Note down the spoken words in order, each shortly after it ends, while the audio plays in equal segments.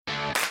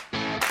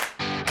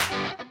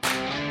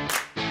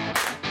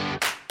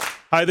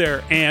Hi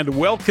there, and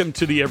welcome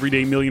to the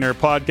Everyday Millionaire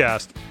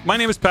Podcast. My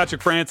name is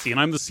Patrick Francey, and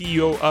I'm the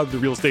CEO of the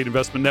Real Estate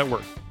Investment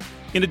Network.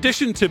 In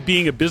addition to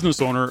being a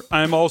business owner,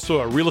 I'm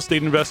also a real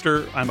estate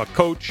investor, I'm a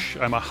coach,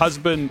 I'm a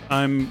husband,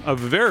 I'm a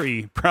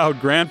very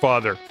proud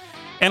grandfather.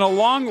 And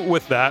along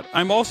with that,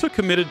 I'm also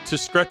committed to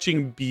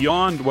stretching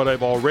beyond what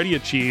I've already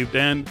achieved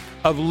and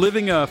of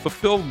living a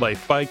fulfilled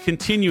life by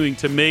continuing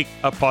to make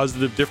a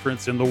positive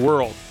difference in the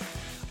world.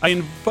 I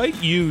invite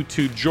you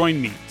to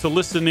join me to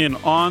listen in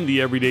on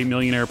the Everyday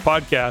Millionaire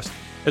Podcast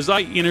as I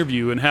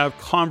interview and have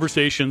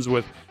conversations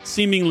with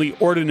seemingly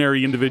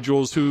ordinary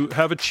individuals who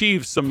have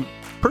achieved some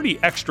pretty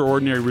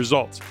extraordinary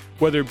results,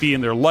 whether it be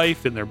in their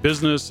life, in their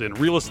business, in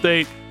real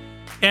estate.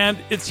 And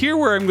it's here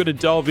where I'm going to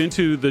delve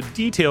into the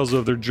details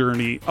of their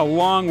journey,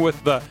 along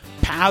with the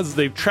paths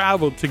they've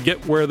traveled to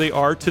get where they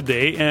are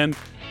today, and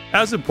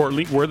as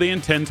importantly, where they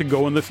intend to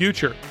go in the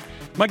future.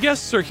 My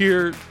guests are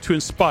here to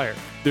inspire.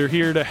 They're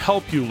here to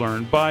help you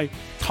learn by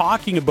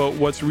talking about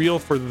what's real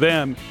for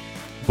them,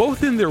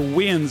 both in their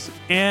wins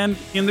and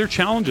in their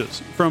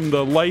challenges, from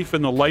the life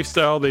and the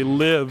lifestyle they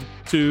live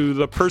to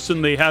the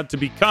person they had to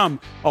become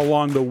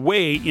along the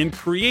way in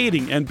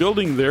creating and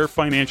building their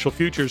financial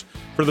futures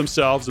for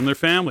themselves and their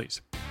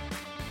families.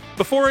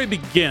 Before I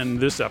begin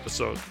this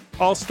episode,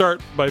 I'll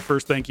start by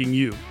first thanking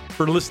you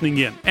for listening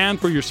in and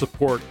for your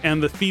support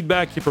and the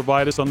feedback you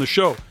provide us on the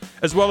show,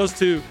 as well as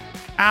to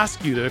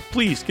ask you to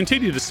please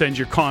continue to send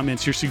your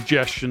comments, your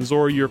suggestions,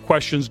 or your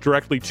questions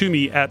directly to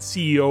me at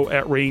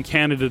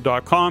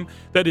ceo@reincanada.com.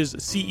 That is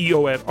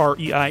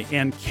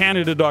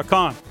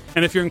ceo@reincanada.com.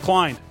 And if you're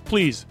inclined,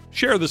 please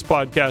share this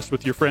podcast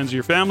with your friends or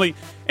your family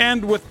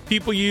and with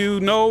people you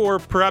know, or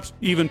perhaps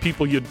even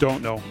people you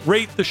don't know.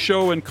 Rate the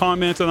show and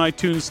comment on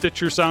iTunes,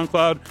 Stitcher,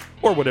 SoundCloud,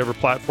 or whatever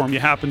platform you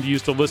happen to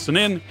use to listen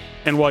in.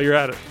 And while you're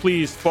at it,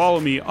 please follow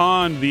me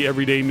on the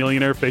Everyday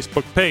Millionaire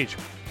Facebook page.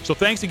 So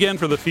thanks again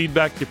for the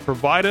feedback you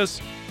provide us.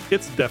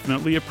 It's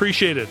definitely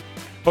appreciated.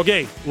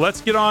 Okay,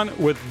 let's get on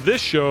with this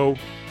show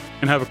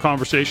and have a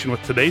conversation with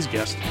today's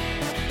guest.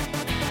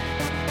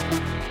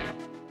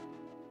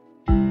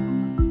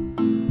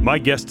 My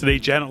guest today,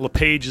 Janet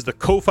LePage, is the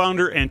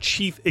co-founder and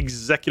chief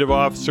executive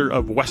officer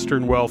of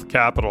Western Wealth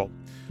Capital.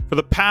 For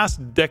the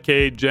past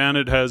decade,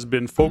 Janet has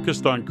been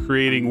focused on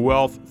creating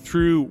wealth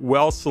through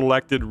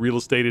well-selected real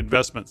estate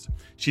investments.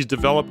 She's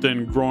developed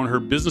and grown her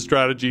business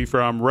strategy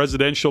from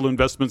residential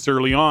investments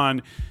early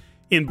on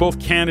in both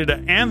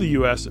Canada and the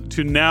U.S.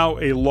 to now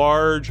a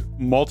large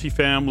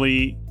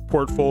multifamily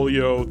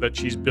portfolio that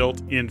she's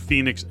built in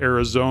Phoenix,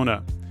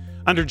 Arizona.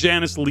 Under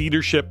Janet's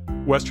leadership,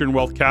 Western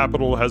Wealth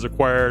Capital has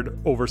acquired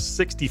over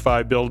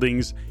 65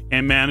 buildings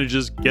and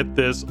manages, get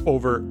this,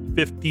 over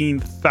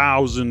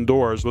 15,000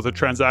 doors with a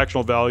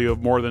transactional value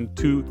of more than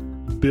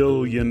 $2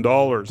 billion,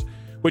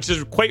 which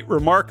is quite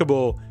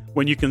remarkable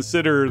when you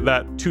consider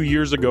that 2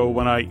 years ago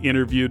when I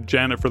interviewed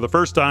Janet for the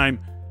first time,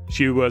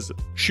 she was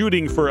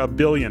shooting for $1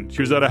 billion.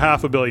 She was at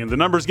 $500 million. The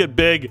numbers get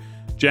big.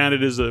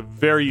 Janet is a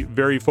very,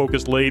 very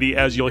focused lady,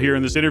 as you'll hear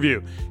in this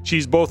interview.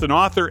 She's both an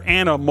author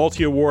and a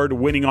multi-award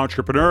winning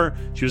entrepreneur.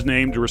 She was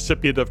named a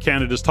recipient of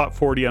Canada's Top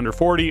 40 Under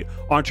 40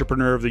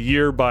 Entrepreneur of the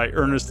Year by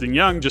Ernst &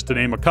 Young, just to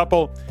name a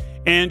couple.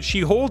 And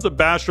she holds a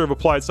Bachelor of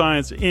Applied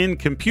Science in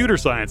Computer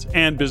Science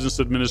and Business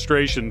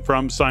Administration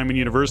from Simon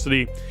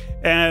University,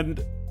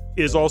 and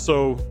is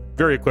also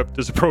very equipped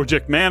as a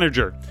project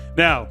manager.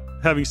 Now,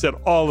 having said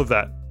all of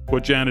that,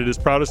 what Janet is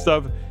proudest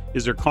of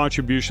is her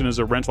contribution as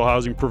a rental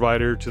housing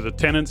provider to the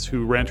tenants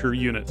who rent her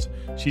units.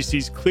 She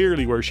sees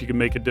clearly where she can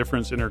make a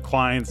difference in her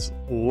clients'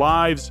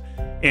 lives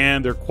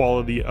and their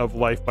quality of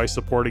life by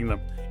supporting them.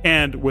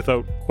 And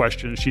without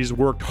question, she's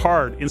worked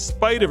hard, in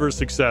spite of her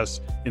success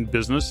in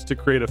business, to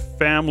create a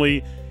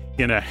family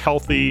in a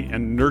healthy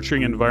and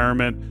nurturing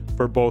environment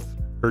for both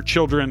her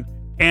children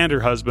and her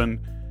husband.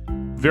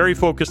 Very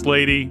focused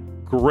lady,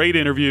 great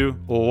interview,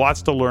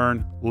 lots to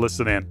learn.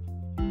 Listen in.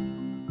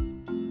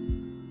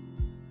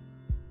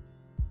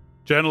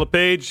 Janet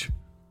LePage,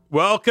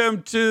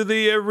 welcome to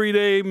the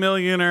Everyday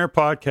Millionaire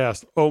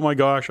Podcast. Oh my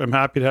gosh, I'm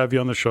happy to have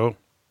you on the show.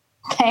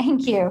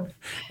 Thank you.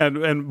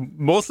 And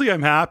mostly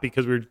I'm happy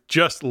because we were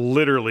just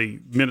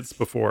literally minutes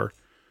before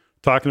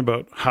talking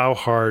about how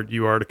hard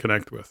you are to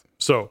connect with.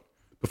 So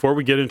before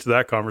we get into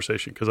that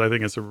conversation, because I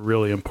think it's a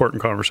really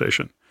important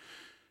conversation,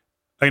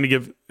 I'm going to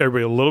give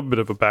everybody a little bit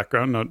of a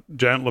background. Now,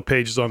 Janet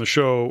LePage is on the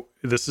show.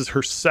 This is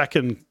her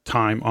second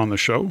time on the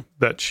show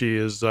that she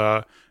is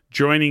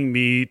joining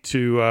me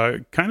to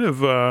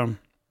have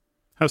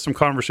some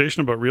conversation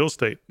about real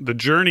estate. The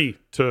journey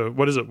to,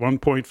 what is it,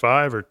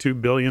 1.5 or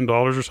 $2 billion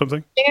or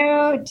something?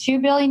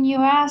 $2 billion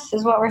US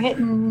is what we're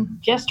hitting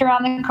just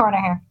around the corner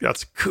here.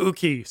 That's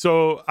kooky.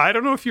 So I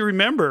don't know if you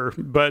remember,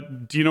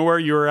 but do you know where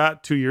you were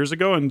at 2 years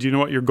ago? And do you know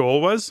what your goal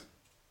was?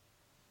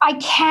 I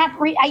can't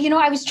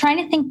I was trying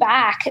to think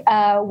back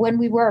when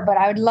we were, but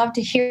I would love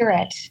to hear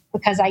it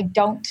because I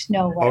don't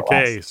know what it was.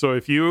 Okay, so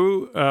if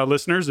you,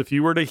 listeners, if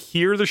you were to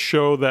hear the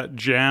show that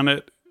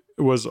Janet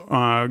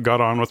got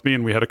on with me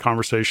and we had a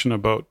conversation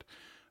about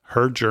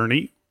her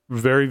journey,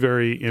 very,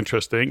 very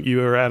interesting. You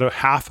were at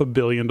 $500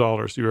 million.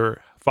 You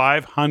were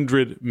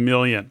 $500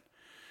 million.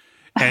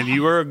 And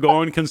you were a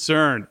going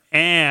concern.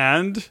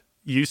 And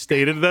you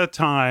stated at that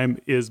time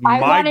is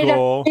my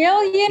goal. $1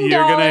 billion.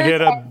 You're going to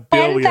hit a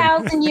billion.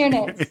 10,000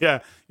 units. Yeah.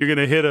 You're going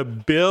to hit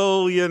 $1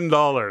 billion.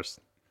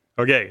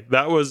 Okay.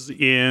 That was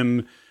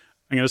in,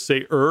 I'm going to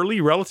say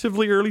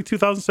relatively early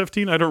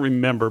 2017. I don't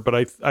remember,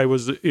 but I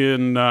was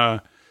in, I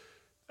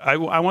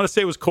want to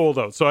say it was cold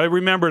out. So I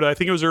remembered, I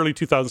think it was early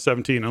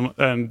 2017.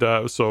 And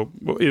so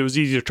it was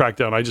easy to track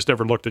down. I just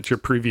never looked at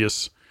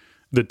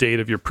the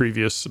date of your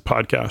previous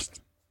podcast.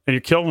 And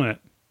you're killing it.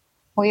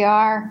 We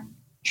are.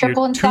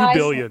 Triple in size.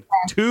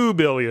 $2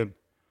 billion.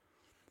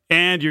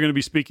 And you're going to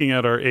be speaking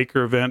at our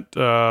Acre event,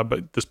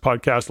 but this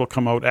podcast will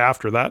come out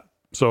after that.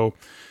 So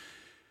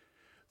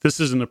this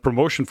isn't a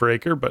promotion for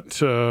Acre,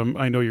 but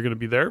I know you're going to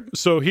be there.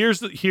 So here's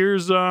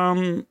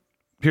something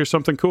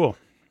cool.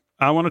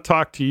 I want to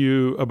talk to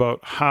you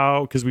about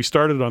how, because we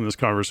started on this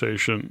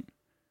conversation,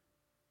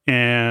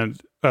 and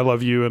I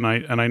love you, and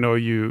I know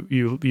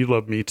you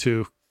love me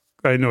too.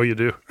 I know you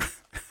do.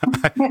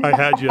 I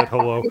had you at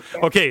hello.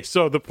 Okay,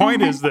 so the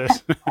point is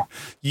this.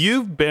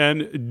 You've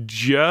been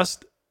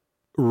just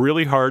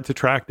really hard to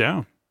track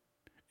down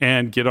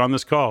and get on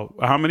this call.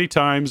 How many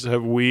times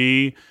have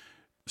we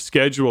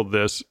scheduled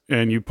this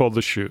and you pulled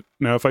the chute?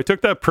 Now, if I took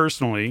that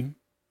personally,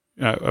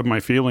 my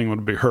feeling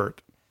would be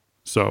hurt.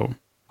 So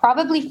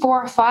probably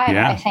 4 or 5,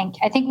 yeah.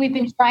 I think we've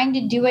been trying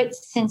to do it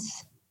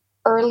since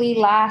early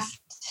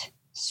last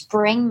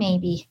spring,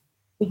 maybe.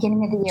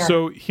 Beginning of the year.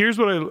 So here's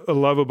what I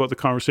love about the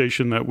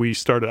conversation that we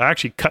started. I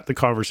actually cut the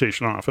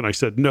conversation off and I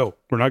said, no,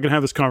 we're not going to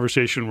have this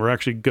conversation. We're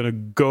actually going to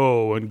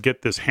go and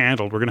get this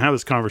handled. We're going to have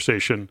this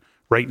conversation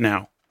right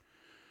now.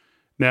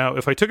 Now,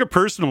 if I took it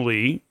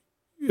personally,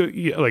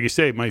 like I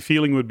say, my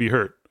feeling would be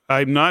hurt.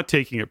 I'm not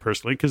taking it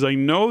personally because I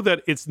know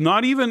that it's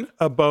not even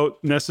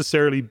about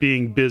necessarily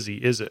being busy,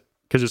 is it?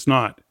 Because it's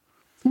not.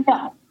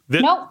 No,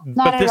 not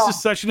but at this all.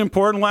 is such an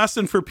important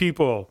lesson for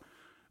people.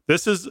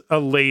 This is a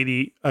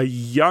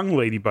young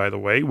lady, by the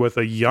way, with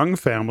a young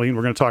family, and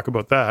we're going to talk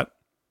about that,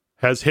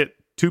 has hit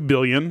 $2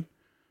 billion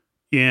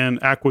in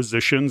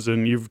acquisitions,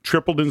 and you've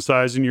tripled in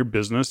size in your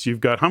business.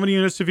 You've got, how many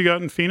units have you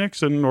got in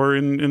Phoenix or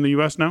in the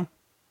U.S. now?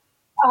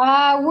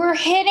 We're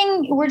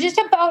just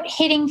about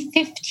hitting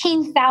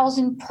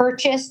 15,000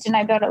 purchased, and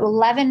I've got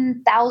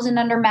 11,000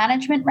 under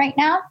management right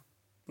now.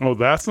 Oh,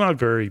 that's not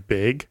very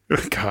big.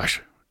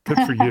 Gosh, good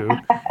for you.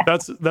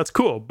 That's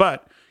cool.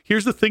 But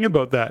here's the thing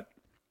about that.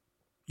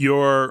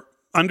 You're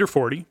under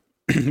 40.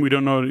 We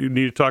don't know, you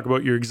need to talk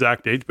about your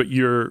exact age, but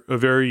you're a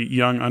very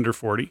young under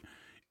 40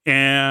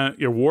 and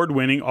you're award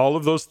winning, all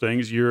of those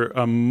things. You're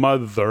a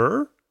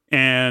mother,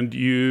 and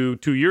you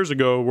 2 years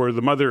ago were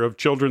the mother of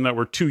children that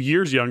were 2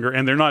 years younger,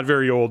 and they're not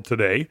very old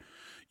today.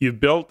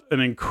 You've built an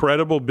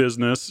incredible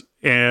business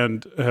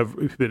and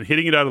have been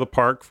hitting it out of the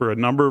park for a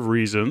number of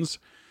reasons.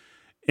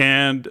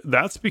 And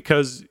that's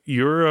because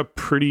you're a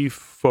pretty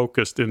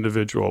focused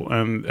individual.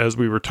 And as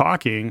we were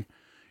talking,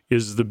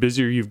 is the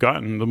busier you've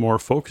gotten, the more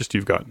focused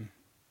you've gotten.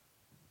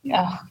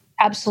 Yeah,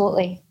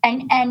 absolutely.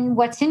 And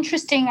what's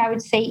interesting, I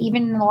would say,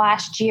 even in the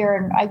last year,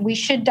 and we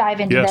should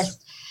dive into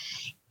this,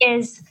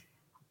 is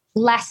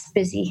less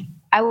busy.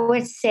 I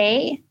would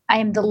say I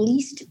am the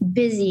least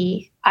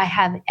busy I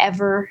have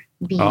ever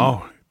been.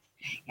 Oh.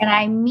 And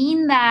I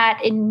mean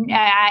that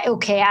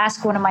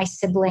ask one of my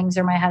siblings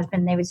or my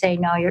husband, they would say,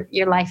 no,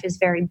 your life is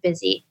very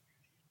busy.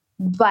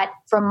 But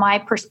from my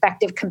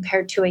perspective,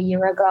 compared to a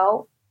year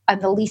ago, I'm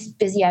the least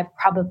busy I've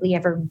probably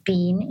ever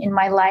been in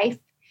my life.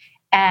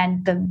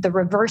 And the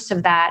reverse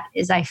of that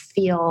is I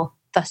feel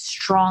the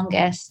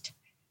strongest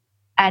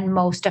and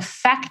most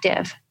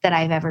effective that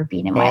I've ever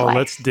been in my life.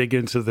 Let's dig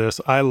into this.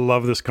 I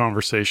love this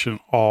conversation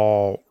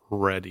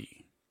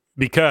already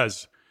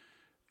because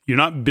you're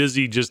not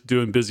busy just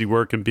doing busy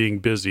work and being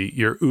busy.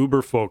 You're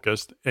uber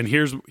focused. And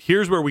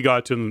here's where we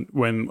got to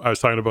when I was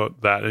talking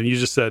about that. And you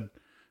just said,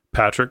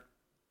 Patrick,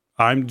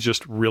 I'm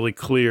just really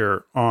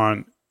clear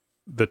on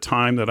the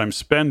time that I'm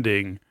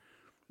spending.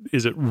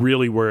 Is it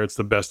really where it's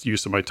the best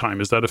use of my time?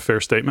 Is that a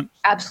fair statement?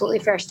 Absolutely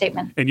fair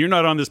statement. And you're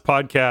not on this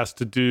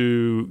podcast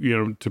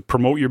to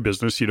promote your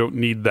business. You don't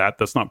need that.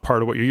 That's not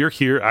part of what you're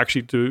here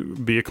actually to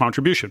be a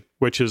contribution,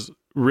 which is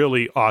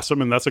really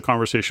awesome. And that's a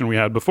conversation we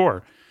had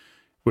before,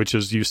 which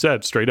is you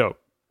said straight out,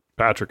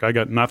 Patrick, I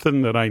got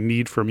nothing that I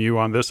need from you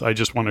on this. I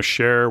just want to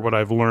share what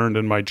I've learned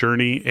in my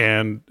journey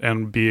and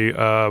be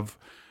of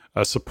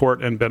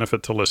support and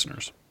benefit to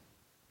listeners.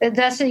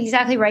 That's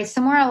exactly right.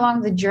 Somewhere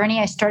along the journey,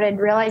 I started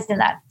realizing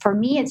that for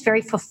me, it's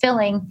very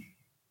fulfilling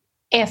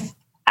if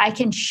I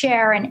can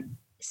share and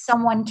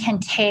someone can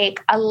take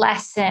a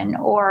lesson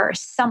or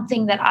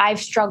something that I've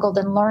struggled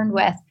and learned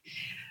with.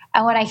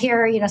 And when I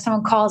hear,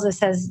 someone calls and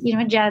says,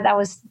 Janet,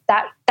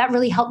 that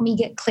really helped me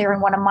get clear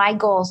on one of my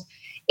goals,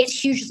 it's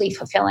hugely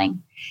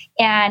fulfilling.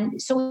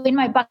 And so in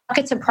my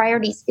buckets of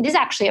priorities, it is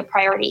actually a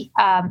priority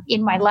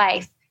in my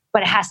life,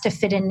 but it has to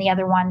fit in the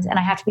other ones. And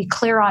I have to be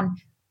clear on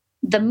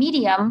the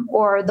medium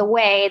or the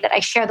way that I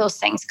share those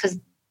things, because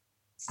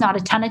it's not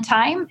a ton of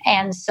time.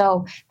 And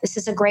so this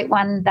is a great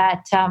one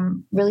that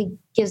really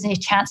gives me a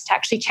chance to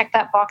actually check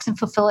that box and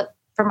fulfill it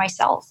for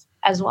myself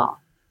as well.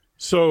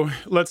 So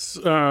let's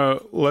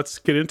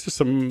get into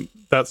some.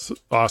 That's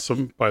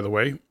awesome, by the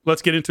way.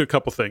 Let's get into a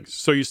couple things.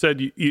 So you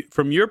said,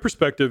 from your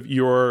perspective,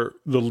 you're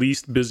the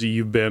least busy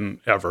you've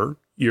been ever.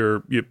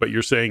 But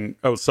you're saying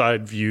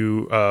outside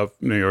view of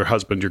your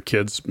husband, your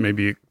kids,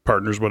 maybe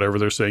partners, whatever.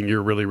 They're saying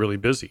you're really, really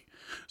busy.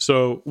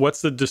 So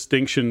what's the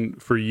distinction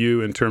for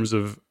you in terms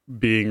of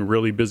being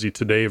really busy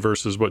today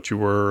versus what you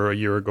were a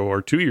year ago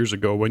or 2 years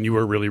ago when you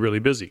were really, really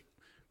busy?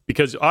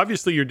 Because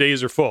obviously your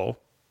days are full.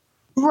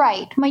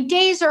 Right. My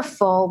days are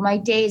full. My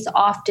days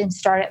often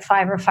start at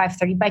 5 or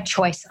 5:30 by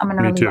choice. I'm an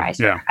early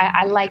riser. Yeah.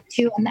 I like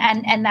to,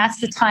 and that's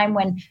the time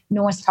when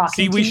no one's talking.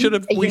 See, we should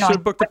have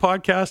booked the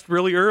podcast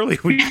really early.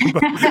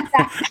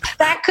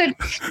 That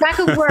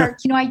could work.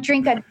 I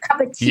drink a cup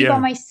of tea by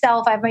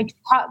myself. I have my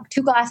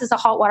 2 glasses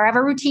of hot water. I have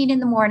a routine in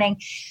the morning.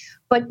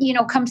 But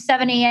come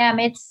 7 a.m.,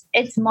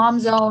 it's mom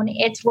zone,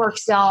 it's work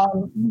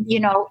zone.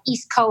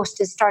 East Coast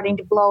is starting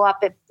to blow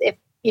up if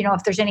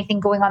there's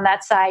anything going on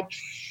that side.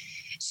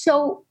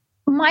 So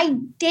my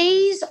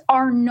days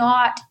are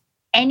not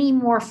any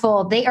more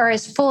full. They are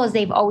as full as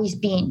they've always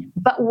been.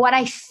 But what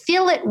I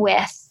fill it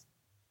with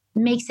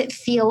makes it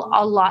feel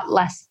a lot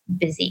less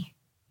busy.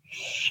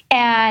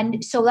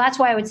 And so that's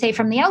why I would say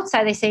from the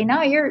outside, they say,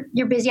 no,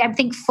 you're busy. I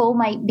think full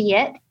might be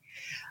it.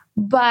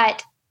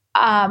 But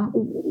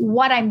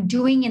what I'm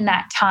doing in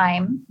that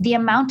time, the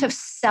amount of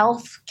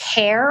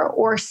self-care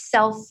or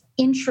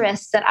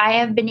self-interest that I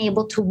have been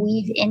able to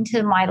weave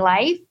into my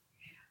life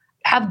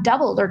have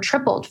doubled or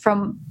tripled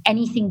from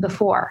anything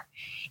before.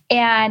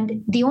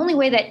 And the only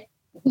way that,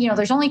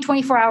 there's only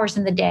 24 hours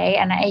in the day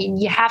and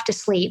you have to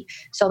sleep.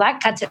 So that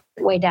cuts it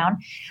way down,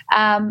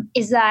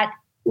 is that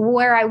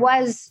where I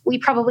was, we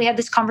probably had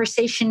this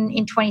conversation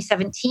in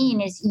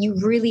 2017, is you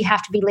really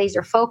have to be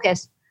laser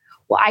focused.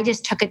 Well, I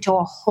just took it to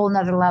a whole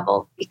nother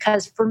level,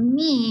 because for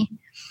me,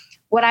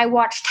 what I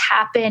watched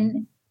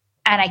happen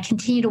and I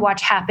continue to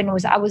watch happen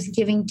was I was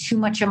giving too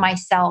much of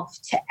myself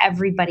to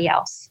everybody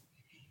else.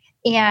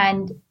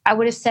 And I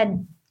would have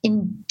said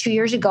 2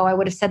 years ago, I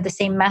would have said the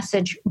same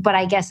message, but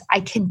I guess I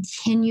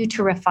continue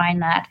to refine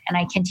that and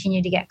I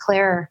continue to get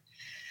clearer.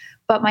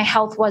 But my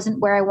health wasn't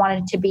where I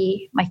wanted it to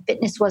be. My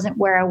fitness wasn't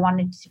where I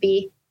wanted it to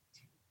be.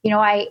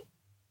 I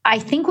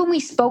think when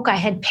we spoke, I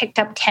had picked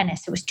up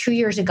tennis. It was 2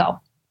 years ago.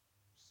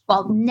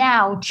 Well,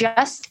 now,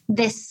 just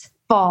this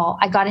fall,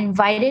 I got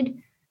invited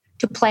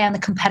to play on the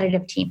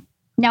competitive team.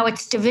 Now,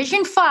 it's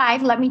Division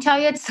 5. Let me tell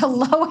you, it's the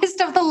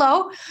lowest of the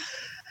low.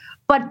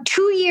 But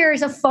 2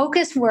 years of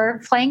focused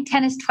work, playing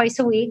tennis twice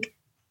a week,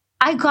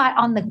 I got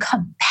on the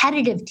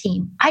competitive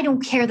team. I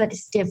don't care that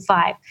it's Div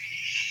 5.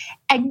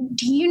 And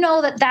do you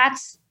know that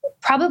that's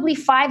probably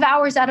 5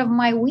 hours out of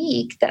my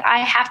week that I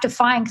have to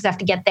find, because I have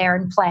to get there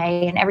and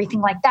play and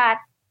everything like that.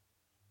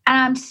 And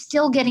I'm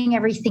still getting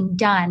everything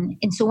done.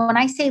 And so when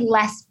I say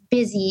less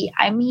busy,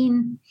 I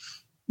mean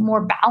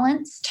more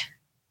balanced,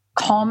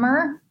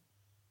 calmer,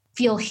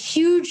 feel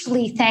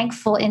hugely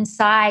thankful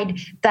inside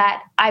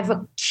that I've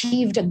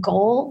achieved a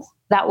goal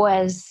that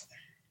was,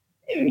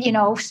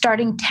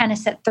 starting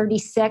tennis at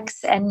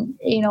 36 and,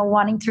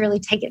 wanting to really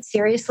take it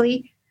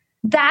seriously.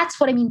 That's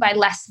what I mean by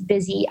less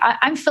busy.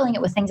 I'm filling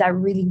it with things I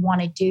really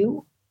want to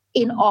do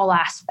in all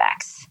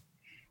aspects.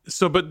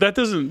 So, but that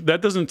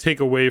doesn't take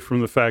away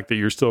from the fact that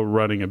you're still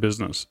running a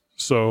business.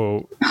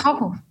 So,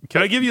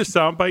 Can I give you a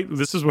soundbite?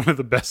 This is one of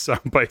the best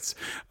soundbites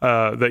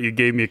that you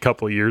gave me a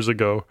couple of years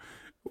ago,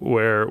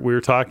 where we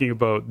were talking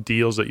about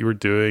deals that you were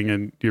doing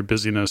and your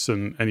busyness,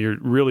 and you're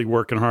really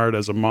working hard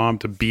as a mom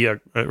to be a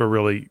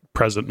really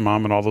present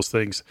mom and all those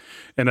things.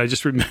 And I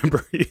just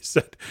remember you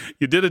said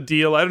you did a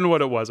deal. I don't know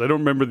what it was. I don't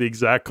remember the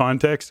exact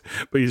context,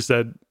 but you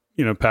said,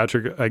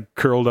 Patrick, I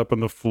curled up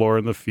on the floor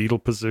in the fetal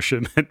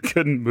position and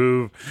couldn't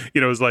move.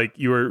 It was like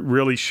you were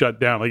really shut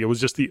down. Like it was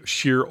just the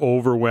sheer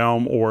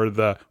overwhelm or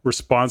the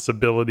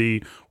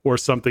responsibility or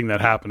something that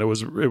happened. It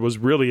was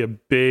really a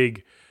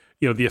big,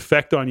 the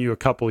effect on you a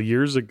couple of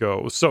years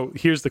ago. So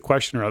here's the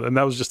question around, and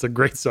that was just a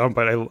great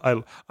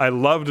soundbite. I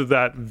loved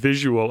that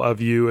visual of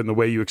you and the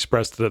way you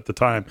expressed it at the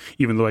time,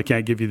 even though I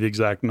can't give you the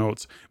exact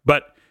notes.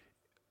 But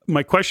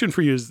my question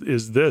for you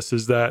is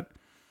that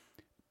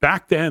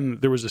back then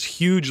there was this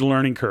huge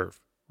learning curve,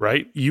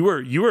 right? You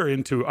were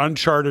into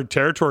uncharted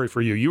territory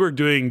for you. You were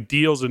doing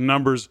deals and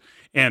numbers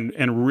and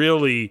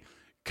really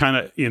kind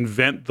of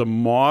invent the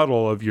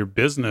model of your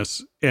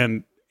business.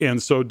 And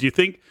so do you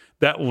think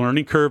that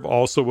learning curve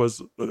also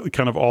was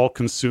kind of all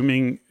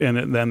consuming,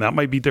 and then that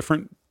might be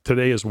different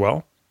today as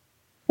well?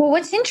 Well,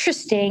 what's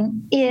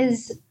interesting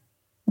is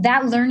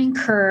that learning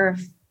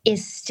curve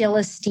is still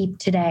as steep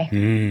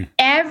today.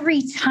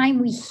 Every time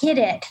we hit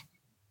it,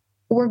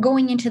 we're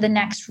going into the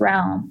next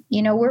realm.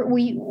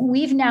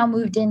 We've now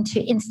moved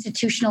into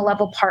institutional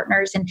level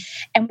partners, and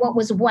what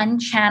was one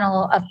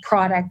channel of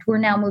product, we're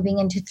now moving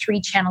into 3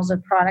 channels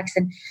of products.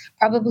 And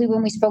probably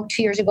when we spoke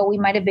 2 years ago, we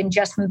might have been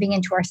just moving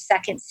into our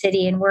second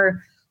city, and we're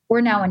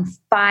now in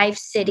 5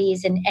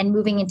 cities and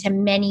moving into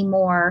many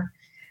more.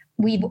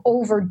 we've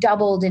over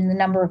doubled in the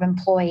number of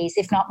employees,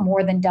 if not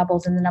more than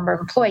doubled in the number of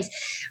employees.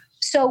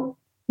 So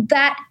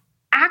that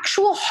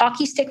actual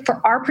hockey stick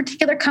for our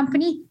particular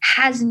company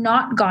has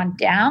not gone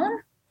down,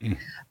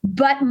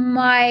 but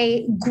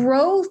my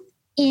growth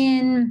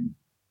in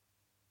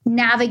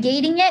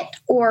navigating it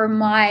or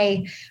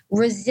my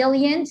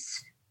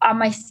resilience,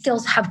 my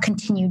skills have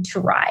continued to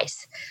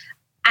rise.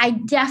 I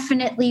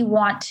definitely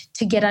want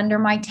to get under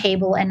my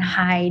table and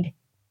hide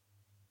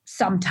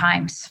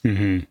sometimes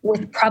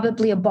with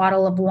probably a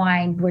bottle of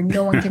wine where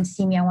no one can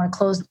see me. I want to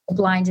close the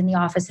blinds in the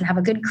office and have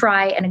a good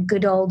cry and a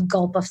good old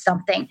gulp of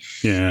something.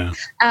 Yeah.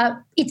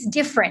 It's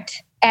different.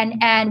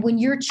 And when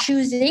you're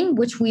choosing,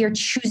 which we are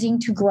choosing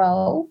to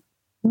grow,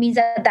 means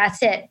that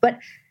that's it. But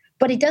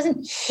it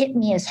doesn't hit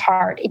me as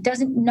hard. It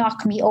doesn't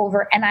knock me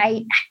over. And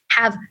I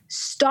have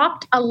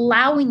stopped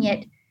allowing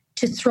it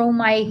to throw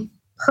my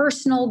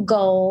personal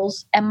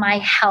goals and my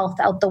health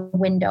out the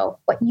window.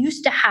 What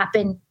used to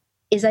happen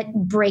is that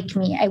break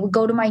me. I would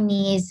go to my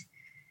knees.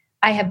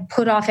 I have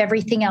put off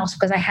everything else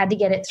because I had to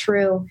get it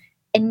through.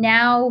 And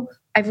now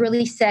I've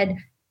really said,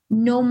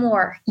 no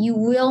more. You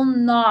will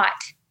not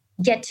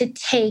get to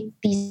take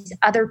these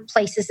other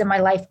places in my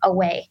life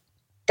away.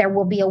 There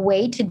will be a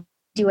way to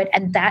do it.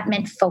 And that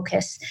meant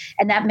focus.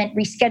 And that meant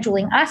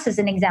rescheduling us as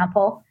an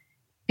example,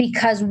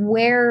 because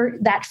where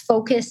that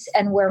focus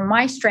and where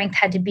my strength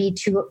had to be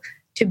to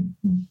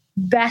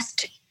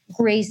best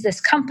raise this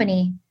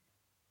company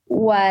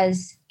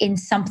was in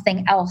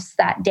something else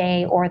that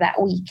day or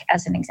that week,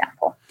 as an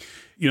example.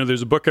 You know,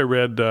 there's a book I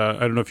read. I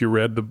don't know if you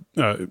read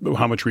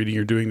how much reading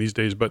you're doing these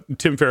days, but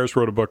Tim Ferriss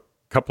wrote a book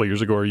a couple of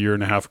years ago or a year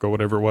and a half ago,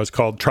 whatever it was,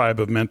 called Tribe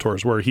of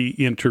Mentors, where he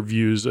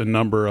interviews a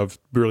number of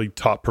really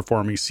top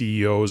performing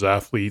CEOs,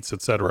 athletes,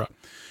 etc.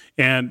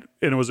 And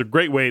it was a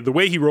great way. The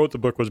way he wrote the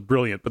book was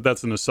brilliant, but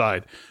that's an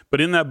aside. But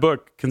in that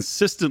book,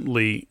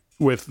 consistently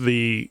with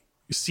the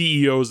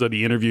CEOs that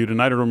he interviewed,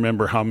 and I don't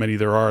remember how many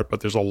there are,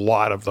 but there's a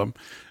lot of them,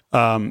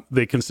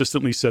 they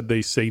consistently said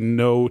they say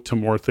no to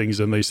more things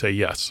than they say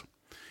yes.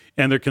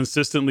 And they're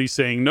consistently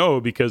saying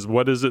no because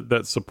what is it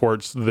that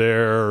supports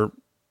them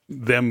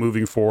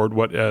moving forward,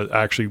 what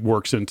actually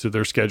works into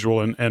their schedule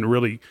and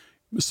really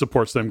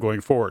supports them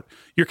going forward.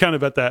 You're kind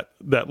of at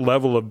that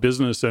level of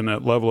business and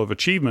that level of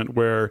achievement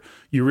where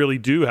you really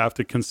do have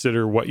to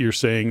consider what you're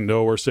saying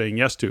no or saying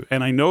yes to.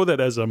 And I know that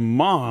as a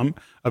mom,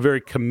 a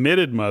very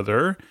committed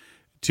mother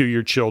to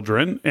your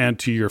children and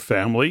to your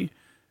family,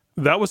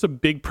 that was a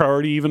big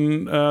priority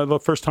even the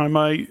first time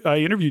I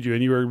interviewed you,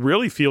 and you were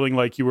really feeling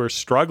like you were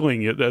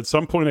struggling. At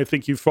some point, I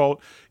think you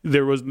felt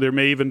there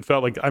may even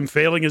felt like I'm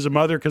failing as a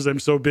mother because I'm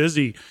so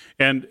busy.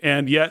 And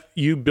yet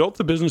you built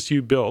the business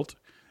you built,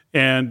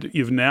 and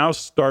you've now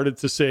started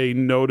to say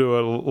no to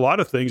a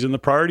lot of things. And the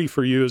priority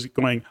for you is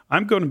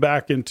I'm going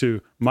back into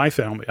my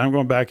family. I'm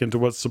going back into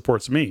what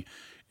supports me.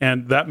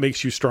 And that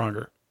makes you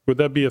stronger. Would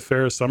that be a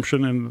fair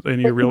assumption in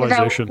your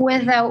realization?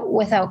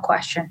 Without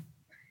question.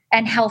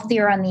 And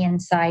healthier on the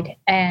inside,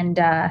 and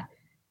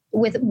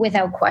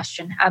without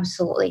question,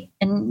 absolutely.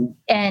 And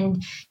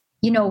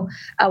you know,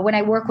 when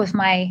I work with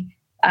my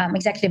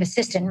executive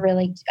assistant,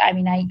 really, I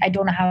mean, I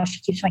don't know how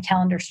she keeps my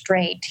calendar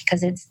straight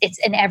because it's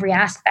in every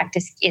aspect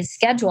is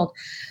scheduled,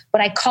 but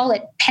I call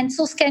it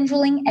pencil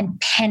scheduling and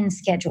pen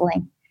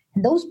scheduling.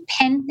 And those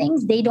pen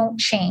things, they don't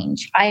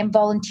change. I am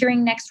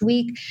volunteering next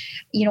week.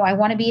 You know, I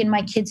want to be in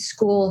my kids'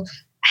 school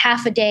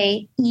half a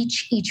day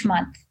each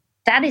month.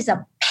 That is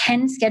a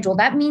pen schedule.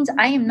 That means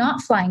I am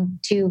not flying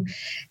to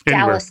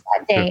Dallas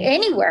that day,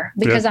 anywhere,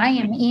 because I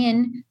am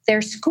in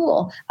their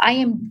school. I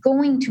am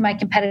going to my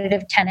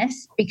competitive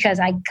tennis because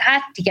I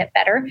got to get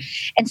better.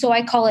 And so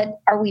I call it,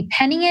 are we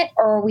penning it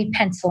or are we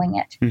penciling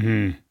it?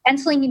 Mm-hmm.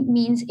 Penciling it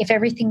means if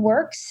everything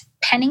works.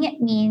 Penning it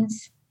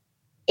means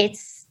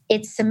it's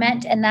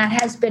cement. And that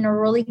has been a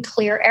really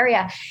clear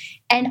area.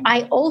 And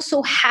I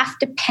also have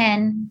to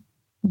pen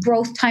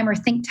growth time or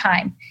think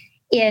time.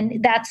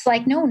 And that's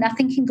like, no,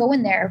 nothing can go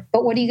in there.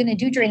 But what are you going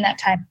to do during that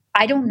time?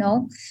 I don't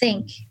know.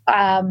 Think.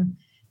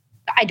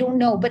 I don't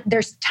know. But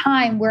there's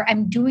time where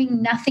I'm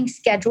doing nothing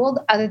scheduled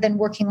other than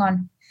working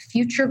on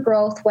future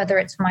growth, whether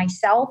it's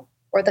myself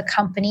or the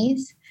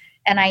companies.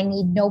 And I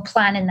need no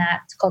plan in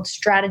that. It's called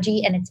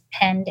strategy, and it's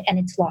penned and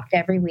it's locked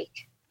every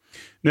week.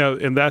 Now,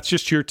 and that's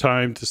just your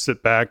time to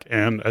sit back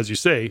and, as you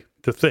say,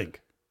 to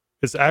think.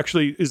 Is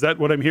that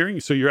what I'm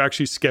hearing? So you're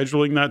actually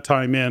scheduling that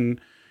time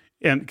in.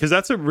 And because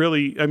that's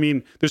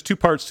there's two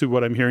parts to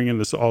what I'm hearing in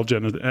this all,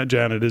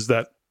 Janet, is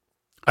that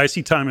I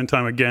see time and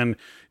time again,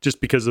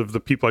 just because of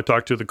the people I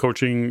talk to, the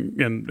coaching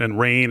and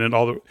Rain and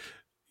all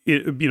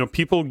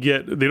people they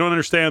don't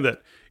understand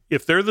that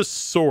if they're the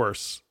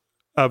source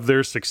of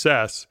their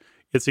success,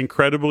 it's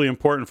incredibly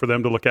important for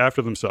them to look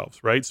after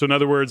themselves, right? So in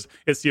other words,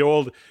 it's the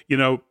old,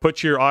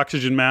 put your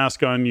oxygen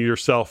mask on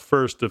yourself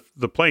first of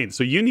the plane.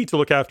 So you need to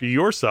look after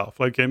yourself.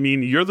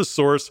 You're the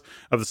source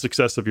of the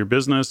success of your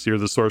business. You're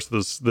the source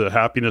of the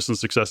happiness and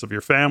success of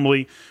your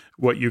family,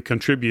 what you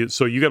contribute.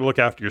 So you got to look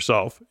after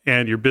yourself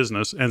and your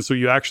business. And so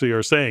you actually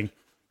are saying,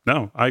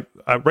 no, I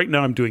right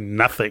now I'm doing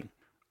nothing.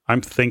 I'm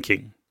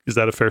thinking. Is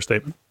that a fair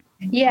statement?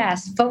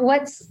 Yes, but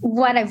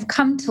what I've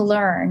come to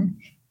learn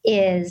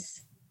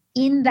is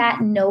in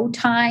that no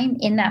time,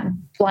 in that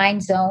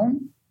blind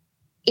zone,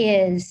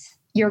 is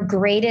your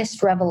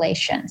greatest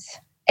revelations.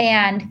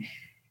 And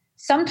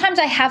sometimes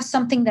I have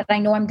something that I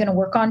know I'm going to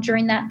work on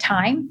during that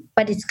time,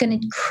 but it's going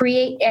to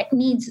it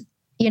needs,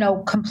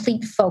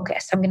 complete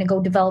focus. I'm going to go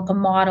develop a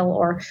model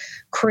or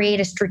create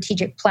a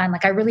strategic plan.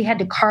 Like I really had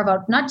to carve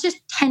out not just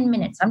 10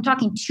 minutes, I'm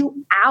talking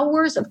 2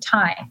 hours of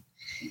time.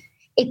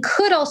 It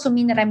could also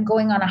mean that I'm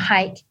going on a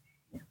hike,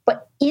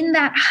 but in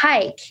that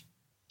hike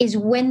is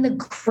when the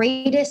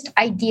greatest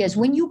ideas,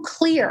 when you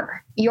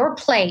clear your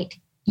plate,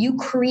 you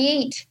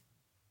create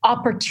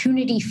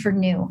opportunity for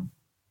new.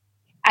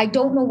 I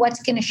don't know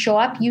what's going to show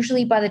up.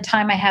 Usually by the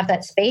time I have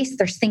that space,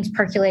 there's things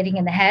percolating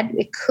in the head.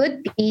 It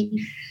could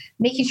be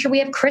making sure we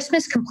have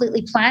Christmas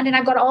completely planned. And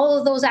I've got all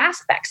of those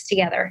aspects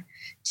together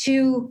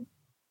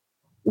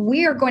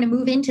we are going to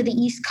move into the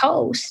East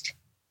Coast.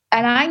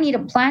 And I need a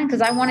plan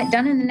because I want it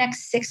done in the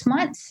next 6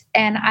 months.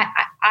 And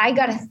I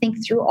got to think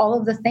through all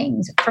of the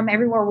things from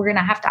everywhere we're going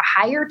to have to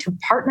hire to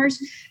partners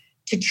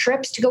to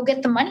trips to go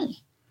get the money.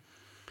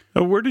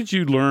 Now, where did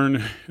you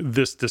learn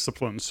this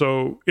discipline?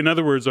 So in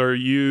other words,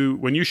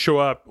 when you show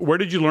up, where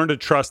did you learn to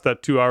trust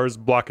that 2 hours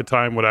block of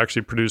time would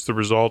actually produce the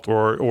result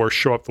or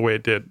show up the way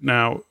it did?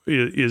 Now,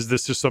 is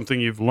this just something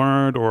you've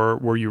learned or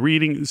were you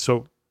reading?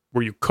 So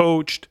were you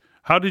coached?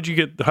 How did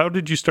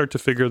you start to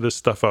figure this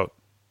stuff out?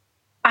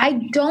 I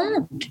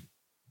don't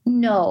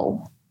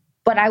know,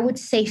 but I would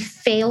say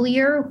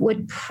failure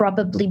would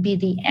probably be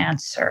the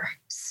answer.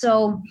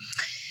 So,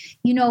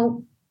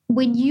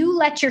 when you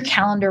let your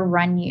calendar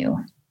run you,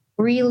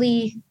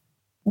 really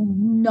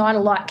not a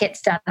lot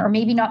gets done, or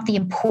maybe not the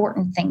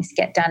important things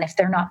get done if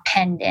they're not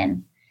penned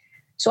in.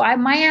 So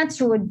my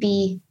answer would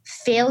be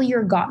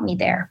failure got me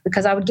there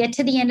because I would get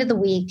to the end of the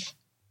week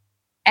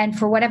and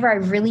for whatever I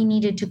really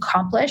needed to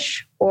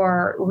accomplish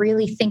or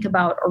really think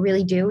about or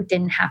really do, it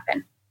didn't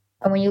happen.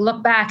 And when you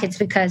look back, it's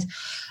because,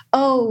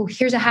 oh,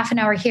 here's a half an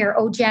hour here.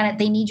 Oh, Janet,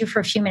 they need you for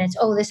a few minutes.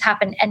 Oh, this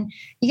happened. And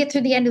you get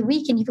through the end of the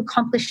week and you've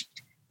accomplished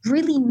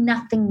really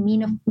nothing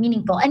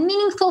meaningful and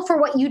meaningful for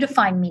what you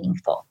define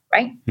meaningful,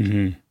 right?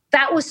 Mm-hmm.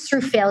 That was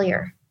through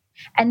failure.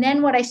 And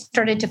then what I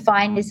started to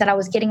find is that I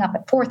was getting up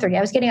at 4:30.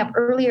 I was getting up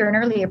earlier and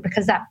earlier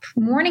because that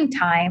morning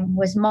time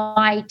was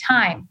my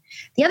time.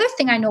 The other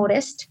thing I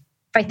noticed,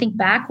 if I think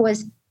back,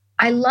 was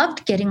I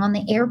loved getting on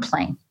the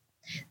airplane.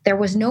 There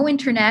was no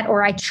internet,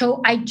 or I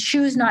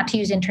choose not to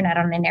use internet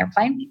on an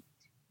airplane,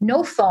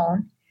 no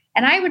phone.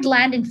 And I would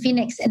land in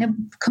Phoenix and have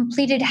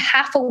completed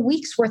half a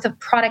week's worth of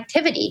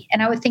productivity.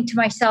 And I would think to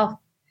myself,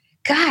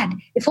 God,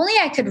 if only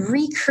I could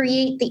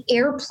recreate the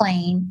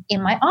airplane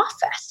in my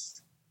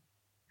office.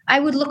 I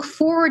would look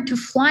forward to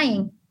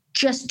flying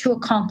just to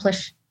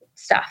accomplish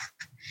stuff.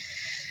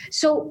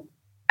 So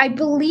I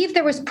believe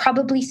there was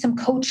probably some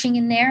coaching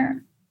in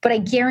there, but I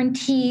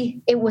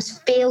guarantee it was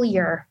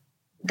failure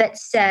that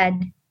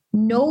said,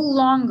 no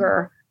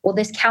longer will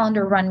this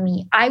calendar run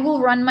me. I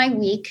will run my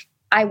week.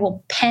 I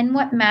will pen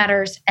what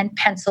matters and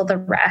pencil the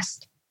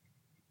rest.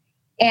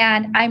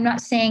 And I'm not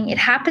saying it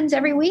happens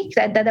every week.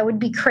 That would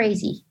be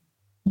crazy.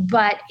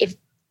 But if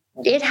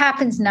it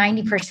happens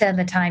 90% of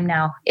the time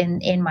now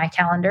in my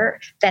calendar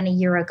than a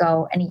year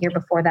ago and a year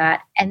before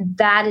that. And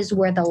that is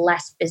where the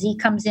less busy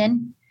comes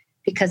in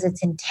because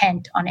it's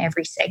intent on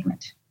every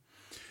segment.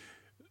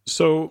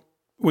 So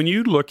when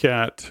you look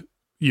at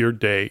your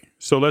day,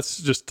 so let's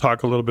just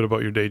talk a little bit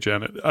about your day,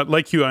 Janet.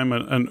 Like you, I'm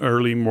an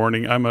early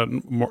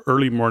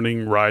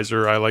morning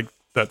riser. I like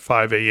that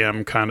 5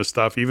 a.m. kind of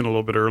stuff, even a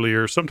little bit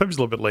earlier, sometimes a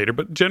little bit later,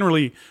 but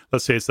generally,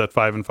 let's say it's that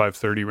 5 and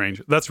 5:30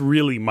 range. That's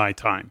really my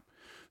time.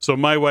 So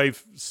my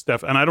wife,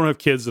 Steph, and I don't have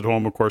kids at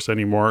home, of course,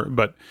 anymore,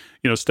 but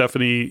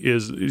Stephanie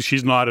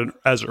she's not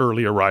as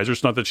early a riser.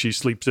 It's not that she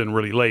sleeps in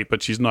really late,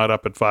 but she's not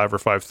up at 5 or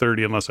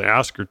 5:30 unless I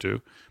ask her to.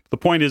 The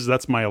point is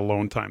that's my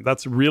alone time.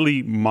 That's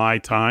really my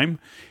time.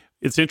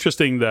 It's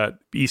interesting that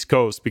East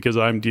Coast, because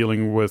I'm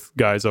dealing with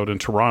guys out in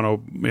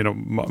Toronto,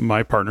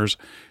 my partners,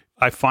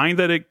 I find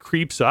that it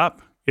creeps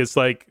up. It's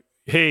like,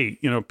 hey,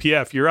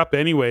 PF, you're up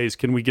anyways.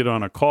 Can we get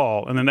on a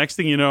call? And the next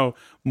thing you know,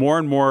 more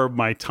and more of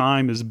my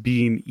time is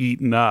being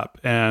eaten up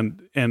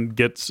and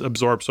gets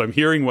absorbed. So I'm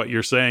hearing what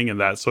you're saying in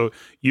that. So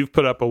you've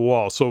put up a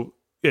wall. So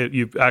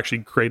you've actually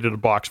created a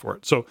box for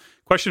it. So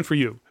question for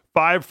you,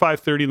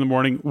 5:30 in the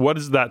morning, what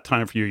is that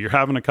time for you? You're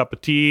having a cup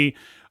of tea.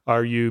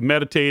 Are you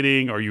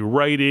meditating? Are you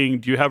writing?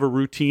 Do you have a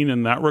routine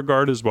in that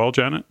regard as well,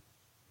 Janet?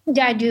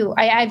 Yeah, I do.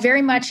 I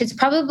very much, it's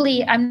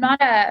probably,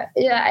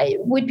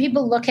 would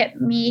people look at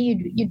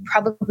me, you'd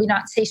probably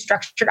not say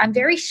structured. I'm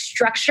very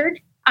structured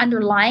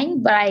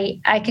underlying, but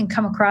I can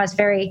come across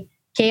very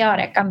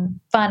chaotic. I'm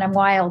fun, I'm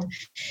wild.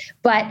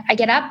 But I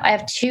get up, I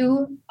have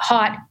two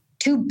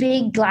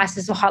big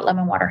glasses of hot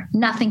lemon water.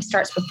 Nothing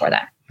starts before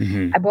that.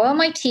 Mm-hmm. I boil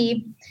my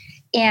tea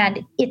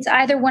and it's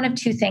either one of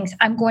two things.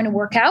 I'm going to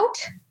work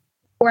out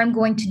or I'm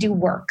going to do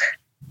work.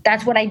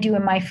 That's what I do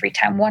in my free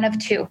time, one of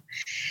two.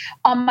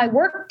 On my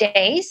work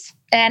days,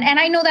 and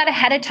I know that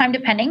ahead of time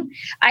depending,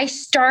 I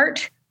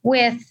start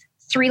with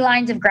 3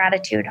 lines of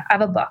gratitude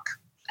of a book,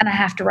 and I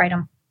have to write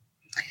them.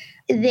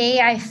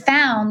 I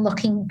found,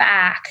 looking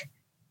back,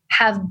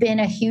 have been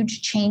a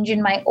huge change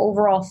in my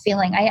overall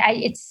feeling.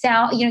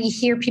 You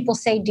hear people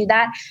say, do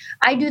that.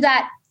 I do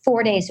that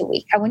 4 days a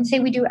week. I wouldn't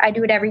say I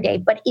do it every day.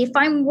 But if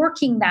I'm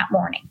working that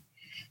morning,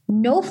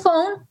 no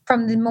phone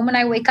from the moment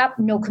I wake up,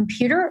 no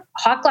computer,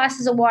 hot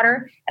glasses of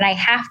water, and I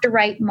have to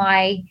write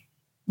my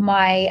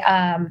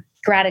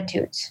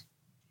gratitudes.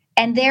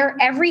 And they're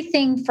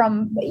everything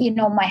from,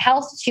 my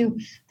health to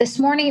this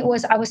morning.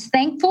 I was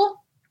thankful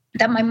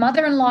that my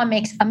mother-in-law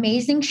makes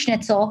amazing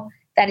schnitzel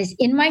that is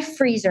in my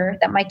freezer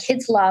that my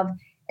kids love.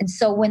 And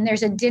so when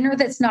there's a dinner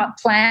that's not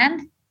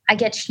planned, I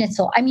get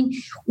schnitzel. I mean,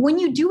 when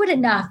you do it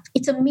enough,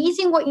 it's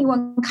amazing what you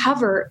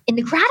uncover in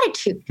the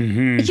gratitude.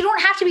 Mm-hmm. Like, you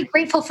don't have to be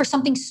grateful for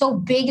something so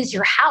big as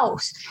your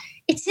house.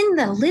 It's in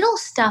the little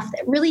stuff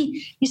that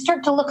really you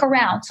start to look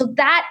around. So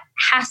that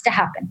has to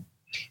happen.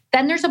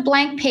 Then there's a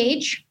blank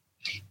page.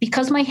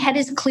 Because my head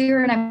is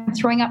clear and I'm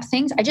throwing up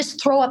things, I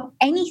just throw up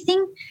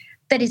anything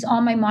that is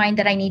on my mind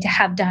that I need to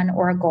have done,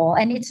 or a goal.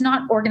 And it's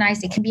not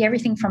organized. It can be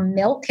everything from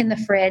milk in the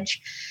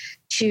fridge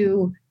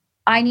to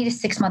I need a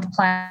 6-month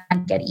plan to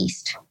get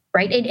east,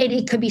 right?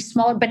 It could be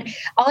smaller, but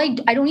I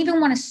don't even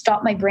want to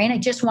stop my brain. I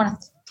just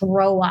want to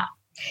throw up.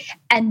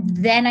 And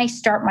then I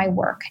start my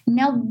work.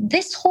 Now,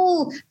 this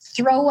whole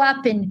throw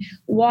up and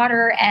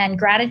water and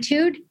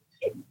gratitude,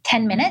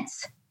 10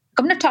 minutes.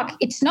 I'm going to talk,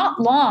 it's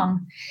not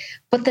long,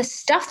 but the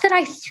stuff that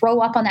I throw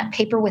up on that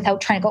paper without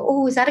trying to go,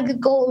 oh, is that a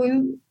good goal?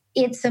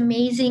 It's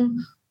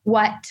amazing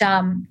what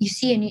you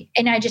see.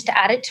 And I just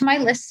add it to my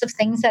list of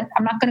things that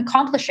I'm not going to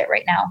accomplish it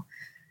right now,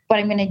 but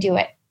I'm going to do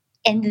it.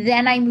 And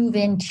then I move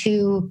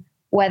into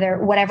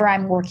whatever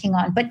I'm working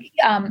on. But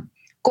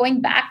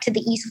going back to the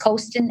East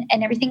Coast and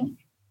everything,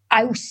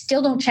 I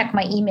still don't check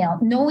my email.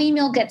 No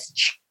email gets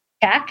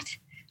checked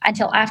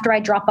until after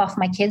I drop off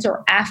my kids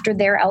or after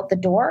they're out the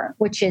door,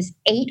 which is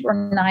 8 or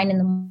 9 in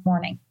the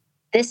morning.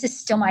 This is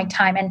still my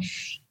time. And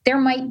there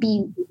might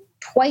be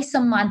twice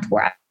a month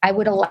where I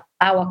would allow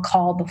a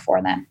call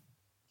before then.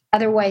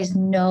 Otherwise,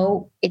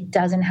 no, it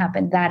doesn't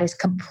happen. That is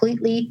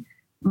completely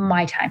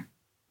my time.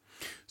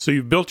 So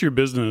you've built your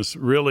business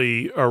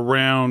really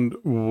around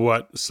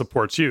what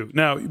supports you.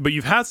 Now, but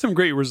you've had some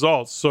great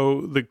results.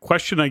 So the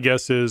question, I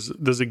guess, is,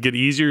 does it get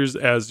easier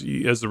as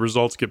the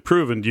results get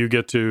proven? Do you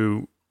get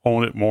to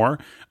own it more?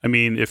 I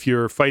mean, if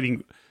you're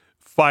fighting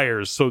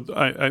fires, so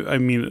I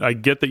mean, I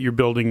get that you're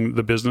building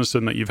the business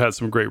and that you've had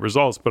some great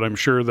results, but I'm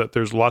sure that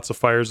there's lots of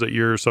fires that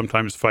you're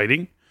sometimes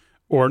fighting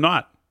or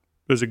not.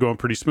 Is it going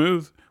pretty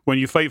smooth? When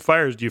you fight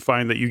fires, do you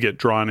find that you get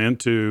drawn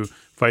into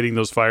fighting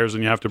those fires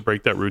and you have to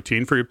break that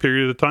routine for a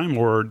period of time,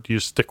 or do you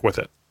stick with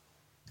it?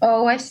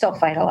 Oh, I still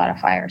fight a lot of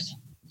fires.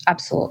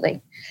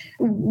 Absolutely.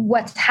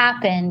 What's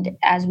happened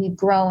as we've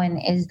grown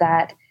is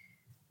that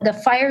the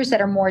fires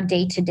that are more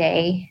day to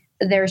day,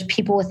 there's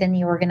people within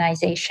the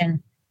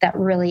organization that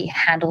really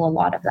handle a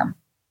lot of them.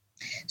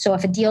 So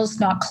if a deal's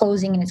not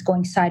closing and it's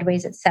going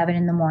sideways at 7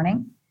 in the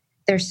morning,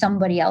 there's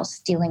somebody else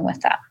dealing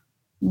with that.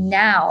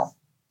 Now,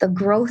 the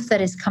growth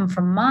that has come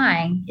from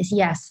mine is,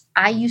 yes,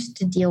 I used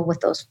to deal with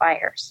those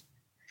fires.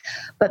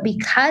 But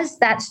because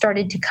that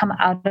started to come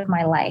out of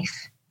my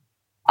life,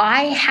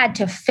 I had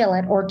to fill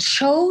it, or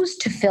chose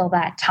to fill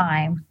that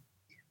time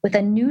with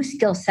a new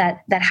skill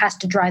set that has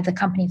to drive the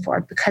company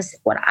forward. Because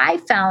what I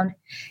found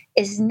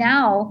is,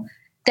 now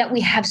that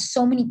we have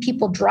so many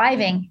people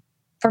driving,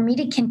 for me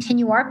to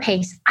continue our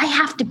pace, I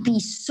have to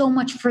be so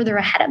much further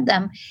ahead of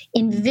them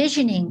in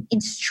visioning, in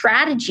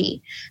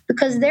strategy,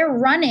 because they're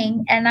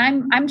running and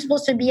I'm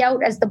supposed to be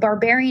out as the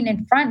barbarian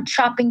in front,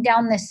 chopping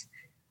down this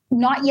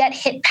not yet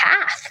hit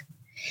path.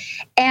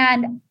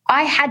 And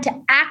I had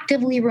to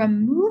actively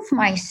remove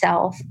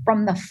myself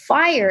from the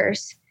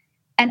fires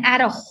and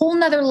add a whole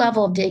nother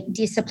level of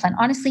discipline.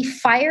 Honestly,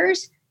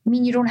 fires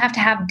mean you don't have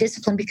to have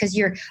discipline because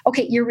you're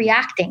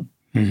reacting.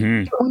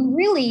 Mm-hmm. When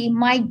really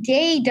my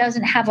day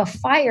doesn't have a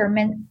fire,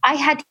 meant I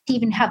had to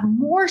even have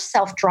more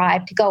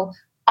self-drive to go,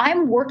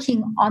 I'm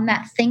working on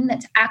that thing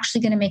that's actually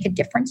going to make a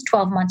difference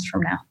 12 months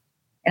from now.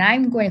 And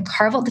I'm going to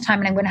carve out the time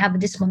and I'm going to have the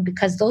discipline,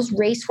 because those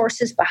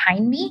racehorses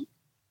behind me,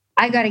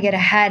 I got to get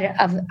ahead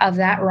of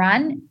that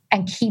run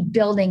and keep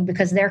building,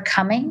 because they're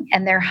coming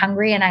and they're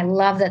hungry. And I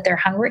love that they're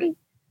hungry,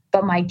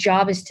 but my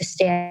job is to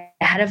stay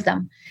ahead of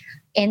them.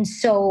 And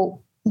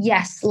so,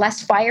 yes,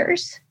 less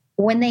fires.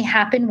 When they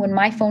happen, when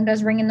my phone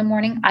does ring in the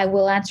morning, I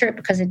will answer it,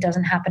 because it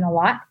doesn't happen a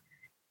lot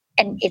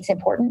and it's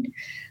important.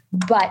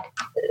 But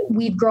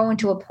we've grown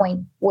to a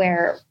point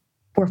where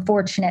we're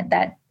fortunate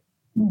that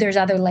there's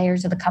other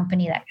layers of the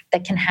company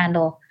that can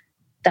handle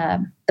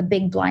the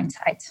big blind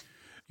sides.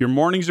 Your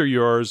mornings are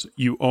yours.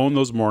 You own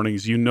those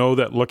mornings. You know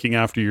that looking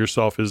after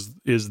yourself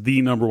is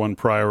the number one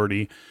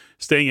priority.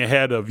 Staying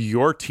ahead of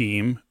your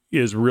team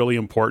is really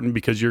important,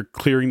 because you're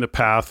clearing the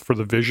path for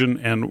the vision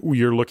and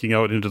you're looking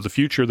out into the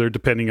future. They're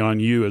depending on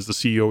you as the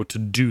CEO to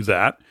do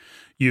that.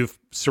 You've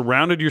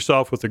surrounded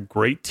yourself with a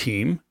great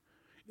team,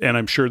 and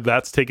I'm sure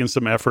that's taken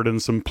some effort and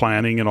some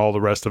planning and all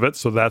the rest of it.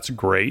 So that's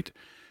great.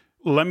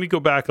 Let me go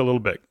back a little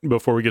bit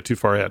before we get too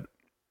far ahead.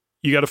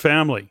 you got a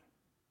family.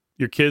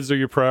 Your kids are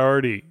your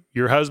priority.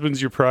 Your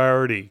husband's your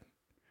priority.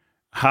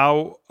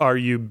 How are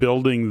you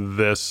building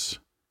this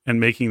and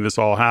making this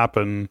all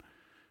happen?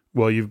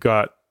 Well, you've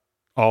got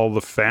all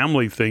the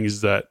family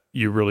things that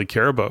you really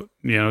care about.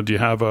 Do you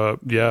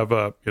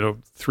have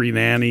three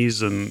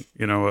nannies and,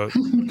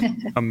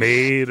 a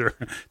maid? Or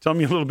tell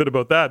me a little bit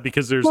about that,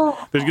 because there's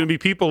going to be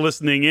people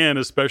listening in,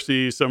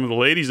 especially some of the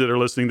ladies that are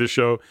listening to the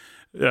show,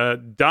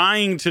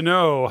 dying to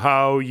know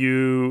how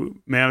you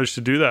managed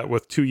to do that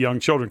with two young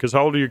children. Because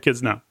how old are your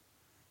kids now?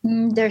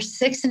 They're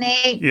 6 and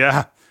 8.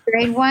 Yeah.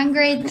 Grade 1,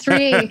 grade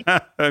 3.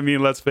 I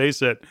mean, let's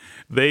face it,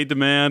 they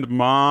demand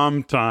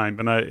mom time.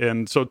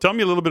 And so tell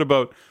me a little bit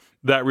about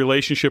that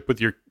relationship with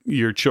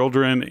your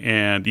children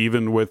and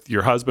even with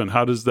your husband.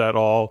 How does that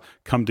all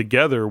come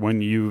together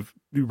when you've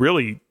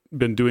really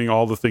been doing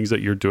all the things that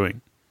you're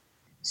doing?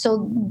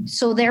 So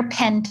their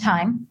pen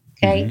time,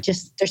 okay?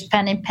 Just there's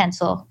pen and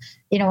pencil.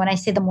 When I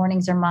say the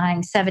mornings are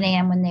mine, 7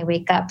 a.m. when they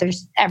wake up,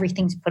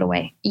 everything's put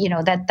away.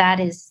 That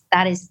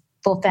is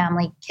full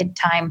family kid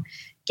time,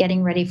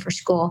 getting ready for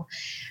school.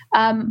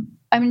 I'm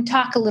going to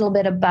talk a little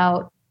bit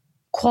about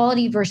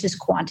quality versus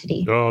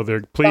quantity. Oh,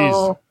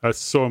 please. That's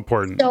so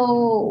important.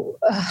 So,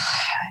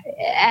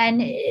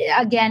 and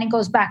again, it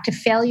goes back to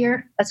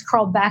failure. Let's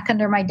crawl back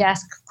under my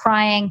desk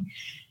crying.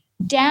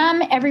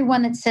 Damn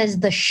everyone that says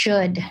the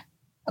should.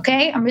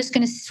 Okay? I'm just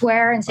going to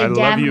swear and say, damn.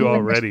 I love you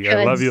already.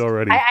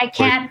 I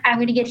can't. I'm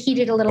going to get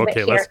heated a little bit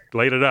here. Okay, let's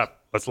light it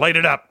up. Let's light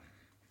it up.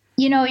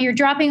 You're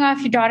dropping off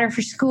your daughter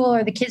for school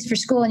or the kids for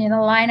school, and you're in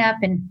the lineup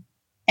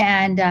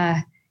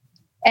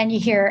and you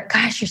hear,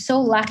 gosh, you're so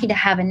lucky to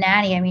have a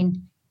nanny. I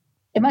mean,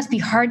 it must be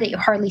hard that you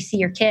hardly see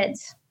your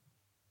kids.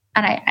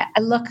 And I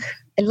look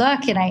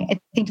and I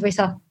think to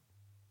myself,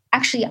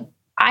 actually,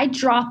 I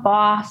drop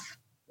off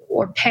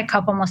or pick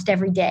up almost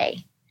every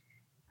day.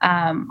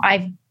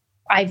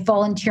 I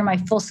volunteer my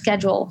full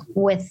schedule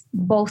with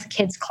both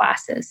kids'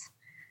 classes.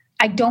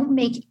 I don't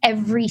make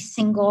every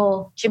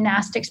single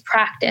gymnastics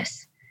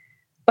practice,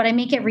 but I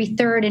make every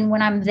third. And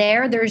when I'm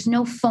there, there's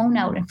no phone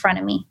out in front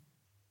of me.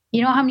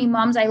 You know how many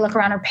moms I look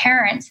around, are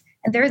parents,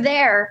 and they're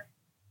there,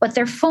 but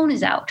their phone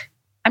is out.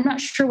 I'm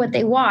not sure what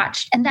they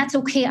watched, and that's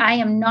okay. I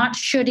am not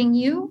shoulding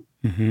you.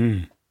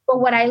 Mm-hmm. But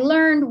what I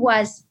learned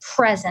was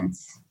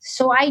presence.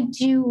 So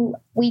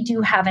we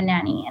do have a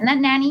nanny, and that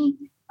nanny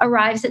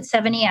arrives at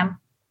 7 a.m.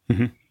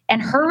 Mm-hmm.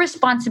 And her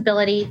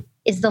responsibility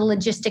is the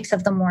logistics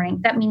of the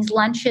morning. That means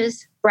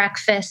lunches,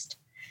 breakfast,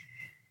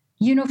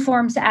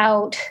 uniforms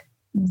out,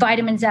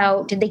 vitamins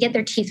out. Did they get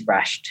their teeth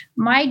brushed?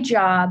 My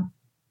job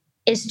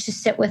is to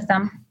sit with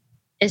them,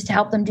 is to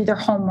help them do their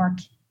homework,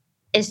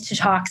 is to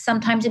talk.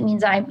 Sometimes it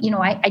means I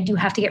do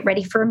have to get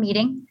ready for a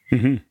meeting.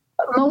 Mm-hmm.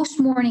 But most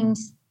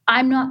mornings,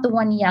 I'm not the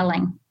one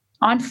yelling.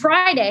 On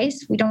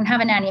Fridays, we don't have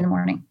a nanny in the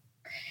morning.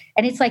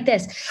 And it's like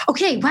this.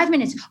 Okay, 5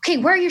 minutes. Okay,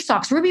 where are your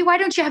socks? Ruby, why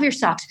don't you have your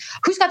socks?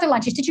 Who's got their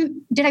lunches?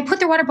 Did I put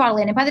their water bottle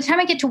in? And by the time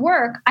I get to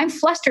work, I'm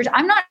flustered.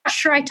 I'm not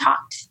sure I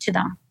talked to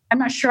them. I'm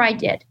not sure I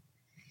did.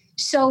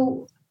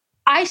 So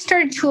I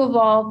started to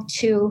evolve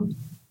to,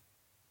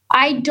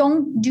 I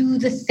don't do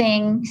the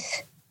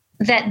things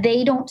that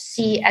they don't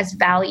see as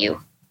value.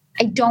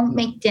 I don't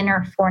make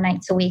dinner 4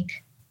 nights a week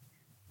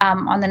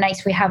on the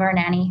nights we have our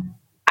nanny.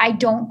 I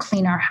don't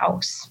clean our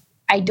house.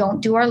 I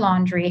don't do our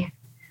laundry.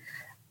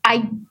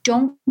 I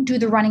don't do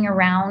the running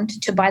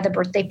around to buy the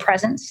birthday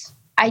presents.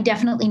 I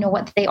definitely know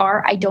what they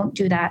are. I don't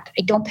do that.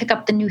 I don't pick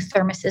up the new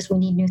thermoses. We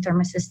need new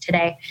thermoses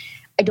today.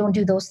 I don't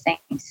do those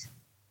things.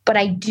 But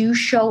I do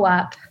show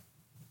up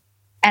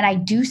and I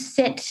do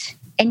sit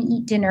and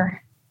eat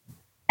dinner.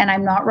 And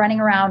I'm not running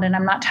around and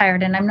I'm not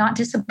tired and I'm not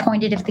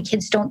disappointed if the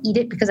kids don't eat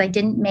it because I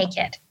didn't make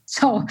it.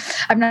 So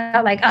I'm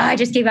not like, I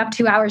just gave up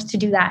 2 hours to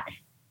do that.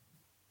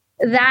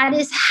 That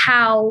is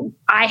how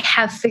I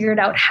have figured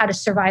out how to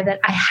survive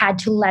that. I had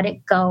to let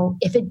it go.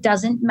 If it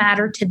doesn't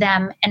matter to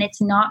them and it's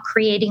not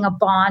creating a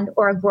bond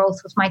or a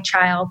growth with my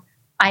child,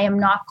 I am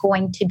not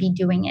going to be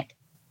doing it.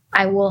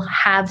 I will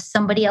have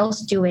somebody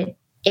else do it.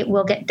 It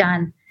will get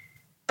done,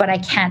 but I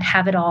can't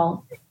have it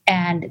all.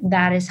 And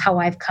that is how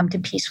I've come to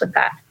peace with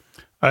that.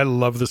 I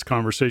love this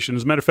conversation.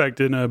 As a matter of fact,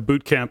 in a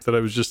boot camp that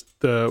I was just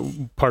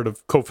part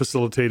of,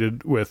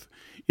 co-facilitated with,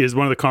 is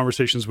one of the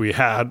conversations we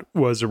had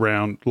was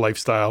around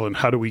lifestyle and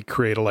how do we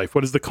create a life?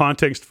 What is the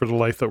context for the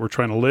life that we're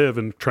trying to live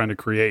and trying to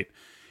create?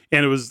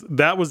 And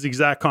that was the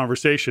exact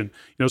conversation.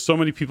 So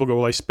many people go,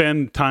 well, I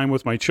spend time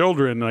with my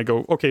children. And I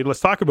go, okay, let's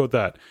talk about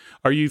that.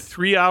 Are you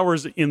 3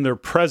 hours in their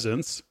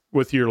presence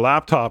with your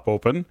laptop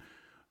open?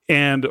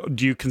 And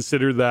do you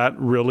consider that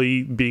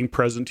really being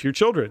present to your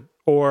children?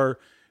 Or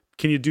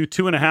can you do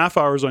 2.5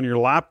 hours on your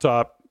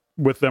laptop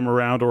with them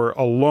around or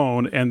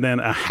alone, and then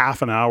a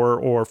half an hour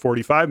or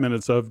 45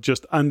 minutes of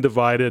just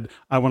undivided,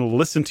 I want to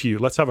listen to you.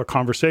 Let's have a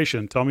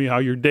conversation. Tell me how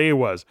your day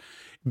was.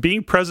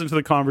 Being present to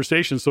the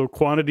conversation. So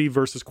quantity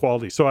versus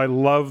quality. So I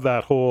love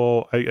that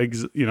whole, I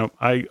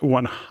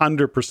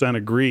 100%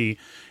 agree.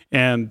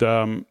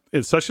 And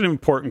it's such an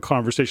important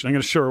conversation. I'm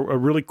going to share a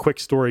really quick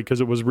story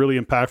because it was really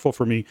impactful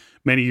for me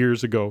many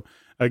years ago.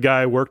 a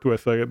guy I worked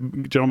with, a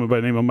gentleman by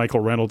the name of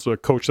Michael Reynolds, a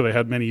coach that I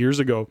had many years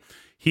ago.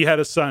 He had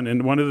a son,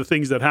 and one of the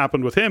things that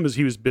happened with him is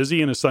he was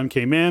busy, and his son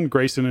came in,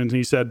 Grayson, and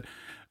he said,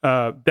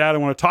 Dad, I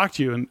want to talk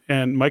to you.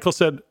 And Michael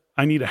said,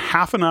 I need a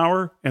half an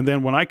hour, and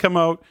then when I come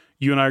out,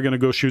 you and I are going to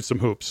go shoot some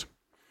hoops.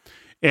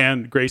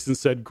 And Grayson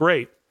said,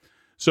 great.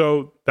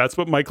 So that's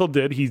what Michael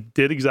did. He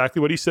did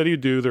exactly what he said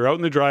he'd do. They're out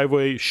in the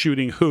driveway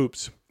shooting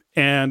hoops,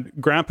 and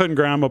Grandpa and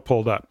Grandma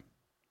pulled up.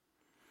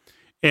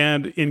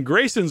 And in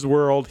Grayson's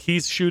world,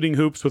 he's shooting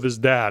hoops with his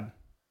dad.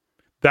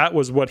 That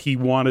was what he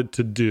wanted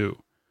to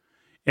do.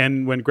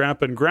 And when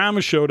Grandpa and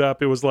Grandma showed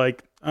up, it was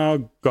like,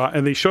 oh God.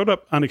 And they showed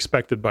up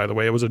unexpected, by the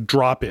way. It was a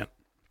drop-in.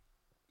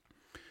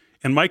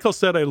 And Michael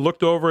said, I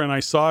looked over and I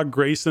saw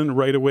Grayson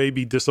right away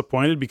be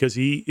disappointed because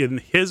he, in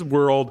his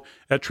world,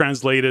 that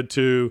translated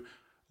to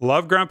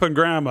love Grandpa and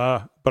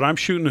Grandma, but I'm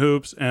shooting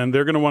hoops and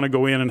they're going to want to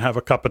go in and have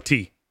a cup of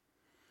tea.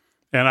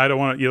 And I don't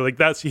want to, like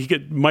that's,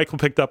 Michael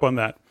picked up on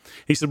that.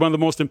 He said, one of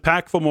the most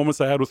impactful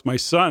moments I had with my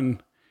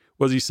son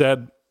was he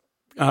said,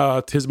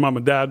 to his mom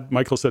and dad,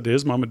 Michael said to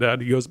his mom and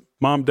dad, he goes,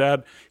 Mom,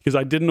 Dad, because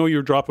I didn't know you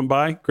were dropping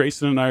by.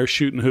 Grayson and I are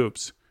shooting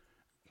hoops.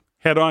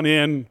 Head on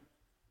in,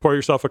 pour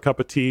yourself a cup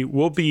of tea.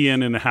 We'll be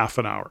in a half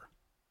an hour.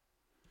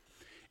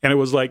 And it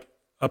was like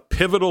a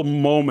pivotal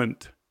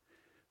moment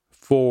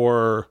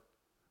for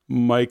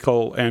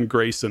Michael and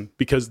Grayson,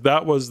 because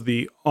that was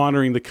the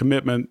honoring the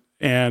commitment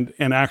and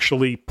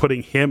actually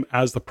putting him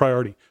as the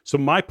priority. So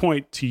my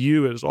point to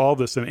you is all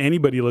this, and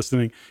anybody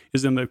listening,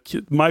 is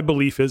my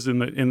belief is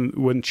in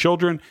when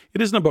children,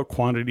 it isn't about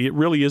quantity. It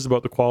really is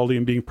about the quality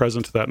and being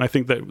present to that. And I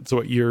think that's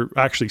what you're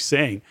actually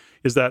saying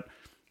is that,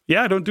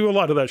 yeah, I don't do a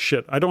lot of that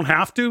shit. I don't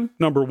have to,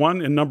 number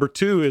one. And number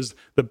two is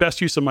the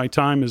best use of my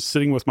time is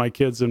sitting with my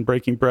kids and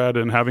breaking bread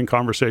and having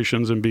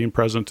conversations and being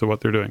present to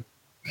what they're doing.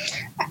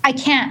 I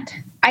can't.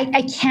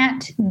 I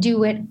can't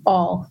do it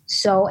all.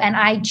 So, and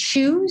I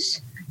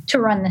choose to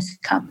run this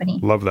company.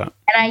 Love that.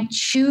 And I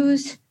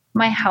choose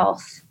my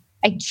health.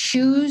 I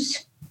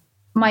choose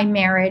my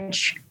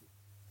marriage.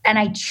 And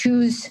I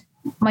choose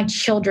my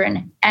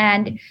children.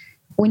 And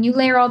when you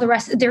layer all the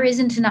rest, there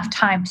isn't enough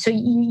time. So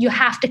you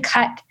have to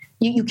cut.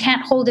 You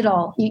can't hold it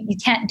all. You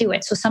can't do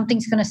it. So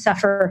something's going to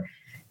suffer.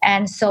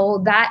 And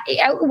so that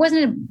it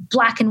wasn't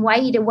black and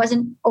white. It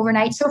wasn't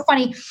overnight. So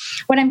funny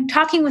when I'm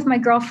talking with my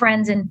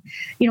girlfriends and,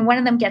 one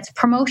of them gets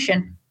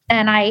promotion.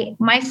 And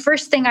my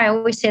first thing I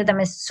always say to them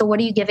is, so what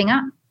are you giving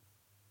up?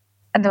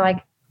 And they're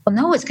like, well,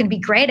 no, it's going to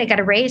be great. I got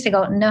a raise. I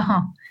go, no,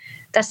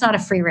 that's not a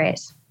free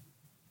raise.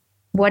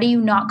 What are you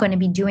not going to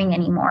be doing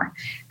anymore?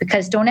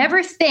 Because don't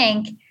ever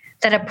think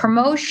that a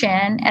promotion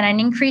and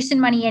an increase in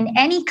money in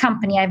any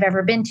company I've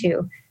ever been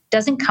to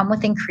doesn't come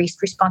with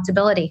increased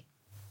responsibility.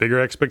 Bigger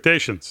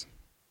expectations.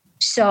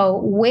 So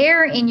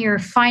where in your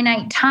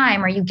finite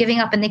time are you giving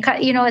up? And they cut,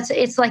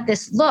 it's like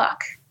this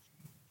look.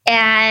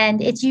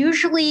 And it's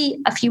usually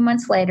a few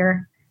months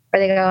later where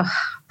they go,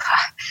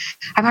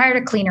 I've hired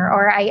a cleaner,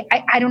 or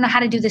I don't know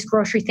how to do this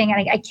grocery thing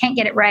and I can't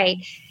get it right.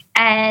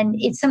 And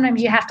it's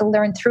sometimes you have to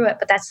learn through it.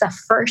 But that's the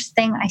first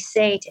thing I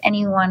say to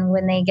anyone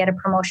when they get a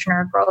promotion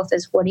or a growth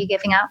is, what are you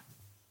giving up?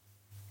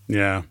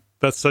 Yeah,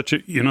 that's such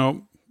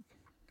a,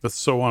 that's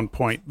so on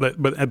point.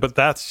 But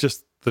that's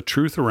just the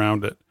truth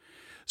around it.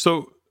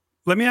 So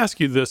let me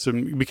ask you this,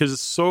 and because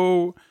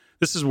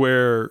this is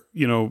where,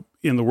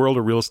 in the world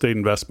of real estate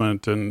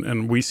investment,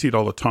 and we see it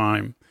all the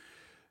time.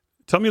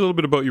 Tell me a little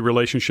bit about your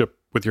relationship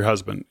with your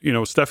husband.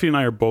 Stephanie and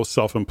I are both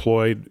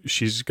self-employed.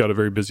 She's got a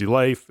very busy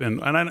life,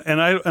 and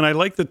I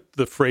like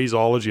the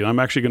phraseology. And I'm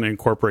actually going to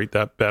incorporate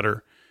that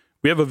better.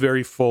 We have a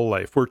very full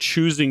life. We're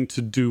choosing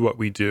to do what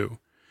we do,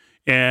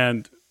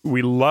 and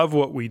we love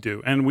what we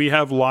do. And we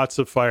have lots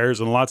of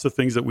fires and lots of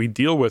things that we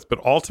deal with.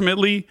 But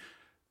ultimately,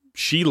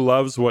 she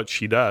loves what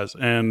she does,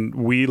 and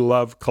we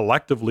love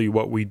collectively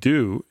what we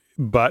do.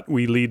 But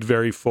we lead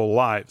very full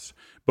lives.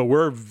 But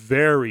we're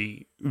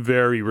very,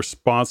 very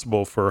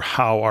responsible for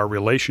how our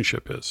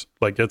relationship is.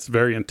 Like, it's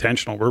very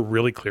intentional. We're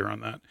really clear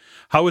on that.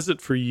 How is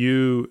it for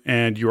you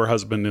and your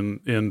husband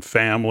in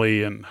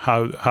family, and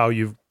how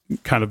you've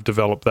kind of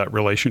developed that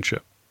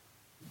relationship?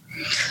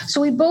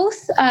 So we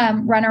both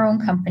run our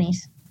own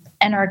companies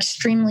and are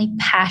extremely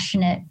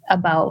passionate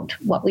about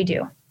what we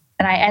do.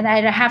 And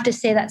I have to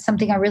say that's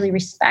something I really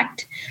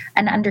respect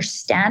and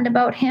understand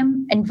about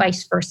him, and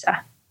vice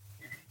versa.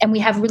 And we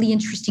have really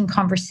interesting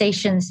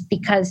conversations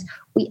because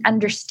we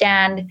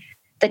understand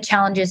the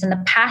challenges and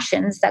the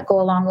passions that go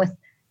along with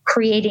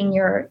creating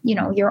your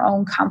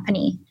own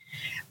company.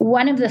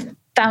 One of the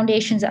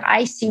foundations that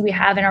I see we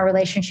have in our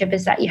relationship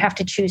is that you have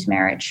to choose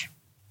marriage.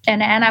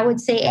 And I would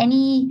say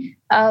any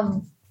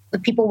of the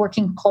people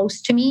working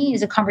close to me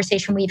is a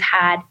conversation we've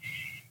had.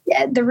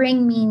 The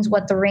ring means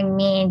what the ring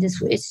means.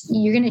 It's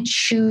you're going to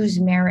choose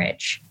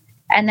marriage.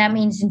 And that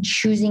means in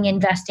choosing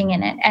investing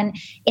in it. And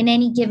in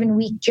any given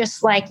week,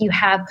 just like you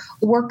have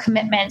work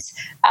commitments,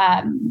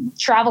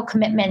 travel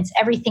commitments,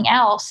 everything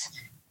else,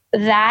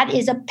 that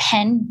is a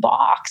pen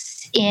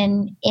box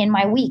in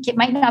my week. It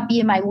might not be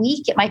in my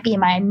week. It might be in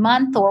my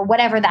month or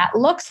whatever that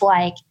looks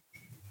like.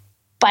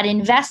 But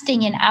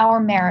investing in our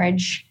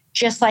marriage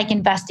just like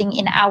investing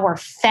in our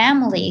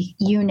family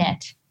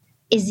unit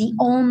is the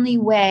only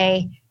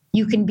way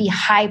you can be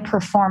high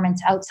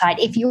performance outside.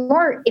 If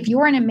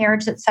you're in a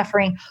marriage that's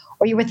suffering,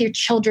 or you're with your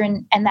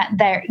children and that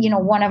they're,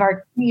 one of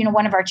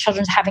our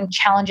children's having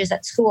challenges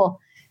at school,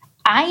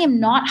 I am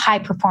not high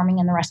performing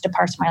in the rest of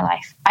parts of my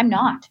life. I'm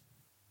not.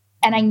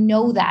 And I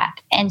know that.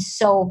 And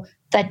so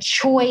the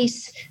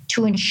choice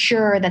to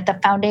ensure that the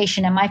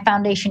foundation, and my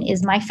foundation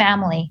is my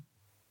family,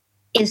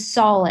 is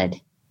solid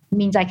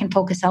means I can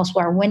focus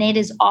elsewhere. When it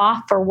is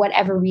off for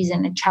whatever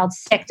reason, a child's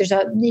sick, there's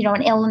an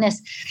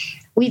illness,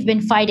 we've been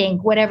fighting,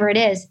 whatever it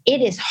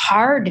is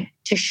hard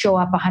to show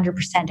up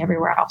 100%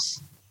 everywhere else.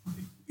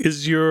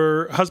 Is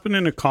your husband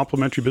in a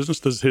complementary business?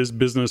 Does his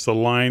business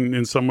align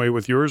in some way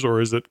with yours, or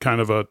is it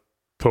kind of a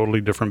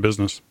totally different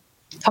business?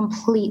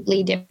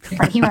 Completely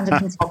different. He runs a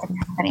consulting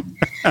company.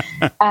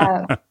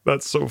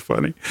 That's so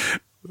funny.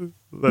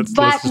 But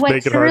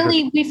what's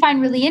really we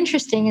find really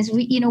interesting is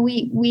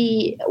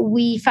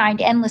we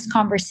find endless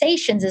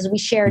conversations as we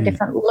share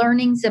different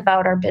learnings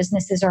about our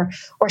businesses or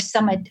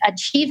some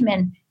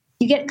achievement.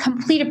 You get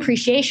complete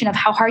appreciation of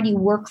how hard you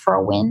work for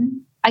a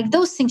win. Like,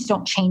 those things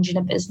don't change in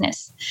a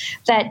business.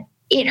 That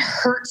it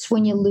hurts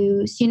when you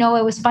lose. It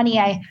was funny.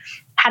 I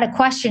had a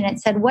question. It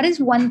said, "What is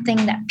one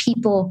thing that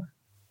people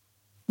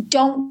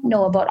don't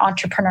know about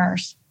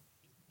entrepreneurs?"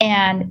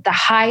 And the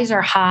highs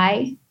are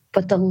high,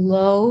 but the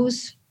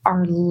lows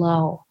are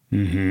low.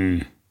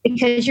 Mm-hmm.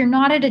 Because you're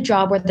not at a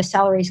job where the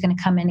salary is going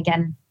to come in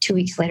again 2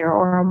 weeks later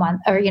or a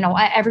month or,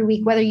 every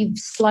week, whether you've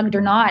slugged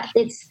or not.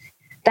 It's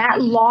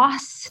that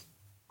loss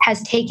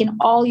has taken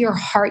all your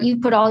heart. You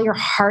put all your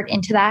heart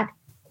into that.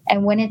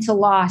 And when it's a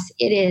loss,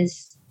 it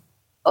is,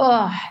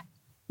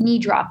 knee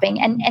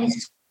dropping. And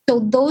so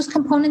those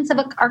components of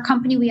our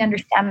company, we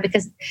understand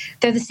because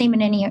they're the same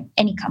in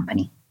any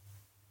company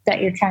that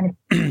you're trying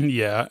to.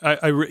 Yeah.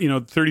 I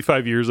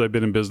 35 years I've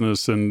been in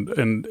business and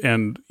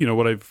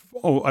what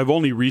I've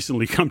only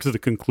recently come to the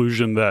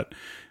conclusion that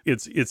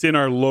it's in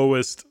our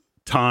lowest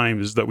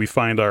times that we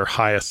find our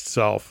highest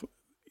self.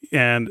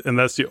 And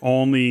that's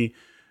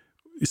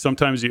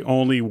sometimes the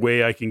only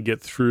way I can get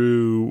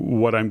through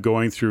what I'm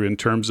going through in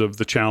terms of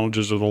the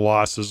challenges or the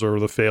losses or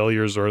the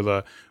failures or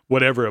the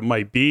whatever it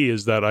might be,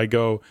 is that I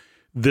go,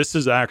 this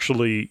is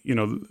actually,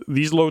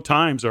 these low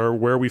times are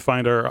where we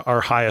find our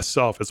highest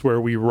self. It's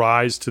where we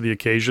rise to the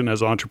occasion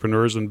as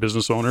entrepreneurs and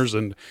business owners.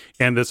 And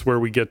that's where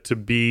we get to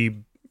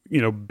be,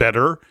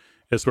 better.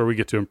 It's where we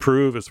get to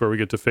improve. It's where we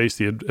get to face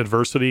the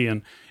adversity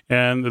and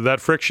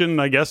that friction,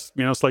 I guess,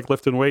 it's like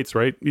lifting weights,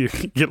 right? You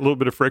get a little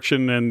bit of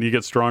friction and you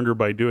get stronger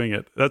by doing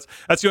it. That's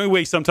the only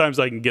way sometimes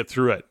I can get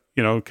through it,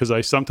 because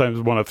I sometimes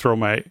want to throw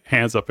my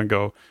hands up and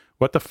go,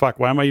 what the fuck?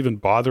 Why am I even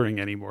bothering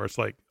anymore? It's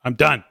like, I'm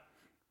done,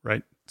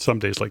 right? Some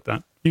days like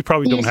that. You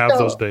probably don't have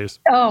those days.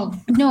 Oh,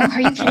 no.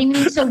 Are you kidding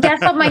me? So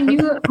guess what my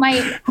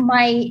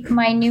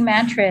new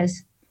mantra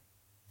is?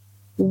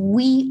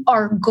 We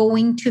are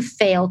going to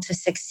fail to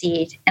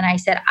succeed. And I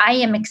said, I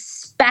am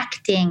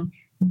expecting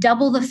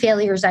double the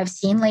failures I've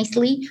seen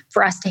lately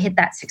for us to hit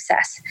that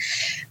success.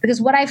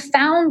 Because what I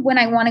found when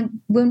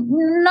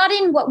not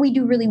in what we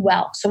do really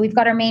well, so we've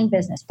got our main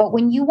business, but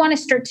when you want to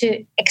start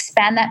to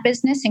expand that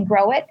business and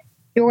grow it,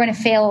 you're going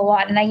to fail a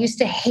lot. And I used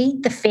to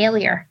hate the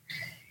failure.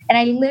 And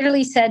I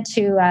literally said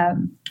to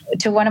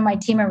one of my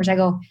team members, I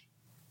go,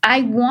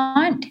 I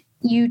want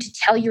you to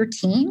tell your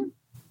team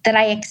that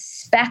I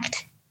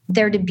expect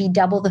there to be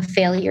double the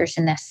failures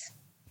in this.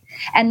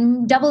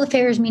 And double the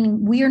failures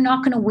meaning we are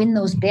not going to win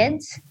those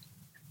bids,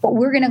 but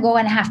we're going to go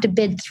and have to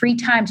bid 3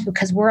 times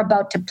because we're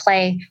about to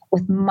play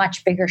with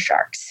much bigger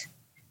sharks.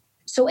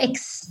 So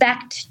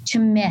expect to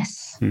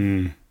miss.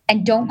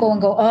 And don't go and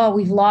go, oh,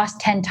 we've lost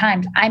 10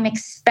 times. I'm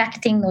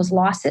expecting those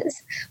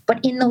losses.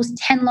 But in those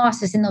 10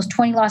 losses, in those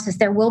 20 losses,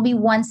 there will be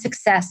one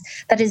success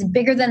that is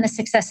bigger than the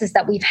successes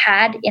that we've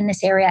had in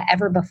this area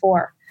ever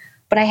before.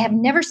 But I have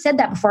never said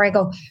that before. I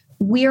go,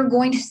 we are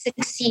going to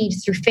succeed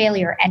through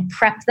failure and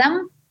prep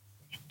them.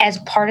 As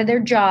part of their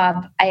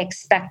job, I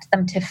expect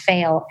them to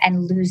fail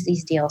and lose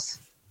these deals.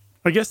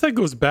 I guess that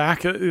goes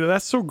back.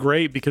 That's so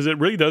great because it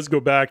really does go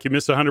back. You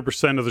miss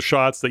 100% of the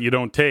shots that you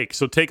don't take.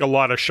 So take a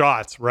lot of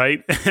shots,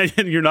 right?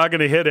 And you're not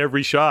going to hit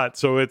every shot.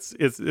 So it's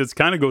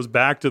kind of goes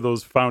back to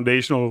those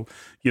foundational,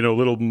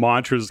 little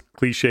mantras,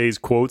 cliches,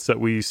 quotes that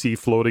we see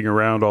floating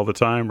around all the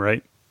time,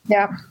 right?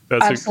 Yeah,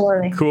 that's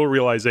absolutely. A cool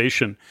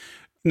realization.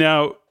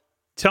 Now,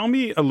 tell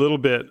me a little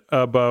bit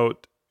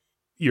about,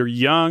 you're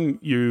young,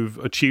 you've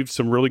achieved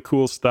some really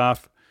cool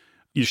stuff.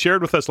 You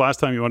shared with us last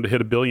time you wanted to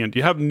hit 1 billion. Do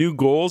you have new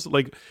goals?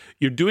 Like,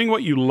 you're doing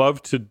what you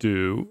love to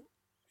do,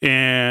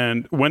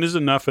 and when is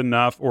enough?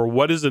 Or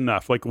what is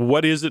enough? Like,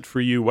 what is it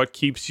for you? What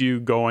keeps you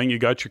going? You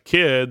got your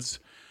kids,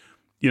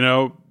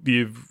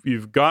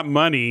 you've got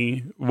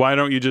money. Why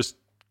don't you just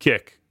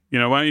kick? Why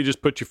don't you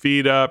just put your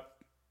feet up,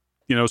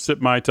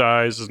 sip Mai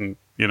Tais and,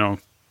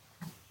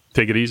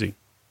 take it easy?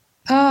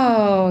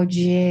 Oh,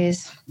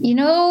 geez.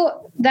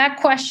 That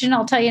question,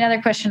 I'll tell you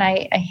another question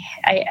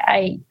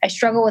I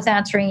struggle with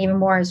answering even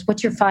more is,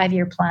 what's your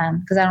 5-year plan?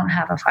 Because I don't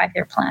have a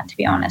 5-year plan, to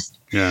be honest.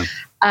 Yeah.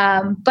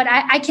 But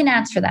I can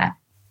answer that.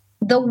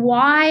 The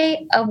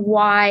why of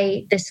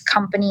why this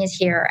company is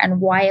here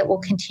and why it will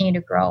continue to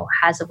grow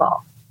has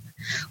evolved.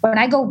 When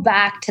I go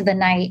back to the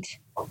night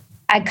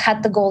I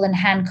cut the golden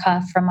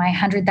handcuff from my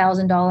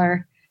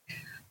 $100,000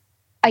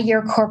 a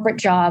year corporate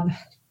job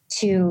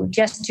to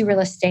just do real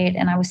estate,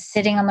 and I was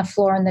sitting on the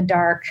floor in the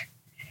dark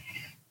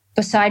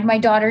beside my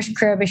daughter's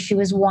crib as she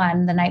was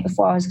 1 the night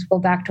before I was going to go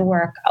back to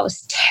work. I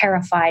was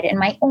terrified. And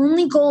my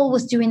only goal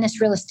was doing this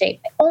real estate.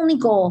 My only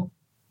goal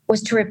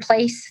was to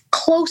replace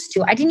close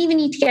to, I didn't even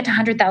need to get to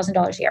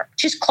 $100,000 a year,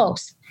 just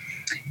close.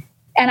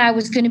 And I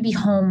was going to be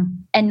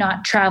home and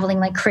not traveling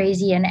like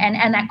crazy. And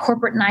that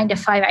corporate 9 to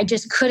 5, I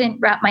just couldn't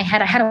wrap my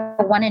head. I had a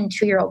 1 and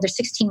 2 year old. They're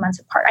 16 months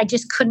apart. I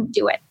just couldn't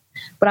do it.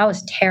 But I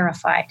was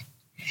terrified.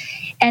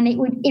 And it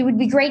would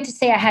be great to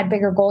say I had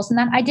bigger goals than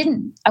that. I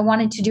didn't. I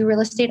wanted to do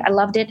real estate. I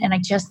loved it. And I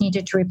just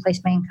needed to replace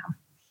my income.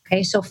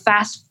 Okay. So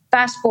fast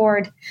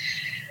forward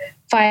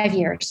 5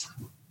 years.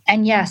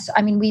 And yes,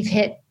 I mean, we've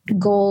hit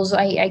goals.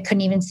 I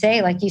couldn't even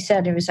say, like you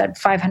said, it was at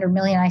 500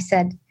 million. I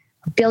said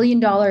 $1 billion,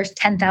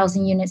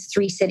 10,000 units,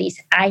 3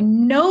 cities. I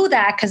know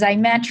that because I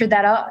mantra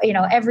that out,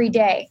 every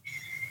day.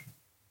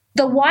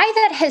 The why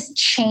that has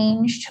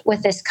changed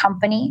with this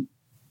company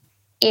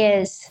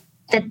is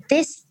that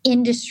this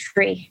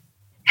industry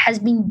has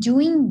been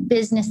doing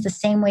business the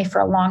same way for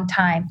a long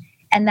time.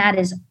 And that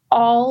is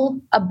all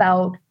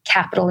about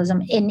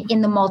capitalism in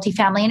the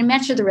multifamily. And I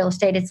mentioned the real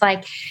estate. It's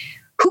like,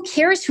 who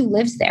cares who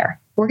lives there?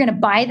 We're going to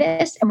buy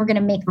this and we're going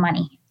to make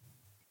money.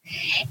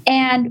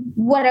 And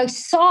what I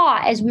saw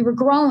as we were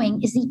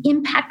growing is the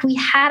impact we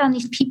had on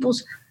these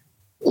people's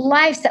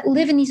lives that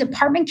live in these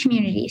apartment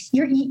communities.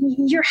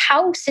 Your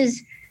house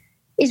is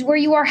where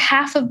you are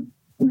half of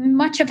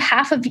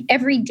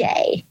every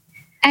day.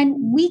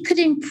 And we could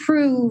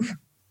improve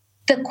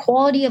the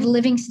quality of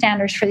living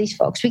standards for these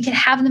folks. We could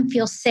have them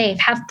feel safe,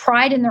 have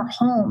pride in their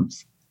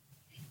homes,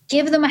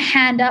 give them a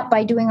hand up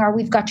by doing our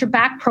We've Got Your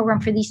Back program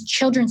for these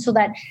children so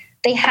that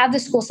they have the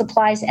school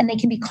supplies and they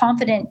can be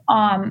confident,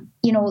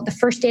 the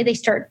first day they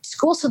start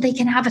school so they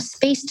can have a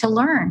space to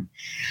learn.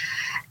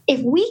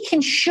 If we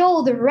can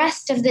show the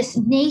rest of this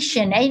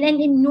nation and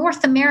in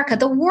North America,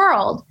 the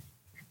world,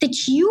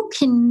 that you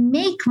can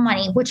make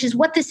money, which is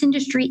what this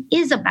industry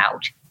is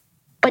about,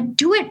 but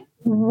do it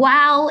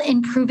while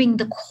improving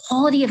the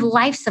quality of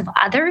lives of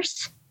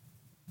others,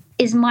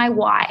 is my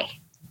why.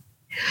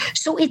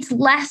 So it's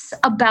less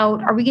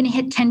about, are we going to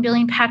hit 10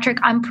 billion, Patrick?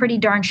 I'm pretty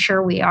darn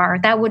sure we are.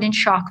 That wouldn't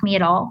shock me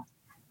at all.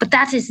 But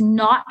that is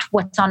not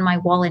what's on my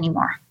wall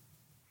anymore.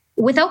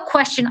 Without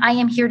question, I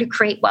am here to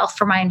create wealth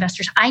for my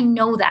investors. I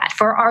know that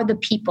for the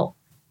people.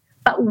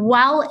 But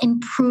while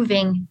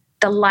improving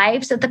the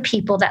lives of the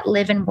people that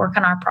live and work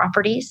on our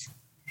properties,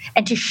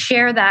 and to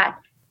share that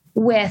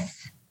with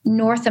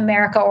North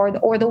America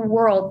or the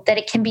world, that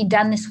it can be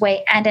done this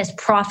way and as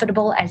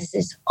profitable as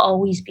it's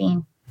always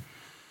been.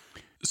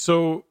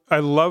 So I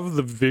love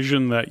the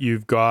vision that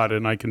you've got,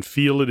 and I can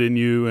feel it in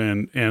you,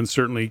 and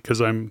certainly because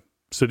I'm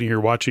sitting here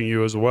watching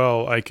you as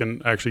well, I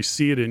can actually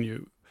see it in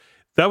you.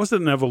 That was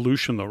an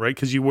evolution though, right?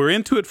 Because you were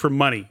into it for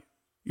money,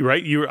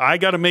 right? I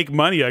got to make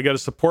money. I got to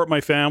support my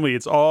family.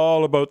 It's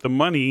all about the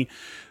money.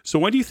 So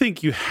when do you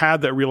think you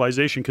had that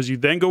realization? Because you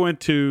then go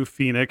into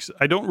Phoenix.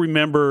 I don't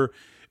remember.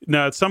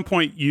 Now, at some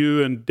point,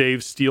 you and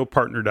Dave Steele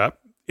partnered up.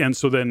 And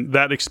so then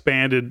that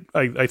expanded,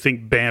 I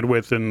think,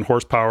 bandwidth and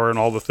horsepower and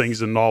all the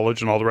things and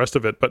knowledge and all the rest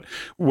of it. But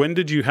when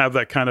did you have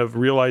that kind of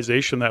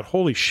realization that,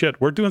 holy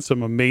shit, we're doing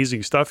some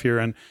amazing stuff here?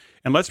 And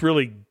let's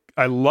really,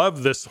 I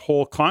love this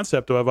whole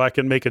concept of I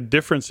can make a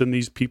difference in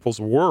these people's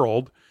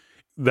world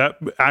that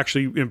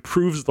actually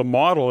improves the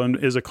model and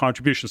is a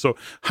contribution. So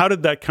how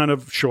did that kind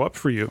of show up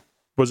for you?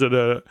 Was it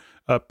a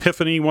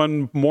epiphany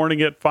one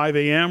morning at 5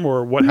 a.m.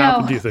 or what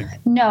happened, do you think?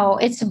 No,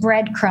 it's a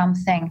breadcrumb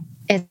thing.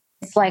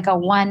 It's like a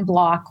one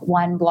block.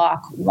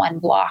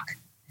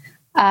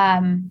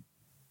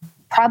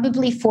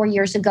 Probably 4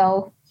 years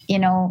ago,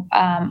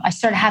 I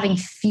started having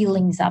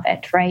feelings of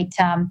it, right?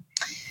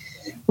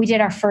 We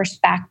did our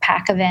first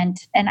backpack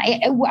event, and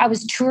I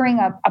was touring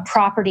a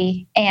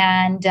property,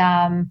 and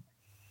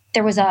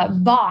there was a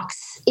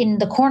box in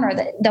the corner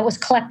that was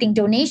collecting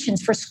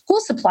donations for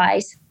school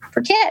supplies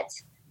for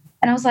kids.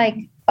 And I was like,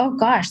 oh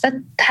gosh,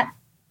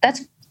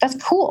 that's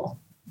cool.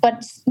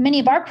 But many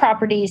of our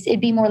properties, it'd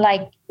be more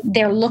like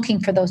they're looking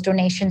for those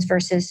donations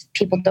versus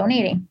people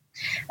donating.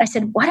 And I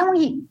said, why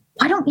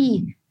don't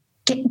we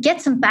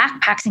get some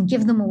backpacks and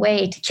give them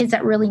away to kids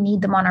that really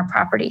need them on our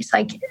properties?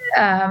 Like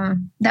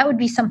that would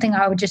be something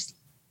I would just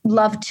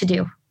love to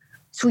do.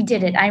 So we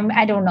did it.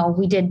 I don't know.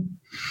 We did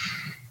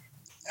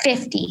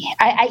 50.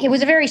 It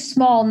was a very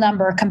small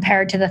number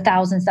compared to the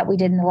thousands that we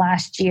did in the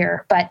last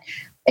year, but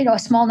a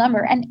small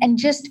number. And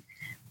just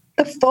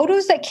the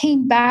photos that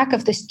came back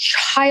of this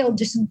child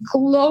just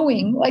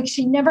glowing, like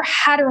she never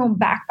had her own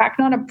backpack,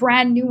 not a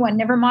brand new one,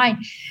 never mind.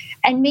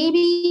 And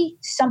maybe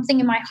something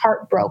in my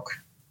heart broke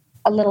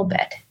a little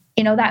bit.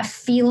 You know, that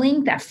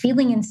feeling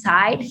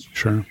inside.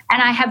 Sure. And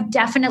I have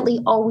definitely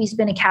always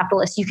been a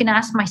capitalist. You can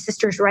ask my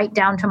sisters right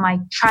down to my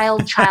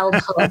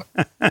childhood.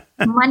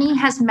 Money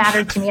has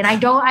mattered to me. And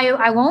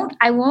I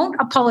won't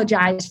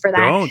apologize for that.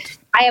 Don't.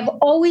 I have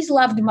always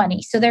loved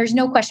money. So there's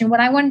no question.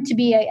 When I wanted to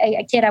be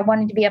a kid, I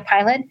wanted to be a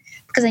pilot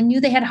because I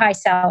knew they had high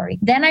salary.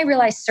 Then I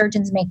realized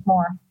surgeons make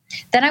more.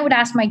 Then I would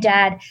ask my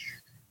dad,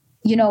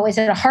 you know, is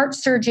it a heart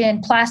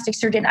surgeon, plastic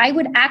surgeon? I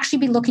would actually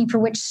be looking for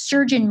which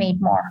surgeon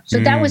made more. So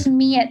that was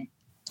me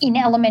in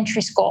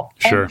elementary school.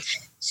 Sure. And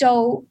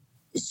so,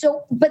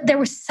 but there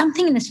was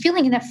something in this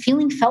feeling, and that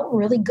feeling felt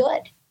really good.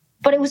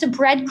 But it was a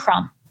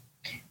breadcrumb.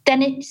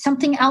 Then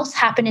something else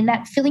happened, and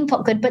that feeling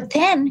felt good. But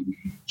then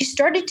you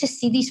started to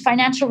see these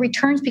financial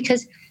returns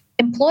because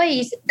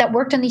employees that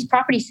worked on these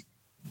properties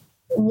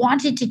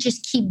wanted to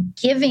just keep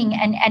giving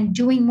and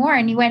doing more.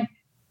 And you went,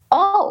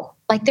 oh,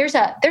 like there's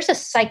a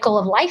cycle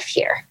of life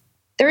here.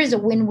 There is a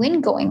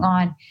win-win going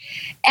on.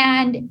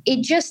 And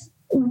it just,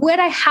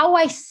 how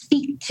I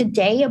speak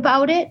today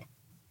about it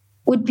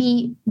would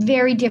be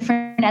very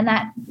different. And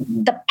that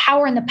the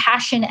power and the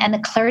passion and the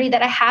clarity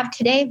that I have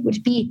today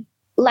would be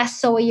less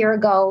so a year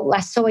ago,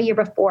 less so a year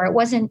before. It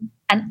wasn't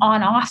an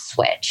on-off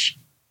switch,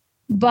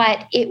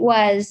 but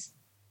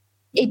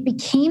it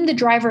became the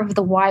driver of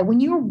the why. When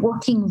you're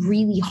working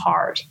really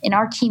hard, and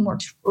our team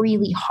works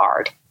really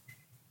hard,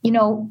 you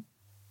know,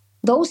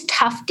 those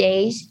tough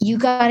days, you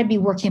got to be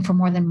working for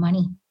more than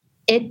money.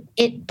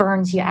 It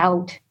burns you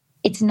out.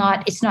 It's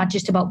not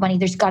just about money.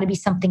 There's got to be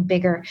something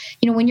bigger.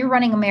 You know, when you're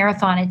running a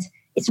marathon,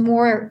 it's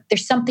more,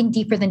 there's something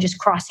deeper than just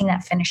crossing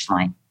that finish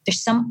line.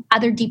 There's some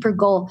other deeper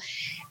goal.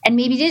 And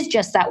maybe it is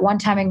just that one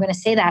time I'm going to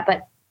say that,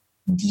 but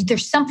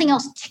there's something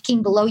else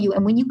ticking below you.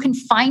 And when you can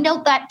find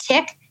out that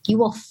tick, you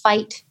will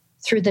fight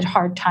through the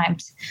hard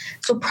times.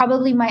 So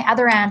probably my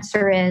other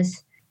answer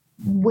is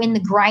when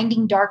the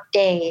grinding dark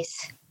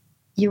days,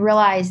 you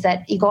realize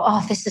that you go,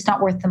 oh, this is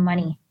not worth the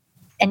money.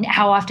 And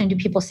how often do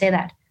people say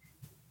that?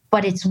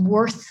 But it's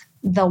worth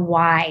the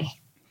why.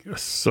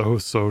 So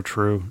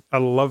true. I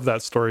love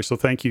that story. So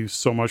thank you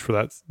so much for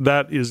that.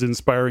 That is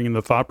inspiring in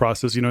the thought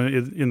process. You know,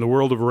 in the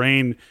world of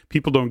RAIN,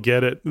 people don't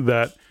get it,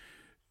 that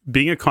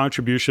being a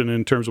contribution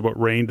in terms of what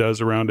RAIN does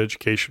around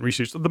education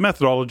research, the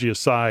methodology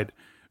aside,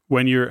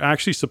 when you're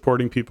actually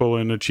supporting people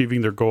in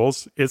achieving their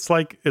goals, it's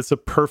a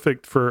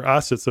perfect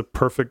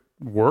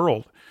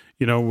world.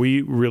 You know,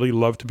 we really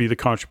love to be the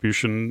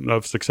contribution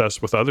of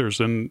success with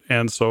others.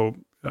 And so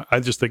I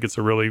just think it's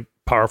a really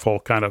powerful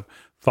kind of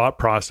thought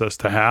process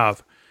to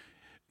have.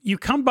 You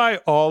come by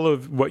all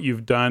of what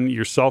you've done,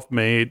 you're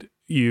self-made,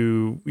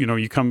 you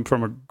come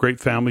from a great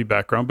family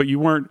background, but you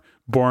weren't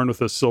born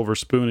with a silver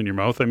spoon in your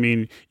mouth. I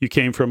mean, you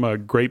came from a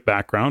great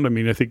background. I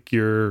mean, I think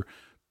your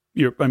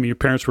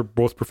parents were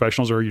both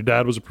professionals, or your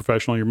dad was a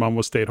professional, your mom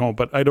was stay at home,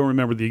 but I don't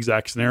remember the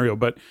exact scenario.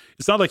 But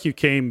it's not like you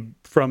came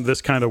from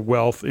this kind of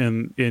wealth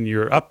in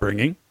your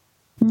upbringing.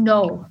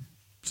 No.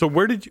 So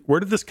where did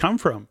this come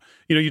from?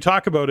 You know, you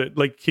talk about it,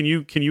 like, can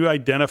you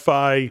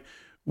identify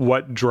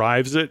what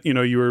drives it? You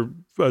know, you were,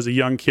 as a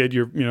young kid,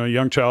 a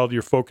young child,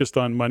 you're focused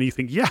on money. You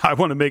think, yeah, I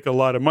want to make a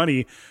lot of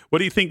money. What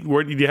do you think?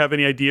 Did you have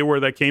any idea where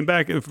that came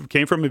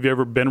from? Have you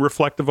ever been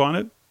reflective on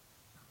it?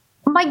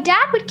 My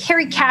dad would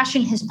carry cash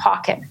in his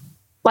pocket.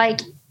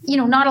 Like, you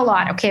know, not a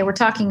lot. Okay, we're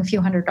talking a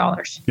few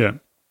 $100s. Yeah.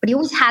 But he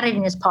always had it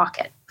in his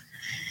pocket.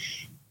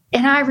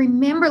 And I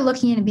remember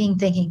looking at it and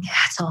thinking,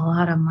 that's a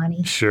lot of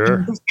money. Sure.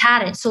 And he just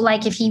had it. So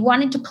like if he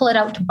wanted to pull it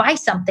out to buy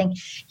something,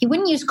 he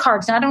wouldn't use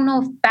cards. And I don't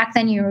know if back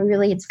then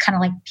it's kind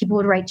of like people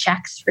would write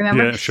checks,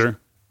 remember? Yeah, sure.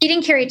 He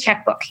didn't carry a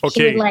checkbook.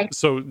 Okay,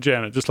 so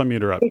Janet, just let me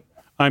interrupt.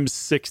 I'm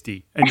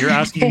 60, and you're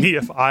asking me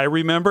if I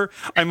remember.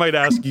 I might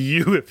ask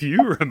you if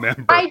you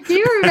remember. I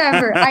do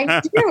remember.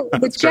 I do.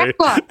 The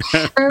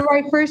checkbook. Or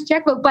my first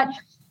checkbook. But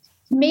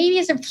maybe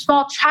as a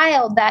small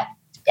child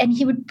and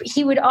he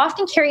would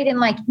often carry it in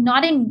like,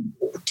 not in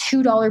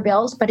 $2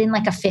 bills, but in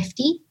like a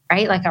 50,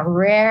 right? Like a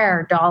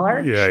rare dollar.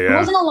 Yeah. It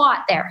wasn't a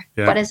lot there.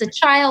 Yeah. But as a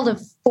child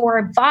of 4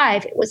 and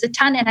 5, it was a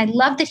ton. And I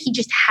loved that he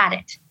just had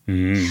it.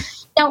 Mm.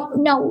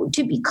 Now,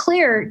 to be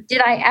clear,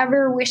 did I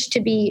ever wish to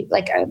be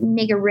like a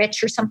mega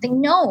rich or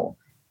something? No.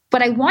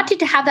 But I wanted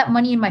to have that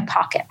money in my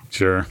pocket.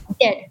 Sure. I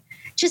did.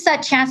 Just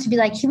that chance to be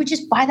like, he would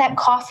just buy that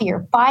coffee or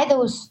buy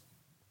those.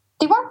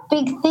 They weren't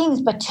big things,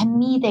 but to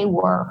me they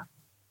were.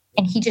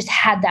 And he just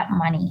had that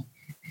money.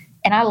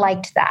 And I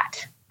liked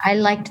that.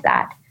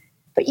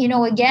 But, you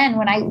know, again,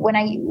 when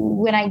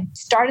I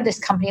started this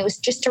company, it was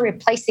just to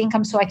replace the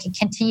income so I could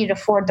continue to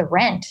afford the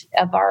rent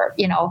of our,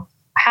 you know,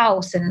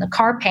 house and the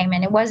car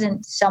payment. It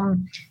wasn't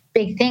some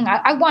big thing.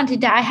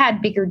 I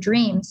had bigger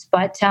dreams,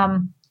 but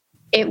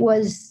it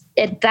was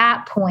at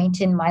that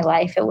point in my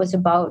life, it was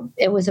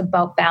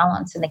about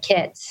balance and the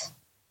kids,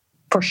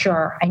 for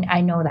sure.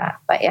 I know that,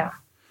 but yeah.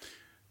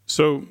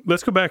 So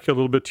let's go back a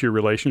little bit to your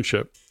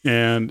relationship.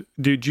 And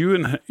did you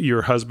and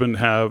your husband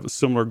have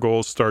similar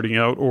goals starting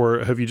out,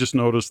 or have you just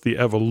noticed the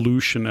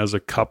evolution as a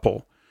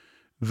couple,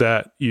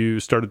 that you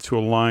started to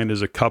align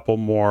as a couple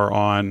more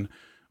on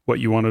what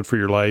you wanted for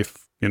your life,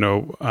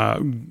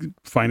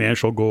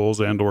 financial goals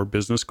and or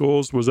business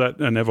goals? Was that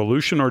an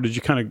evolution, or did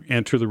you kind of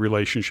enter the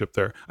relationship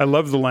there? I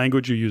love the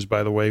language you use,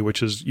 by the way,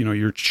 which is,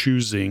 you're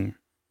choosing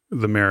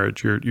the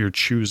marriage, you're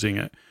choosing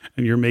it,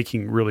 and you're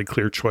making really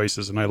clear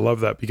choices. And I love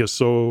that, because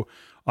so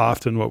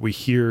often what we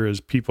hear is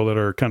people that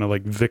are kind of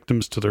like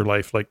victims to their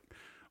life, like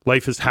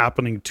life is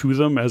happening to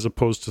them as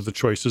opposed to the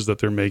choices that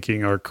they're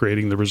making are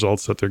creating the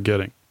results that they're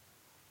getting.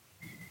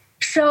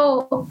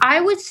 So I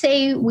would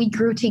say we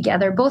grew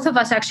together. Both of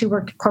us actually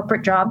worked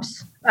corporate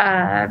jobs,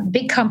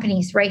 big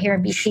companies right here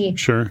in BC.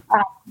 Sure.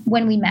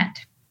 When we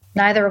met,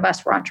 neither of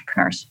us were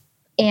entrepreneurs.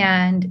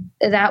 And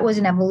that was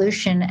an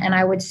evolution. And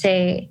I would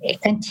say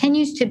it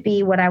continues to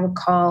be what I would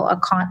call a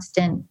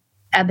constant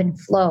ebb and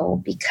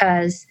flow,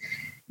 because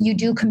you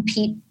do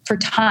compete for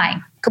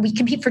time. We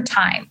compete for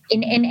time.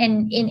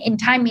 In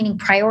time, meaning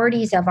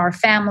priorities of our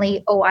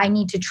family. Oh, I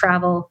need to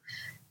travel,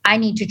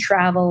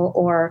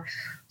 or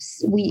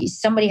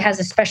somebody has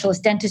a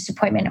specialist dentist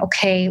appointment.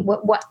 Okay,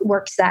 what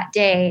works that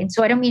day? And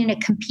so I don't mean to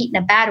compete in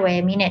a bad way.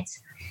 I mean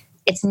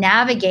it's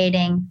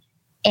navigating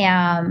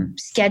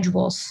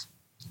schedules,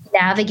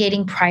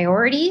 navigating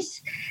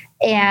priorities,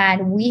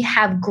 and we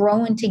have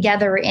grown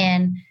together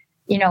in,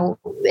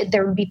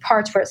 there would be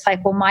parts where it's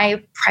like, well,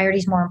 my priority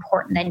is more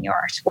important than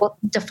yours. Well,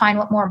 define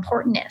what more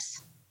important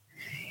is.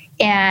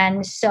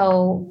 And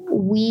so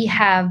we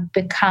have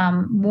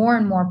become more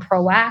and more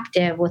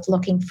proactive with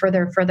looking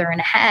further and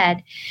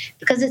ahead,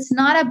 because it's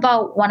not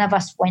about one of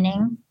us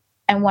winning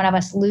and one of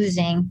us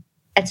losing.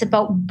 It's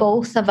about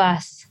both of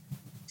us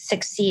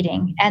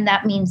succeeding. And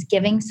that means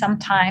giving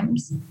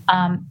sometimes.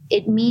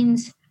 It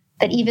means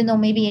that even though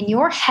maybe in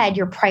your head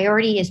your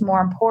priority is more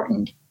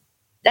important,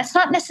 that's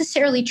not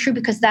necessarily true,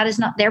 because that is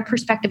not their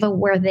perspective of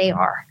where they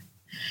are.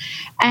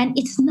 And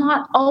it's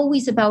not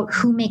always about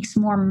who makes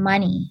more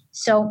money.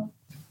 So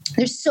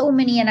there's so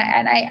many, and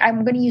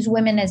I'm going to use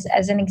women as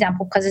an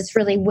example, because it's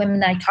really women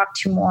that I talk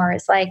to more.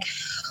 It's like,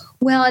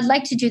 well, I'd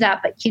like to do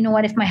that, but you know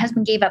what? If my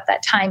husband gave up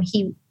that time,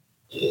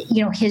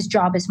 his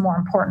job is more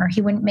important, or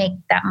he wouldn't make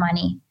that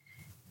money.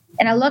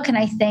 And I look and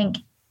I think,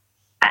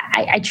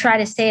 I try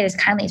to say it as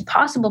kindly as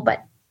possible,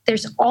 but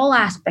there's all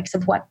aspects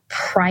of what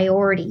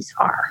priorities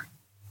are.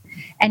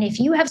 And if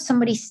you have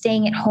somebody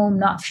staying at home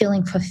not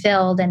feeling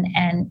fulfilled,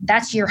 and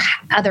that's your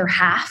other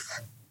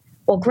half,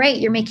 well, great,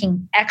 you're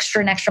making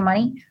extra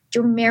money.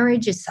 Your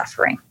marriage is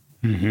suffering.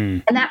 Mm-hmm.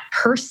 And that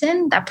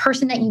person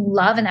that you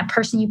love and that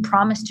person you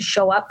promised to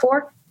show up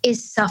for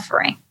is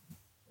suffering.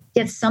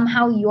 Yet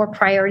somehow your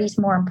priority is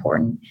more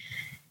important.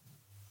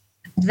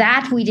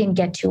 That we didn't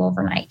get to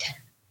overnight.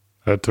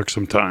 That took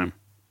some time.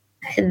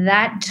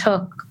 That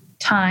took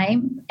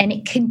time, and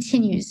it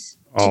continues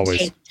always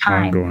to take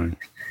time. Ongoing.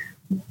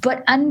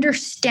 But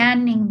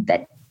understanding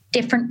that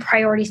different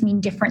priorities mean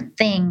different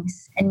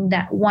things, and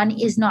that one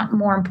is not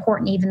more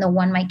important, even though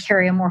one might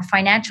carry a more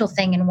financial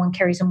thing and one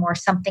carries a more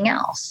something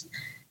else.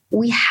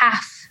 We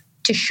have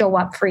to show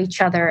up for each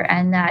other,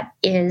 and that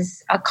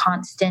is a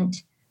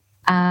constant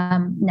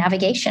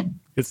navigation.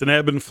 It's an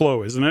ebb and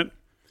flow, isn't it?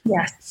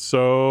 Yes.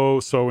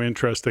 So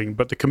interesting.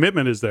 But the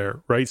commitment is there,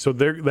 right? So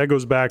that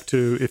goes back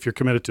to if you're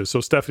committed to. So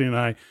Stephanie and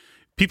I,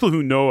 people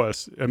who know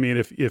us, I mean,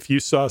 if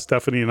you saw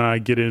Stephanie and I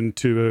get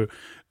into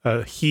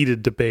a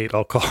heated debate,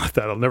 I'll call it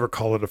that. I'll never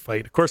call it a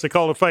fight. Of course, I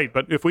call it a fight.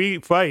 But if we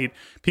fight,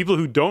 people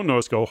who don't know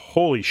us go,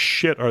 holy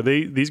shit, are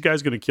these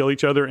guys going to kill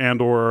each other,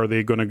 and or are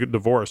they going to get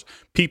divorced?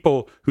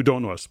 People who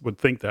don't know us would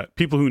think that.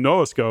 People who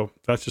know us go,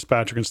 that's just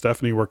Patrick and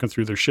Stephanie working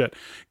through their shit.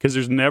 Because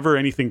there's never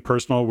anything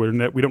personal.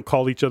 We don't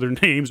call each other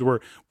names.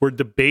 We're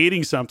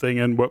debating something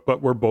and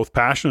what we're both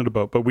passionate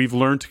about. But we've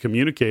learned to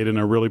communicate in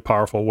a really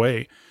powerful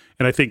way.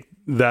 And I think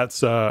that's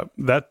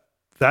that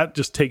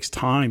just takes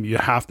time. You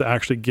have to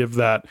actually give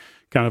that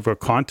kind of a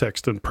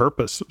context and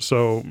purpose.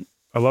 So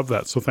I love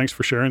that. So thanks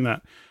for sharing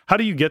that. How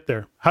do you get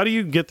there? How do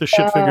you get this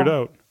shit figured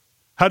out?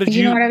 How did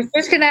you? You know what? I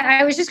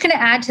was just gonna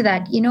add to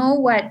that. You know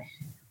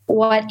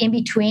what in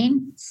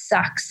between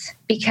sucks,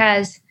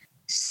 because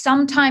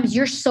sometimes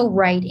you're so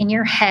right in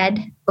your head.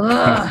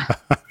 Ugh.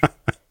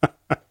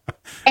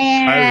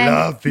 And I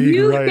love being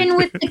you've right. been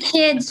with the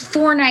kids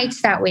 4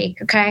 nights that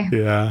week, okay?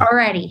 Yeah.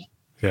 Already.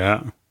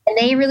 Yeah. And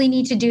they really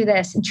need to do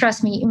this. And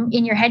trust me,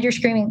 in your head, you're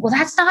screaming, well,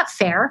 that's not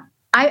fair.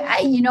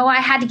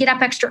 I had to get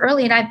up extra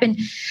early and I've been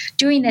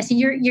doing this. And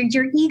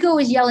your ego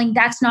is yelling,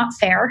 that's not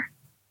fair.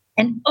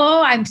 And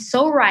oh, I'm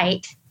so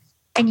right.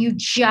 And you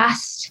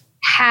just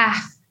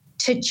have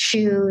to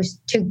choose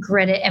to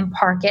grit it and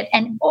park it.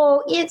 And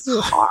oh, it's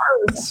hard.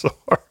 It's so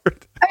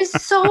hard.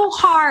 It's so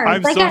hard.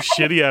 I'm so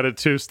shitty at it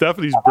too.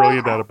 Stephanie's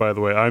brilliant at it, by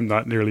the way. I'm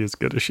not nearly as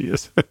good as she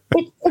is.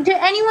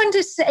 To anyone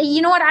to say,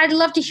 you know what? I'd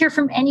love to hear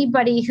from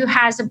anybody who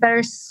has a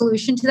better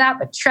solution to that.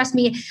 But trust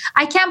me,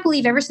 I can't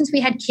believe ever since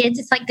we had kids,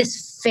 it's like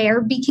this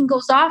fair beacon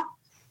goes off.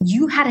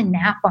 You had a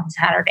nap on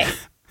Saturday.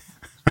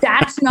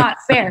 That's not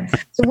fair.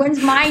 So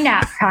when's my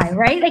nap time,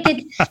 right? Like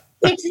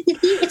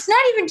it's not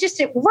even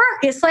just at work.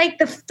 It's like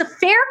the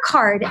fare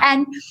card,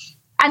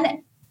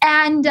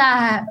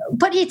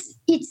 but it's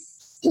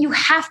you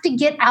have to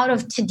get out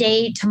of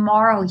today,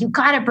 tomorrow. You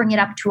got to bring it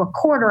up to a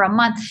quarter, a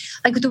month.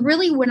 Like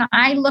when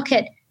I look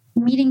at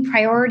meeting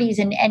priorities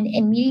and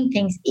meeting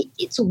things,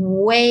 it's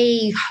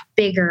way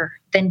bigger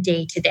than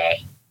day to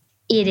day.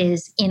 It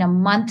is in a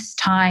month's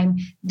time,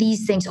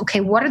 these things.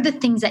 Okay, what are the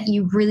things that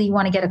you really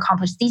want to get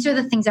accomplished? These are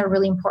the things that are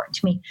really important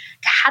to me.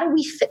 How do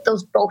we fit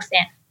those both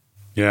in?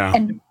 Yeah.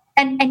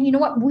 And you know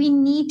what? We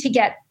need to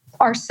get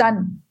our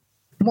son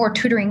more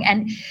tutoring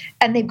and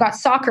they've got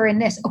soccer in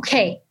this.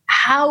 Okay,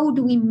 how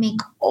do we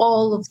make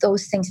all of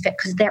those things fit?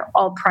 Because they're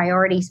all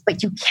priorities,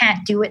 but you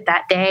can't do it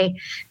that day.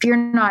 If you're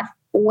not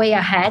way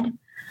ahead,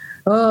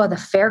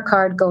 the fare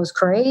card goes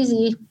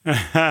crazy.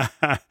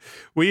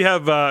 We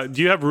have,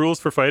 do you have rules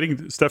for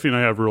fighting? Stephanie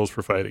and I have rules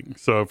for fighting.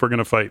 So if we're going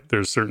to fight,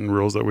 there's certain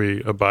rules that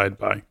we abide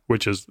by,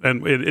 which is,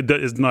 and it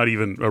is not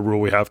even a rule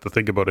we have to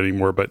think about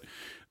anymore, but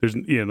there's,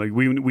 like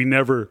we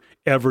never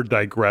ever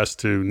digress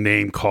to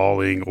name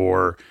calling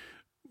or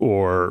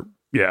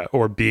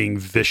being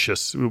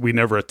vicious. We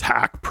never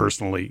attack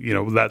personally.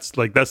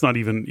 That's not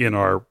even in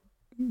our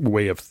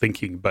way of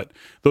thinking, but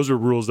those are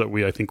rules that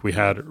I think we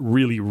had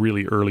really,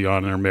 really early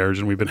on in our marriage,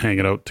 and we've been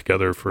hanging out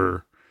together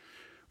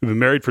we've been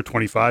married for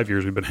 25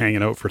 years. We've been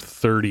hanging out for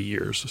 30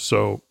 years.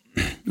 So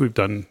we've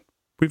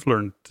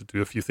learned to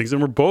do a few things,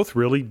 and we're both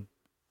really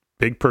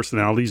big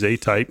personalities,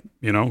 A-type,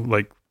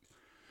 and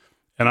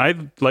I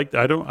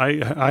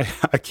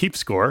keep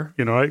score,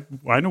 I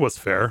know what's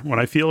fair. When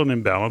I feel an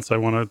imbalance, I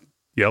want to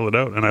yell it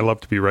out, and I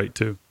love to be right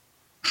too.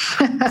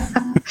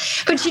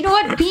 But you know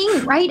what?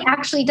 Being right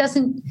actually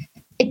doesn't,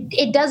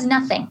 it does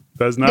nothing.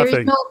 Does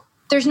nothing.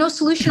 There's no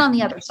solution on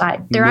the other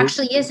side. There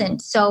actually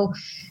isn't. So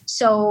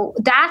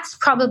that's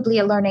probably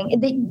a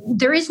learning.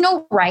 There is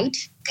no right.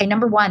 Okay,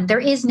 number one, there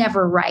is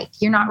never right.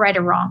 You're not right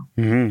or wrong.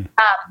 Mm-hmm.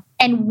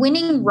 And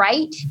winning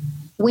right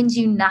wins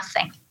you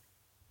nothing.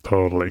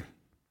 Totally.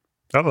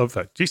 I love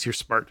that. Jeez, you're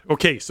smart.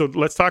 Okay, so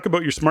let's talk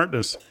about your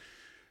smartness.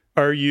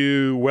 Are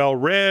you well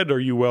read? Are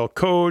you well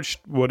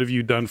coached? What have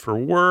you done for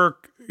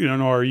work?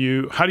 How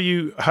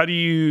do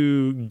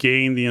you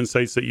gain the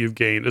insights that you've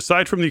gained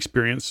aside from the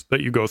experience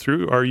that you go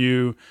through? Are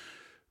you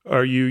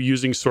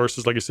using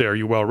sources, like I say, are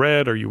you well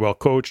read? Are you well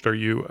coached?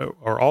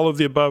 Are all of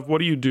the above? What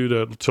do you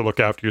do to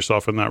look after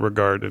yourself in that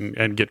regard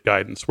and get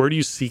guidance? Where do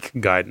you seek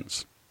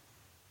guidance?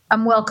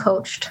 I'm well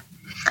coached.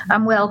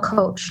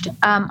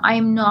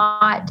 I'm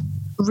not,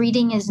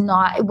 reading is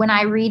not, when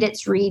I read,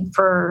 it's read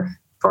for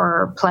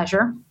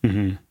pleasure.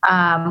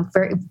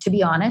 Mm-hmm. To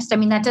be honest, I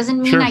mean, that doesn't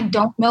mean I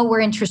don't know where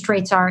interest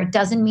rates are. It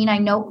doesn't mean I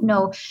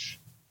know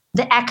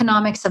the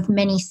economics of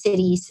many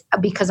cities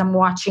because I'm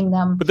watching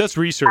them. But that's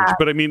research.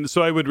 But I mean,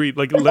 so I would read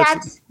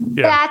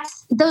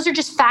those are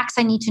just facts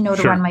I need to know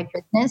to run my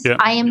business. Yeah.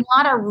 I am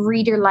not a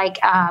reader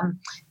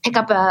pick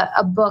up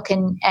a book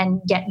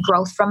and get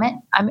growth from it.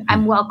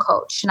 I'm well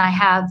coached, and I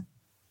have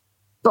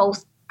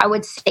both, I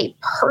would say,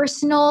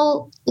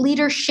 personal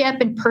leadership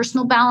and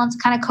personal balance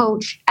kind of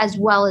coach, as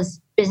well as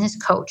business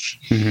coach.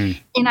 Mm-hmm.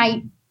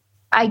 And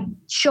I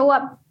show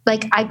up,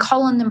 I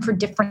call on them for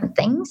different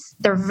things.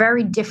 They're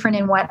very different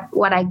in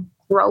what I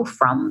grow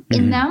from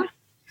in them.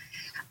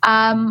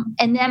 And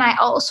then I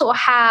also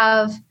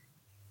have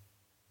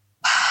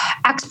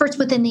experts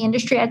within the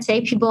industry, I'd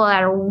say, people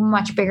that are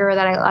much bigger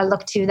that I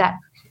look to, that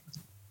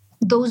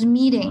those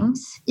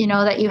meetings,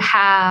 that you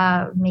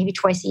have maybe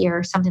twice a year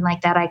or something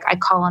like that, I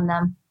call on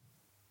them.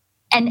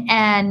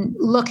 And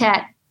look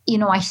at,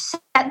 I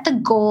set the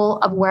goal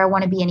of where I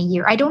want to be in a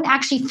year. I don't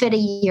actually fit a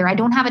year. I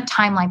don't have a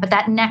timeline, but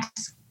that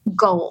next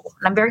goal,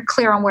 and I'm very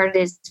clear on where it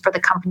is for the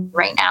company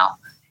right now.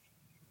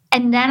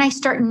 And then I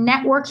start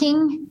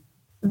networking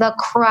the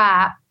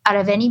crap out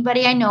of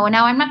anybody I know. And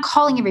now I'm not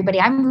calling everybody.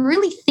 I'm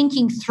really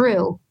thinking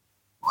through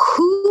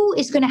who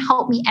is going to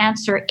help me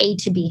answer A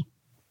to B.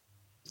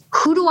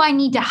 Who do I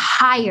need to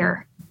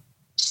hire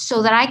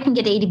so that I can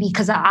get A to B?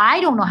 Because I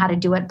don't know how to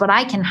do it, but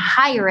I can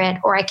hire it,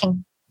 or I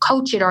can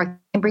coach it, or I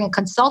can bring a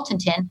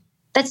consultant in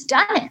that's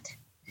done it.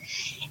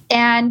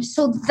 And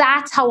so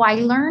that's how I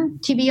learn,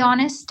 to be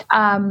honest.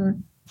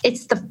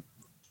 It's the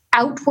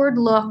outward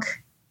look,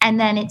 and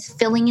then it's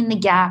filling in the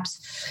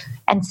gaps.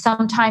 And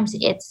sometimes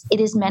it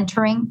is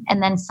mentoring,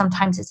 and then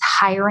sometimes it's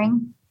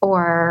hiring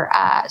or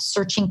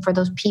searching for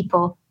those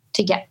people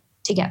to get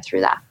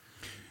through that.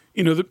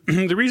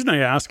 The reason I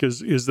ask is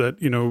that,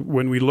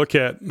 when we look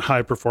at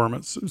high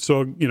performance,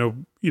 so,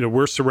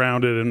 we're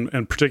surrounded,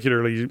 and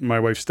particularly my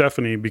wife,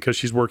 Stephanie, because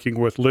she's working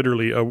with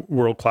literally a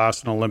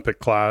world-class and Olympic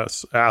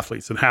class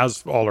athletes and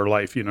has all her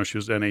life, she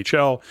was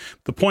NHL.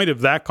 The point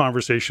of that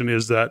conversation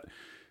is that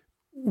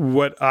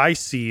what I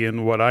see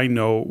and what I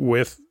know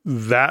with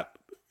that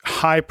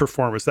high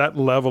performance, that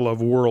level of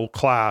world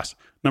class,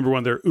 number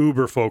one, they're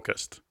uber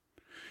focused.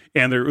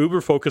 and they're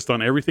uber focused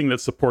on everything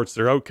that supports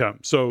their outcome.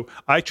 So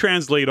I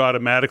translate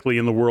automatically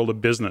in the world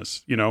of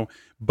business,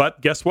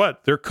 but guess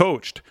what? They're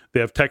coached. They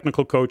have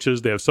technical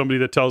coaches. They have somebody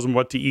that tells them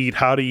what to eat,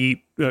 how to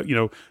eat,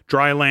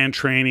 dry land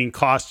training,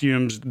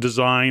 costumes,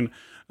 design,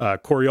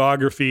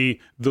 choreography,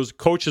 those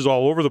coaches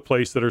all over the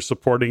place that are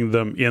supporting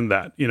them in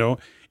that,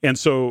 And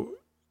so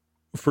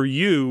for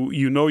you,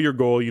 your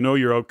goal,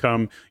 your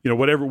outcome,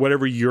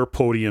 whatever your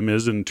podium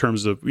is in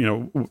terms of,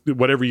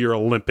 whatever your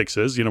Olympics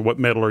is, what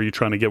medal are you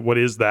trying to get? What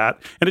is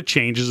that? And it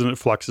changes and it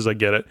fluxes. I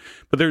get it.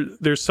 But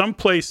there's some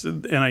place,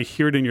 and I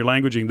hear it in your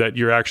languaging, that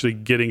you're actually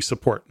getting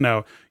support.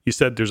 Now, you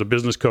said there's a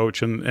business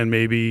coach and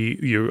maybe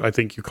I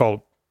think you call it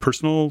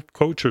personal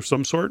coach of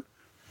some sort.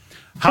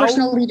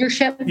 Personal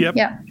leadership. Yep.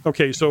 Yeah.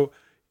 Okay. So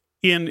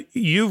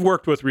you've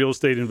worked with real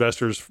estate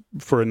investors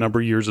for a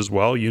number of years as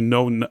well.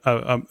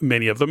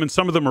 Many of them, and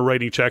some of them are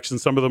writing checks, and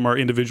some of them are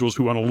individuals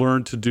who want to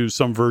learn to do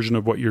some version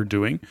of what you're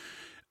doing.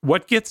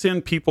 What gets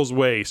in people's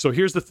way? So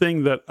here's the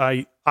thing that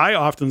I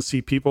often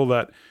see people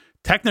that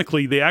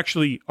technically they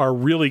actually are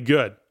really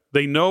good.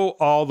 They know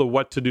all the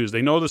what to do's.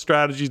 They know the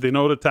strategies, they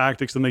know the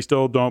tactics, and they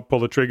still don't pull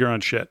the trigger on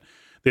shit.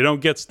 They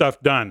don't get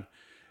stuff done.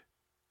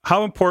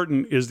 How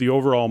important is the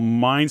overall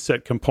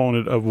mindset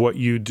component of what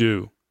you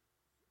do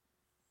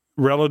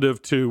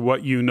relative to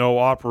what you know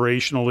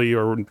operationally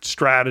or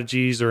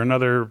strategies or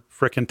another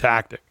frickin'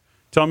 tactic?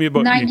 Tell me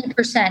about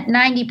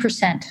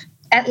 90%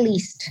 at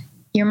least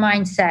your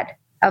mindset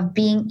of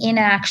being in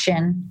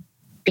action,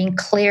 being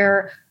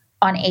clear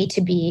on A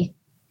to B,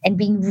 and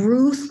being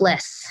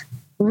ruthless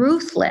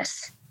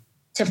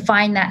to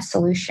find that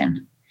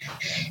solution.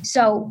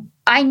 So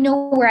I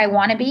know where I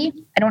want to be.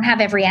 I don't have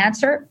every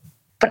answer,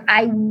 but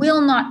I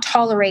will not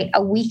tolerate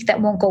a week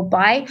that won't go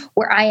by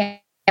where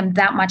I am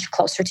that much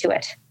closer to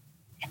it.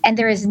 And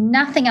there is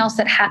nothing else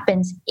that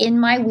happens in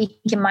my week,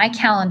 in my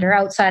calendar,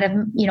 outside of,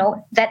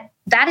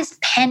 that is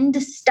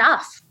penned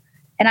stuff.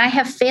 And I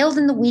have failed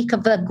in the week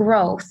of the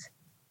growth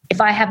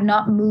if I have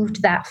not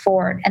moved that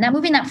forward. And that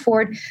moving that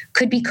forward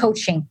could be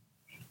coaching.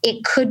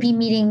 It could be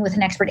meeting with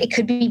an expert. It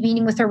could be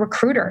meeting with a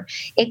recruiter.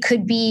 It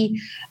could be,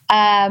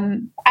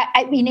 it's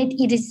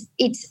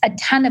a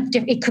ton of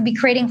different, it could be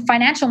creating a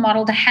financial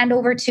model to hand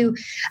over to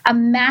a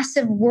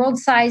massive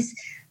world-size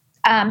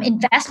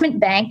investment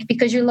bank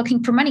because you're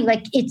looking for money.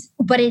 It's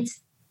a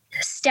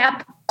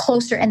step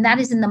closer. And that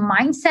is in the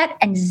mindset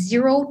and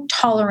zero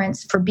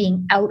tolerance for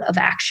being out of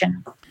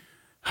action.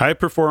 High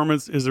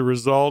performance is a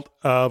result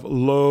of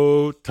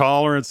low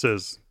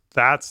tolerances.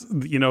 That's,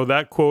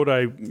 that quote,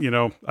 I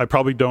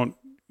probably don't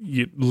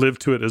live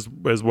to it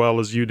as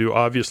well as you do,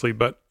 obviously.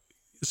 But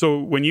so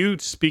when you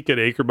speak at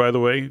Acre, by the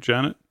way,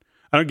 Janet,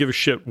 I don't give a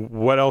shit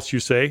what else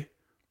you say.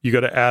 You got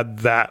to add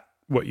that,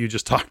 what you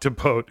just talked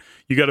about.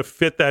 You got to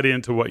fit that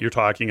into what you're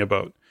talking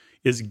about,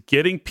 is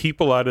getting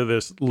people out of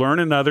this, learn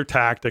another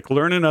tactic,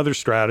 learn another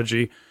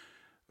strategy.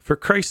 For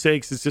Christ's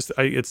sakes, it's just,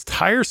 it's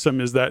tiresome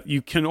is that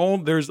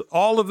there's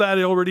all of that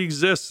already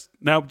exists.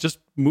 Now just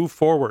move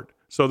forward.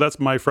 So that's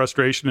my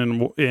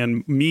frustration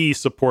in me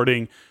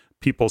supporting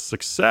people's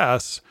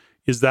success,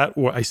 is that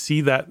I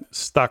see that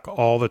stuck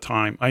all the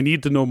time. I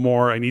need to know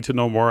more. I need to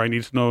know more. I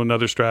need to know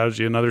another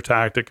strategy, another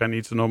tactic. I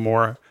need to know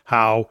more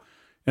how.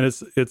 And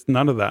it's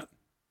none of that.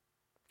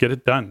 Get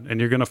it done,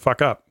 and you're going to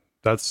fuck up.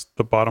 That's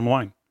the bottom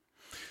line.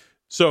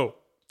 So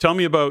tell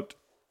me about,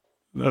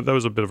 that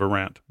was a bit of a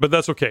rant, but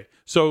that's okay.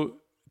 So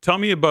tell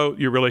me about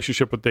your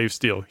relationship with Dave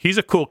Steele. He's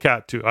a cool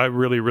cat too. I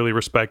really, really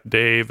respect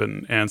Dave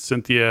and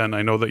Cynthia, and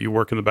I know that you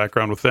work in the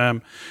background with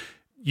them.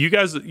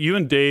 You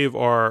and Dave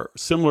are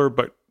similar,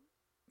 but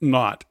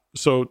not.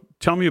 So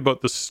tell me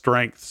about the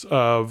strengths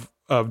of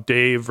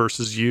Dave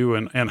versus you,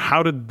 and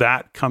how did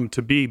that come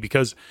to be?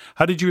 Because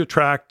how did you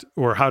attract,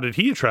 or how did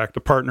he attract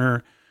a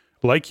partner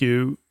like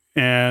you,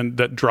 and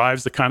that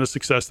drives the kind of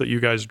success that you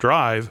guys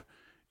drive?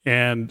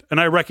 And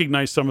I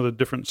recognize some of the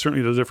different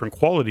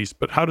qualities,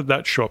 but how did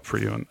that show up for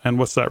you, and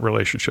what's that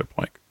relationship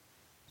like?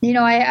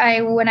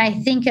 I when I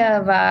think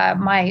of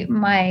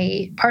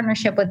my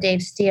partnership with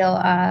Dave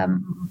Steele,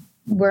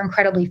 we're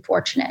incredibly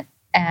fortunate,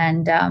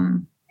 and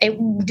it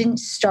didn't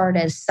start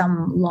as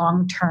some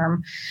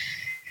long-term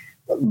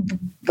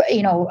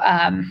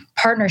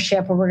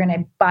partnership where we're going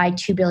to buy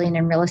 $2 billion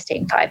in real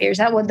estate in 5 years.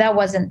 That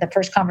wasn't the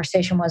first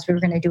conversation. Was we were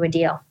going to do a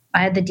deal.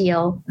 I had the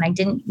deal, and I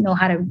didn't know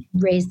how to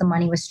raise the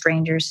money with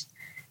strangers.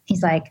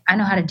 He's like, I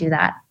know how to do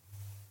that.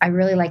 I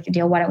really like the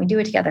deal. Why don't we do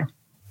it together?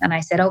 And I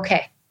said,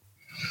 okay.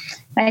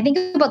 And I think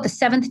about the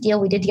 7th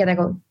deal we did together. I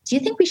go, do you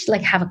think we should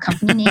have a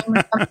company name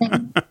or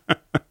something?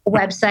 A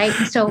website?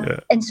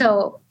 And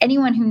so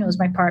anyone who knows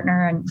my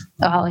partner, and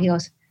he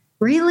goes,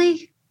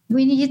 really?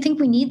 You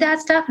think we need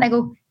that stuff? And I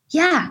go,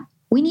 yeah,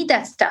 we need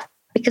that stuff,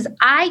 because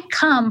I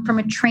come from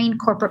a trained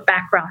corporate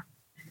background.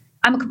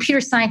 I'm a computer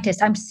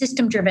scientist. I'm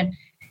system driven.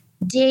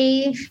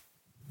 Dave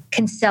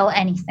can sell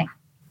anything.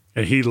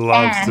 And he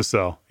loves to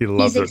sell. He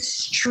loves it. He's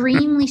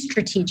extremely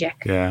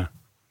strategic. Yeah.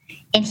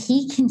 And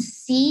he can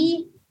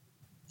see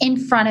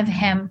in front of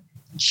him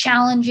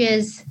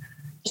challenges.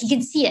 He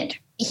can see it.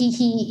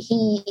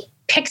 He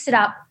picks it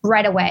up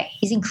right away.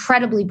 He's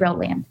incredibly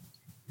brilliant.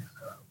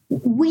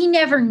 we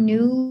never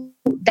knew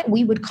that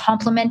we would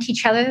complement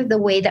each other the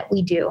way that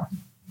we do.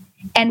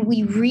 And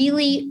we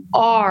really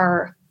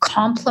are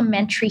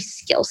complementary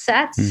skill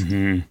sets.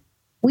 Mm-hmm.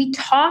 We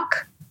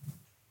talk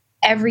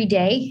every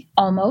day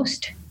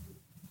almost,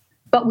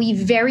 but we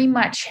very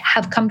much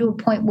have come to a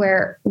point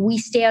where we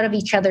stay out of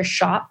each other's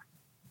shop,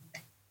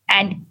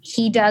 and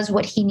he does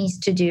what he needs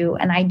to do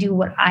and I do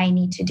what I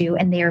need to do.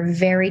 And they are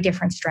very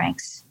different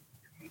strengths.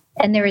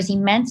 And there is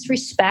immense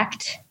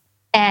respect,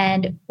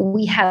 and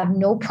we have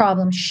no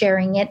problem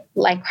sharing it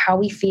like how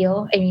we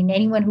feel. I mean,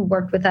 anyone who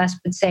worked with us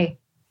would say,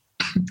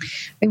 I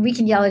mean, we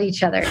can yell at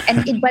each other,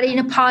 but in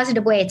a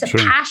positive way. It's a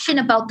passion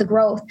about the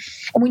growth.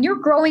 And when you're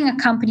growing a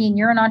company and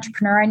you're an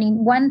entrepreneur, I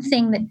mean, one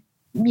thing that,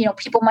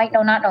 people might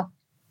not know,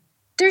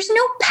 there's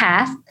no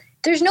path.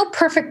 There's no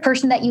perfect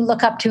person that you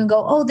look up to and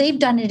go, oh, they've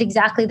done it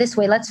exactly this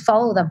way. Let's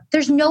follow them.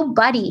 There's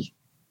nobody.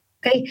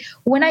 Okay.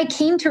 When I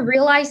came to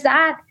realize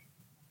that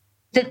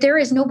there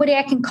is nobody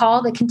I can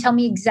call that can tell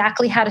me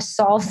exactly how to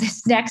solve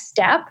this next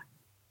step,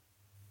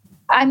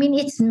 I mean,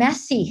 it's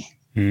messy.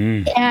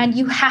 And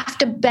you have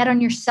to bet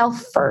on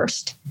yourself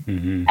first.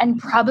 Mm-hmm. And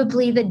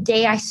probably the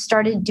day I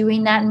started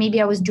doing that, and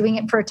maybe I was doing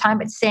it for a time,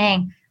 but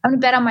saying, I'm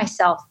going to bet on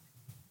myself.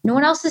 No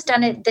one else has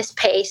done it this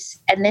pace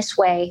and this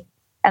way.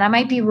 And I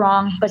might be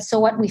wrong, but so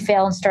what? We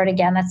fail and start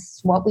again. That's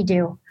what we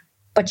do.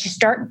 But you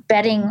start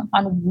betting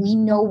on, we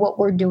know what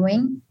we're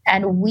doing,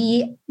 and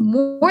we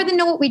more than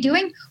know what we're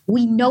doing,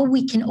 we know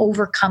we can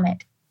overcome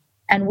it.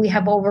 And we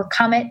have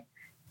overcome it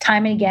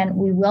time and again.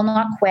 We will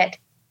not quit.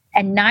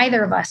 And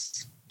neither of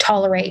us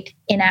tolerate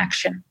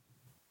inaction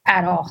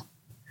at all.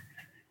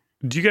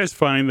 Do you guys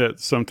find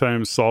that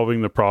sometimes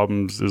solving the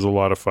problems is a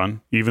lot of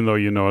fun, even though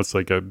it's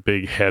like a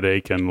big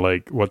headache and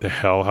like, what the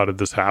hell, how did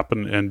this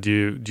happen? And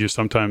do you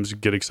sometimes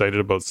get excited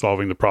about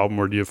solving the problem,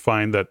 or do you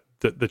find that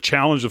the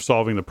challenge of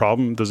solving the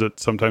problem, does it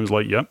sometimes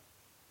light you up?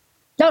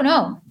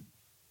 No.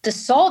 The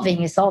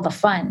solving is all the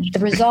fun. The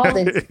result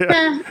is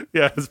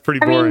yeah, it's pretty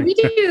boring. I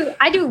mean,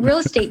 I do real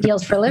estate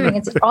deals for a living.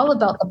 It's all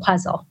about the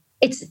puzzle.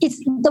 It's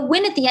the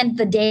win at the end of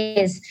the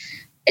day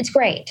it's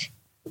great,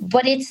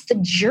 but it's the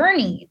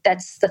journey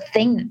that's the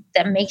thing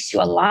that makes you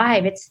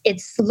alive.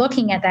 It's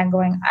looking at that and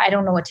going, I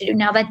don't know what to do.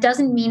 Now, that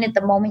doesn't mean at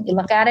the moment you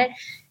look at it,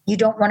 you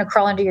don't want to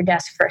crawl under your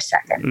desk for a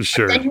second.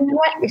 Sure. But then you know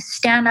what? You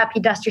stand up,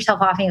 you dust yourself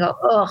off, and you go,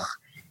 ugh,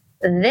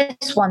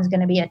 this one's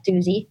going to be a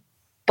doozy.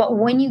 But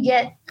when you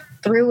get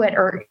through it,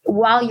 or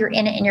while you're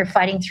in it and you're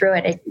fighting through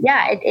it,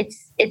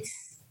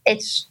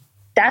 it's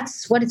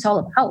that's what it's all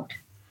about.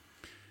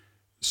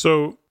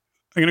 So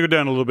I'm going to go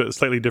down a little bit, a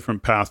slightly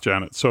different path,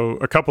 Janet. So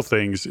a couple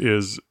things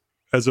is,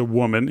 as a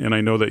woman, and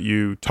I know that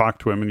you talk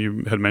to women,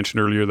 you had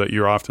mentioned earlier that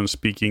you're often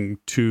speaking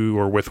to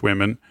or with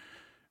women.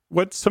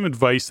 What's some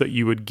advice that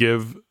you would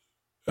give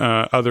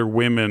other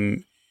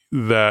women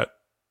that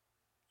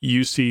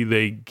you see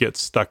they get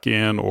stuck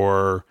in,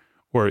 or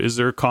is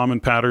there a common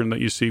pattern that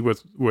you see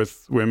with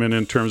women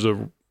in terms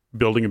of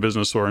building a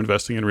business or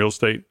investing in real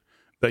estate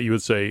that you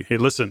would say, hey,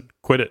 listen,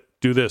 quit it,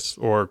 do this,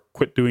 or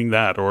quit doing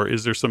that? Or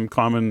is there some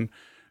common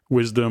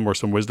wisdom or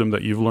some wisdom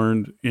that you've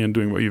learned in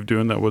doing what you've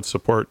doing that would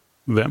support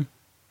them?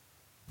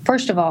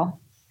 First of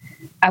all,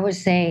 I would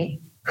say,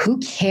 who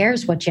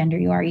cares what gender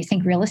you are? You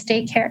think real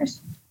estate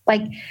cares?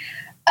 Like,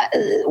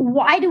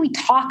 why do we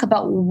talk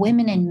about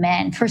women and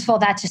men? First of all,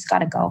 that just got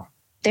to go.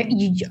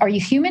 Are you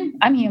human?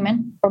 I'm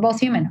human. We're both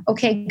human.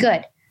 Okay,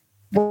 good.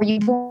 Were you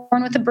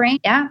born with a brain?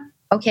 Yeah.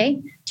 Okay.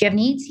 Do you have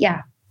needs?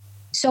 Yeah.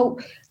 So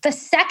the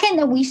second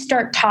that we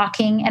start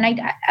talking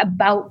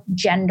about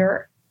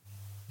gender,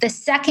 the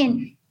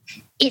second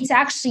it's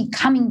actually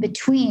coming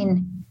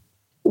between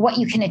what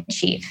you can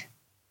achieve.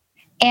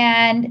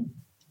 And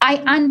I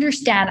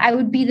understand. I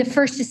would be the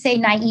first to say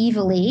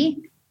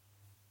naively,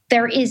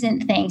 there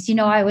isn't things.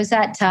 I was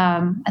at,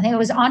 I think it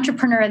was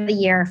Entrepreneur of the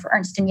Year for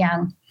Ernst &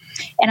 Young.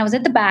 And I was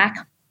at the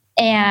back,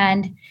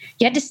 and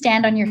you had to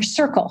stand on your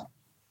circle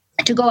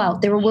to go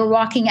out. We're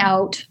walking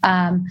out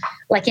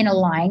like in a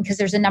line, because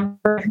there's a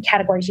number of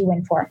categories you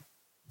win for.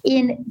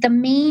 In the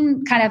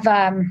main kind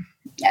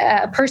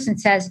of person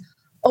says,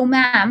 oh,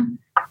 ma'am,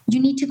 you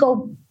need to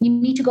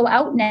go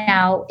out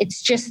now.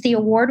 It's just the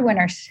award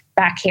winners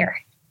back here.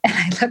 And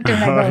I looked at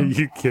him and I go, are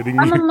you kidding me?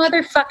 I'm a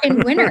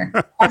motherfucking winner.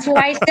 That's what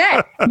I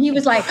said. And he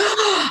was like,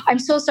 oh, I'm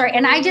so sorry.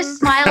 And I just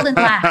smiled and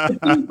laughed.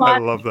 I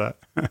love that.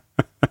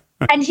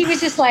 And he was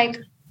just like,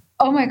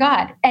 oh my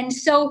God. And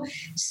so,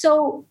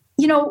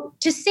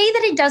 to say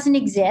that it doesn't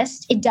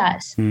exist, it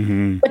does.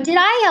 Mm-hmm. But did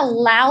I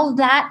allow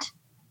that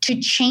to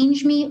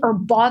change me or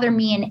bother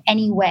me in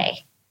any way?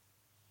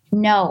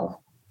 No.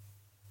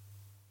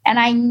 And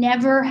I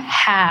never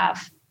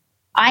have.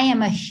 I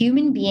am a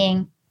human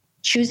being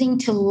choosing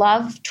to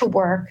love to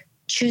work,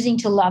 choosing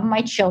to love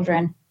my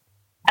children.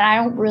 And I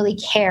don't really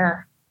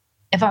care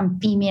if I'm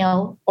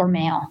female or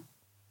male.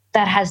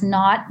 That has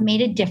not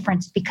made a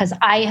difference, because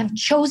I have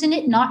chosen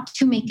it not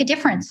to make a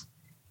difference.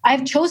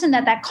 I've chosen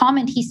that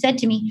comment he said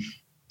to me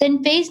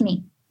didn't faze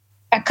me.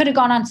 I could have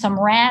gone on some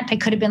rant. I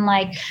could have been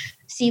like,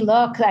 see,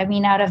 look, I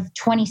mean, out of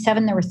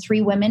 27, there were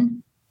 3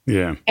 women.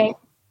 Yeah. Okay.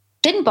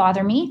 Didn't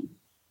bother me.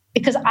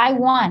 because I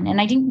won,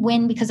 and I didn't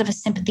win because of a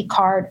sympathy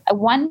card. I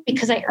won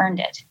because I earned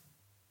it.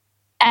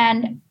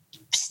 And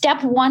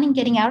step one in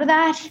getting out of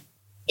that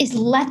is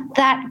let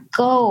that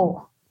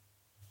go.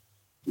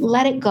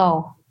 Let it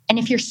go. And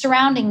if you're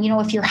surrounding,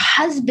 if your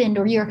husband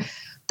or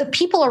the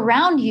people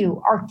around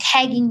you are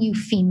tagging you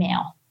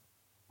female,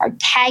 are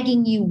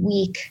tagging you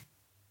weak,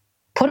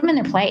 put them in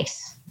their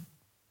place,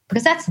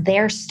 because that's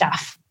their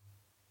stuff.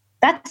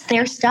 That's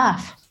their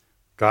stuff.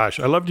 Gosh,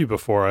 I loved you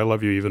before. I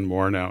love you even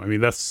more now. I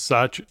mean, it's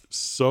so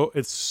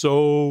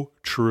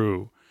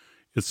true.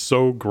 It's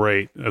so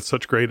great. That's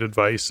such great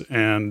advice.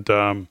 And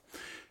I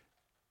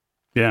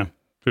don't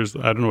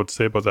know what to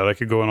say about that. I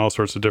could go in all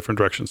sorts of different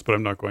directions, but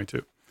I'm not going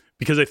to,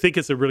 because I think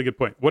it's a really good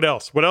point. What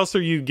else? What else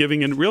are you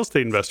giving in real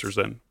estate investors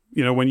then?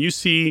 When you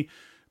see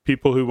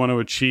people who want to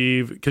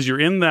achieve, because you're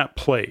in that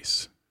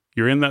place,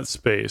 you're in that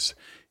space,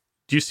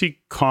 do you see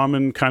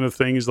common kind of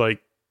things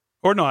like,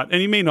 or not?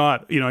 And you may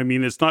not,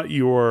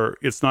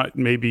 it's not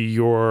maybe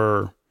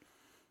your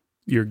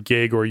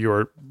gig or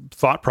your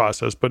thought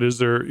process, but is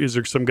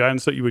there some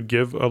guidance that you would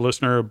give a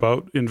listener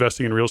about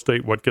investing in real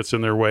estate? What gets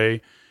in their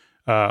way?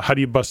 How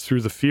do you bust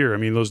through the fear? I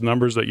mean, those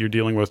numbers that you're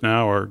dealing with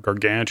now are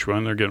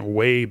gargantuan. They're getting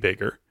way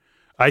bigger.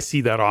 I see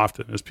that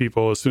often as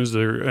people, as soon as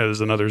there is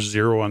another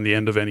zero on the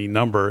end of any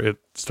number, it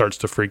starts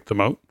to freak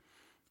them out.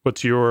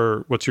 What's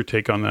your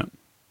take on that?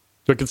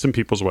 What gets in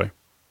people's way?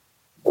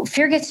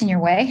 Fear gets in your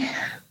way.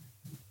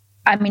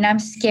 I mean, I'm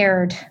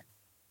scared.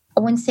 I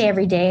wouldn't say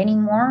every day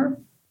anymore,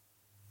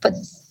 but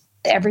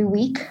every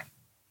week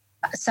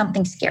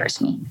something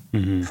scares me,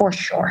 for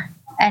sure,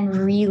 and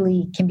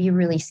really can be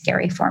really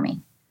scary for me.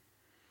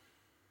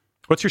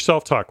 What's your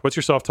self-talk? What's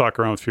your self-talk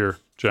around fear,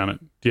 Janet?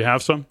 Do you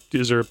have some?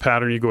 Is there a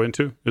pattern you go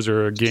into? Is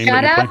there a game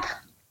that you play?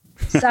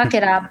 Suck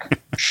it up,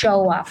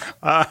 show up.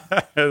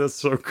 That's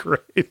so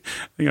great. I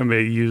think I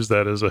may use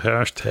that as a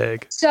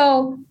hashtag.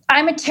 So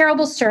I'm a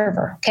terrible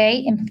server, okay,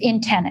 in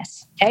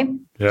tennis, okay?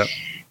 Yeah.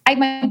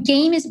 My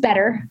game is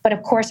better, but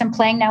of course I'm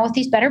playing now with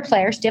these better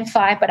players, Div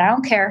 5, but I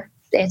don't care.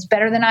 It's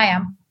better than I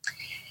am.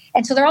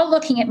 And so they're all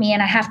looking at me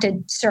and I have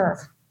to serve.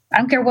 I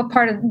don't care what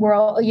part of the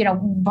world,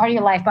 part of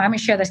your life, but I'm going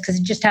to share this because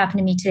it just happened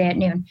to me today at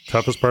noon.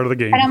 Toughest part of the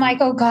game. And I'm like,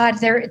 oh God,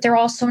 they're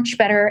all so much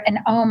better. And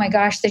oh my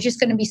gosh, they're just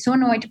going to be so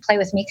annoyed to play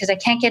with me because I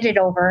can't get it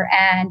over.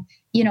 And,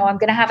 I'm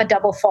going to have a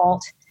double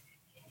fault.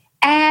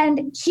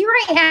 And here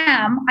I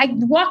am. I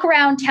walk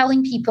around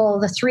telling people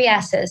the 3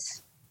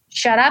 S's.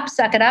 Shut up,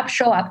 suck it up,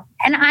 show up.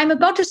 And I'm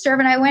about to serve.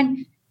 And I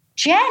went,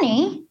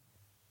 Jenny,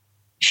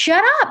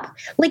 shut up.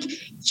 Like,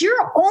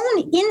 your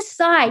own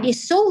inside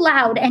is so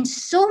loud and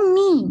so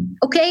mean,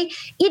 okay?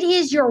 It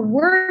is your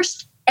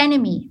worst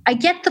enemy. I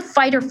get the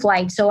fight or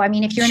flight. So, I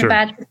mean, if you're in a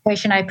bad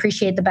situation, I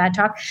appreciate the bad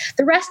talk.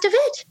 The rest of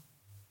it,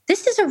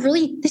 this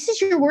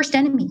is your worst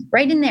enemy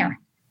right in there.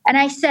 And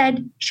I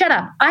said, shut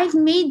up. I've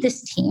made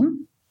this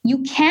team.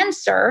 You can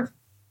serve.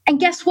 And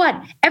guess what?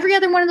 Every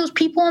other one of those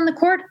people on the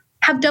court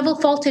have double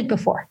faulted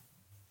before.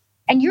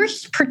 And you're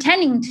just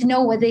pretending to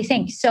know what they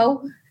think.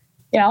 So,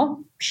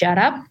 shut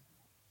up,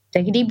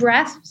 take a deep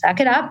breath, suck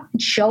it up,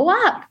 and show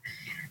up.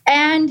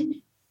 And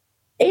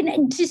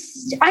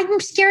I'm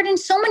scared in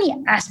so many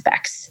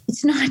aspects.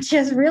 It's not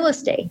just real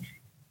estate.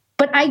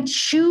 But I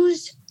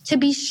choose to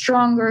be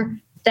stronger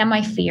than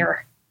my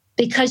fear.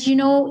 Because,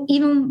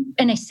 even,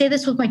 and I say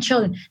this with my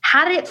children,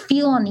 how did it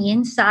feel on the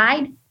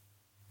inside?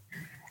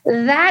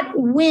 That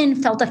win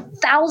felt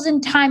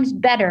 1,000 times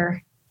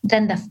better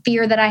than the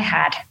fear that I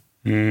had.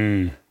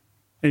 And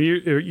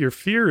your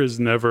fear is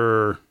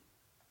never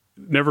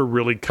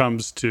really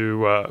comes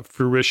to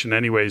fruition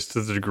anyways,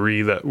 to the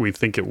degree that we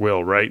think it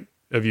will, right?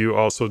 Have you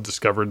also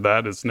discovered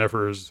that it's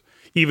never as,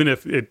 even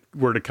if it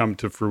were to come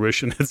to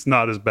fruition, it's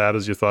not as bad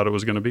as you thought it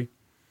was going to be?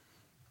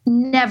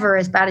 Never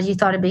as bad as you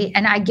thought it'd be.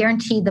 And I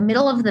guarantee the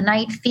middle of the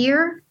night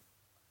fear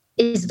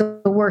is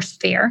the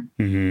worst fear.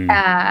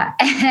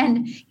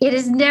 And it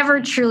is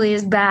never truly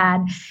as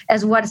bad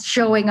as what's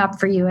showing up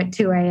for you at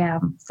 2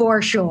 a.m.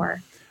 for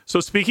sure. So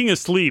speaking of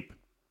sleep,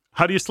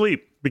 how do you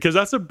sleep? Because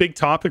that's a big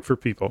topic for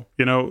people,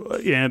 and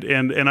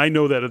I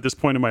know that at this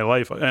point in my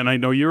life, and I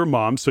know you're a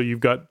mom, so you've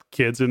got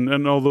kids,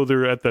 and although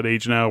they're at that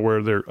age now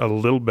where they're a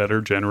little better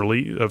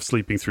generally of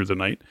sleeping through the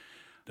night,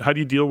 how do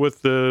you deal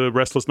with the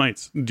restless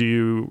nights? Do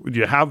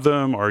you have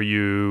them?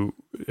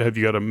 Have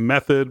you got a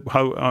method?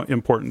 How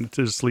important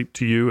is sleep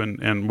to you,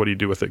 and what do you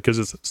do with it? Because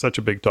it's such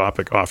a big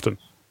topic often.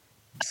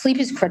 Sleep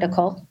is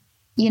critical.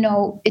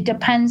 It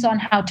depends on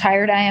how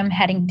tired I am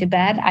heading to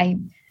bed. I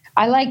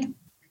like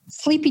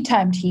sleepy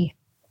time tea.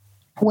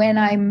 When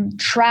I'm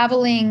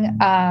traveling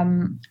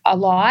a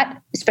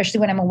lot,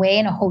 especially when I'm away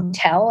in a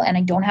hotel and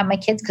I don't have my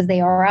kids because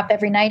they are up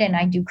every night and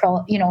I do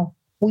crawl,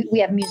 we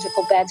have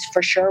musical beds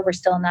for sure. We're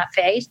still in that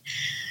phase.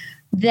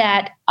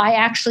 That I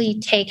actually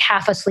take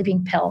half a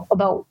sleeping pill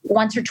about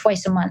once or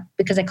twice a month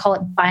because I call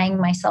it buying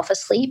myself a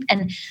sleep.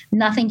 And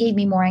nothing gave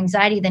me more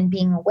anxiety than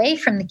being away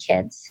from the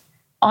kids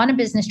on a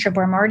business trip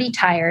where I'm already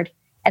tired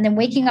and then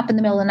waking up in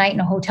the middle of the night in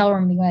a hotel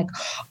room and being like,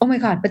 oh my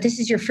God, but this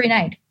is your free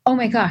night. Oh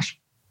my gosh.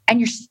 And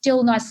you're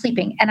still not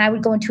sleeping. And I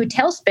would go into a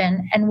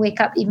tailspin and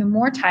wake up even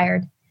more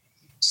tired.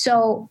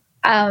 So,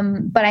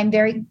 but I'm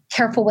very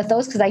careful with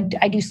those because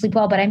I do sleep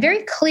well, but I'm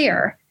very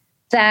clear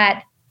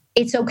that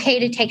it's okay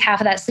to take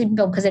half of that sleeping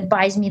pill because it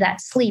buys me that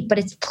sleep, but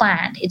it's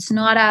planned. It's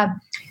not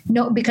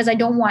because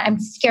I'm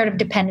scared of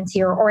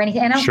dependency or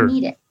anything, and I don't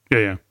need it.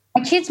 Yeah.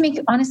 My kids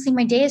honestly,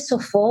 my day is so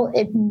full,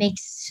 it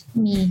makes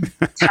me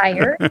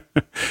tired.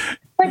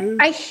 But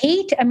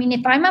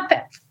if I'm up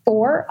at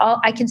 4,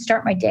 I can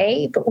start my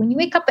day. But when you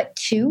wake up at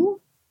 2,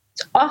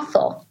 it's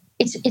awful.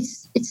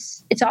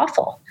 It's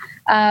awful.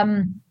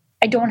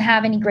 I don't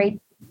have any great,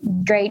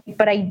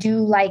 but I do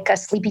like a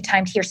sleepy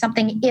time tea or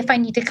something if I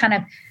need to kind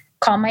of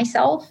calm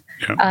myself.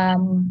 Yeah.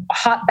 A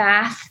hot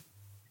bath.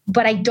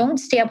 But I don't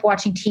stay up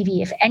watching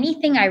TV. If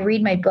anything, I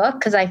read my book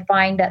because I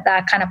find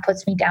that kind of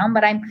puts me down.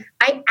 But I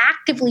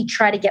actively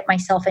try to get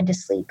myself into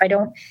sleep. I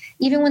don't,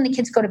 even when the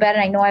kids go to bed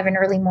and I know I have an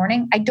early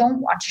morning, I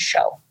don't watch a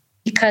show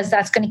because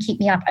that's going to keep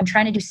me up. I'm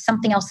trying to do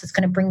something else that's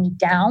going to bring me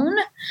down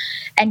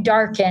and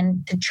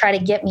darken to try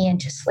to get me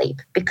into sleep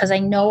because I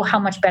know how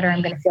much better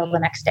I'm going to feel the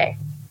next day.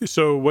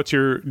 So what's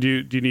do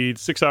you need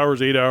 6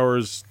 hours, 8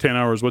 hours, 10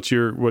 hours?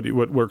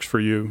 What works for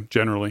you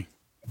generally?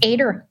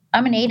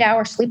 I'm an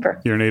 8-hour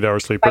sleeper. You're an 8-hour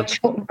sleeper.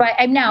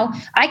 But now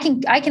I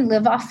can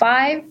live off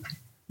 5,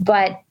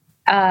 but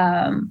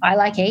I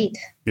like 8.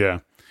 Yeah.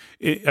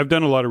 I've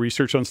done a lot of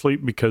research on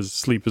sleep because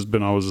sleep has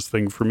been always this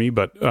thing for me,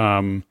 but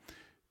the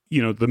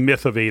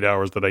myth of 8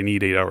 hours, that I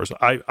need 8 hours.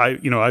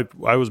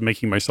 I was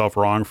making myself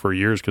wrong for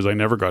years because I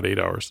never got 8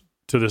 hours.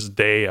 To this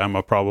day,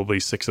 I'm probably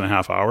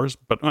 6.5 hours,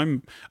 but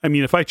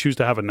if I choose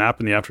to have a nap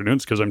in the afternoon,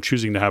 it's because I'm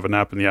choosing to have a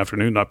nap in the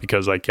afternoon, not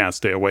because I can't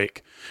stay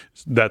awake.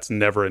 That's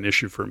never an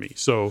issue for me.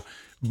 So,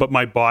 but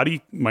my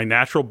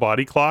natural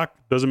body clock,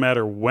 doesn't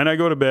matter when I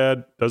go to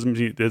bed,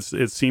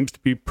 it seems to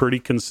be pretty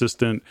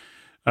consistent.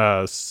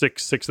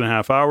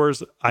 6.5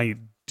 hours. I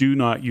do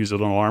not use an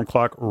alarm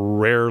clock.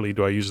 Rarely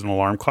do I use an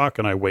alarm clock,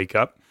 and I wake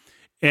up,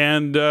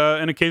 and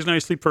occasionally I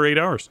sleep for 8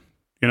 hours,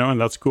 and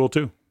that's cool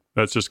too.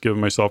 That's just giving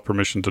myself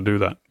permission to do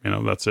that.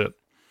 That's it.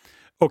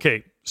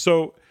 Okay.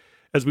 So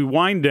as we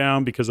wind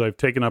down, because I've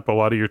taken up a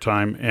lot of your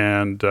time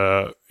and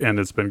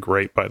it's been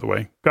great, by the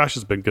way. Gosh,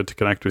 it's been good to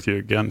connect with you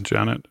again,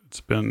 Janet. It's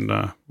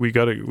been,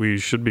 we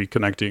should be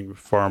connecting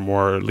far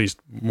more, at least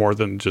more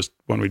than just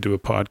when we do a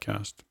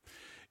podcast.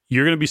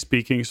 You're going to be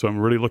speaking, so I'm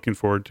really looking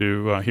forward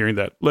to hearing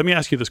that. Let me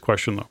ask you this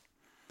question though.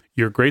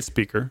 You're a great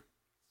speaker.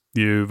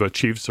 You've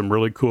achieved some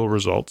really cool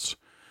results.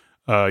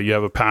 You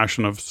have a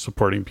passion of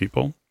supporting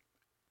people.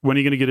 When are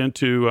you going to get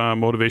into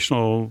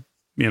motivational,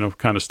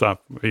 kind of stuff?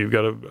 Have you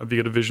got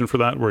a vision for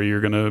that where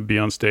you're going to be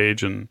on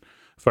stage and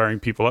firing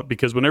people up?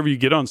 Because whenever you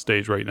get on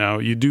stage right now,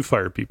 you do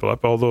fire people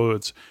up, although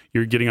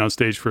you're getting on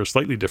stage for a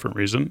slightly different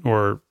reason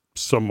or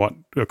somewhat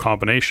a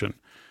combination.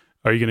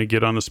 Are you going to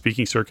get on the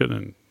speaking circuit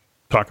and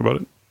talk about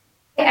it?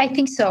 I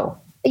think so.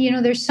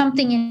 There's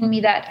something in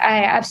me that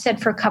I've said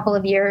for a couple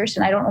of years,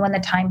 and I don't know when the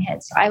time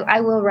hits.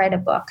 I will write a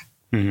book.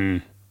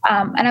 Mm-hmm.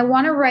 And I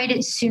want to write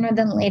it sooner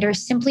than later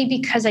simply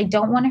because I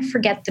don't want to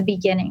forget the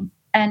beginning.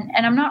 And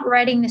I'm not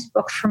writing this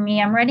book for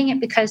me. I'm writing it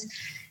because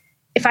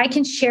if I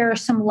can share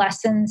some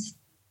lessons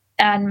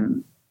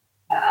and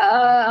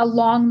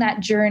along that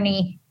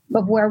journey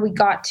of where we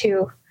got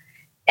to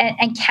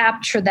and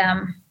capture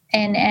them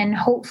and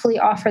hopefully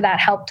offer that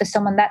help to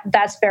someone,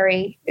 that's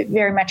very,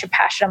 very much a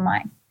passion of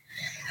mine.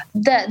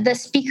 The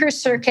speaker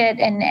circuit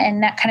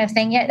and that kind of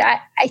thing,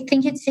 I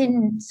think it's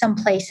in some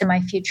place in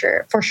my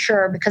future for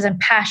sure because I'm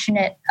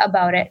passionate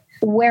about it.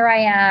 Where I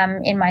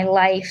am in my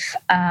life,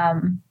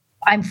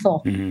 I'm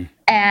full. Mm-hmm.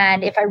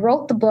 And if I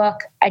wrote the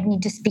book, I'd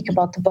need to speak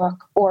about the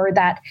book and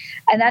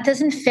that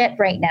doesn't fit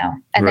right now.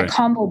 And right. The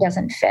combo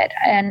doesn't fit.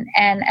 And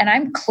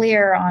I'm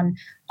clear on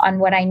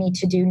what I need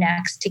to do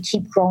next to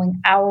keep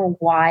growing our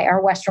why,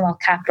 our Western Wealth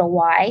Capital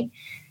why.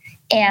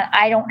 And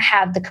I don't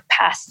have the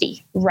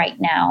capacity right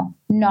now,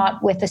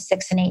 not with a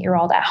 6 and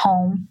 8-year-old at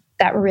home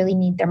that really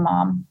need their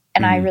mom.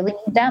 And I really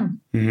need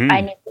them.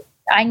 Mm-hmm.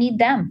 I need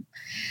them.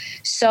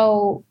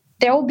 So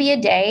there will be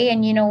a day.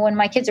 And, when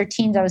my kids are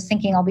teens, I was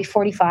thinking I'll be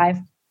 45.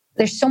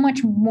 There's so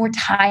much more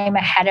time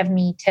ahead of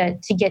me to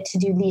get to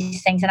do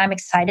these things. And I'm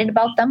excited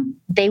about them.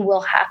 They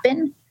will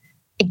happen.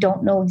 I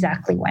don't know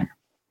exactly when.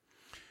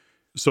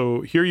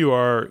 So here you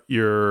are,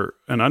 you're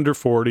an under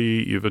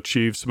 40. You've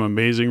achieved some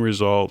amazing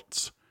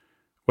results.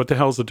 What the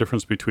hell is the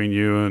difference between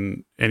you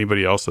and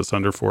anybody else that's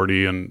under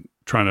 40 and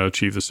trying to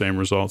achieve the same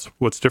results?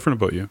 What's different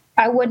about you?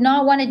 I would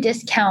not want to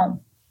discount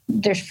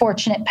there's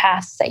fortunate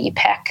paths that you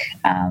pick.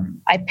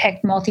 I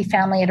picked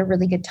multifamily at a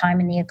really good time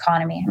in the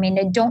economy.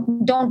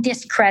 Don't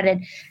discredit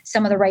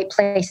some of the right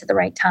place at the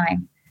right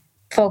time.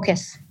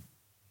 Focus.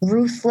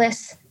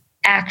 Ruthless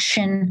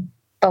action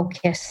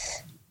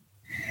focus.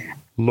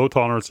 Low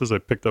tolerances, I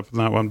picked up on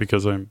that one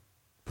because I'm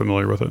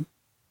familiar with it.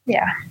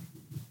 Yeah.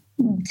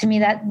 To me,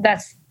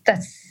 that's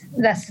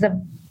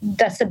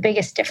the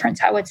biggest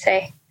difference, I would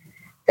say,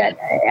 that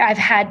I've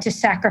had to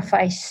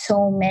sacrifice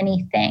so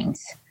many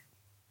things,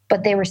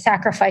 but they were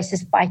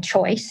sacrifices by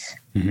choice.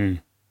 Mm-hmm.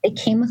 It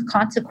came with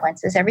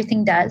consequences.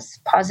 Everything does,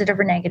 positive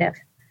or negative.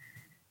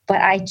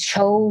 but I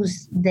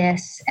chose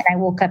this and I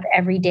woke up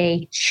every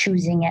day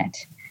choosing it.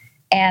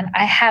 And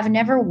I have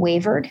never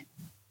wavered.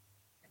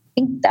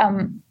 I think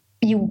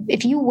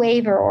if you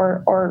waver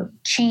or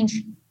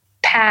change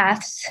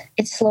paths,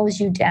 it slows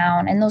you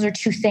down. And those are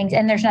two things.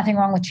 And there's nothing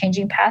wrong with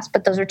changing paths,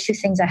 but those are two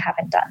things I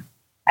haven't done.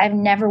 I've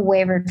never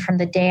wavered from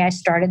the day I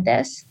started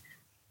this,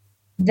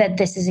 that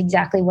this is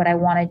exactly what I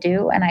want to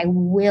do. And I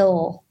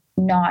will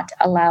not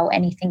allow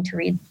anything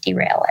to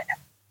derail it.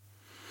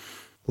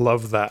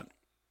 Love that.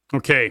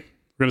 Okay,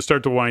 we're going to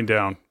start to wind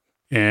down.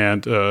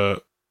 And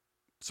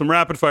some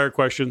rapid fire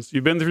questions.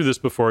 You've been through this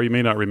before. You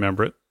may not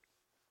remember it.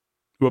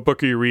 What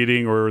book are you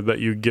reading or that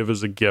you give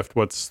as a gift?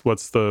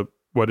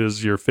 What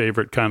is your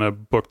favorite kind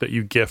of book that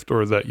you gift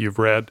or that you've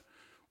read?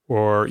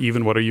 Or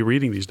even what are you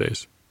reading these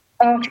days?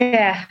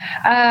 Okay.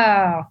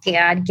 Oh,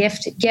 God.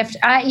 Gift.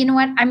 You know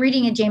what? I'm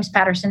reading a James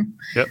Patterson.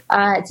 Yep.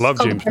 It's Love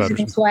called James The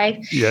President's Patterson.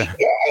 Wife. Yeah.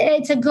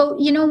 It's a go.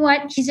 You know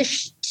what?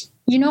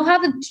 You know how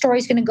the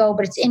story's going to go,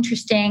 but it's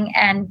interesting.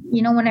 And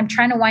you know, when I'm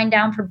trying to wind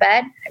down for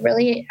bed, I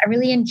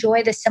really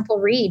enjoy the simple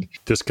read.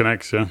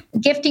 Disconnects, yeah.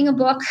 Gifting a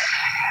book.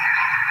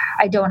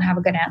 I don't have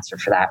a good answer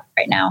for that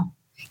right now.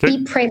 Okay.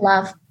 Eat, Pray,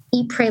 Love.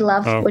 Eat, Pray,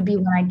 Love would be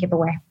one I'd give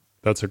away.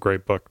 That's a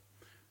great book.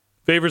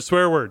 Favorite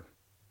swear word?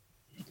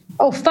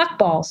 Oh, fuck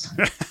balls.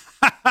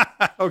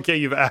 Okay,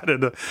 you've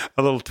added a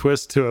little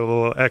twist to a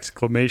little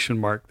exclamation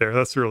mark there.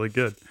 That's really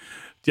good.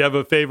 Do you have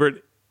a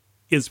favorite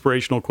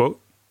inspirational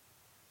quote?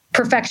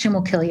 Perfection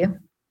will kill you.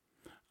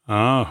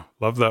 Oh,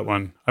 love that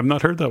one. I've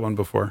not heard that one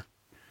before.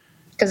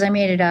 Because I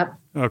made it up.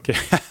 Okay,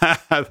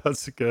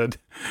 that's good.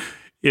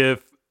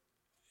 If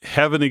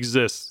heaven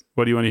exists,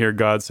 what do you want to hear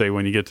God say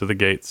when you get to the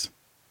gates?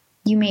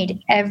 You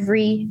made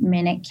every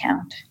minute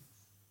count.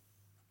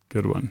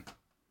 Good one.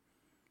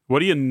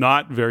 What are you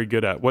not very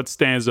good at? What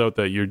stands out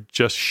that you're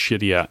just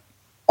shitty at?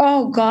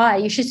 Oh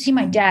God, you should see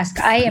my desk.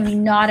 I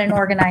am not an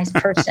organized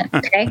person.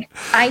 Okay.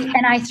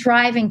 I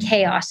thrive in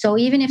chaos. So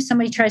even if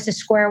somebody tries to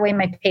square away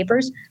my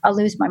papers, I'll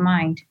lose my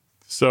mind.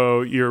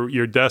 So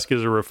your desk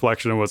is a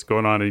reflection of what's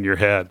going on in your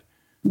head.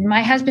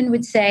 My husband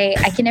would say,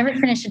 I can never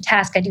finish a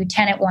task. I do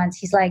 10 at once.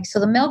 He's like, so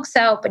the milk's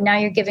out, but now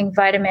you're giving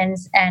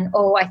vitamins. And,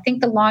 I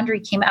think the laundry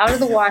came out of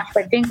the wash,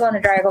 but it didn't go in the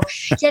dryer. I go,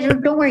 yeah,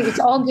 don't worry. It's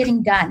all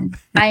getting done.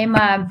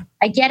 I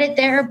get it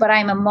there, but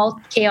I'm a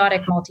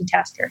chaotic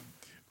multitasker.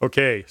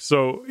 Okay.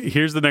 So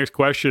here's the next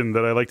question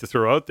that I like to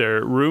throw out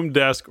there. Room,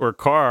 desk, or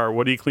car,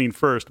 what do you clean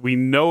first? We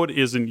know it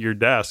isn't your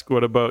desk.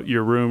 What about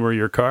your room or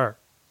your car?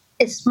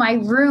 It's my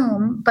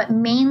room, but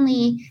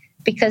mainly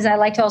because I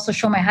like to also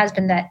show my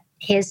husband that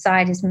his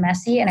side is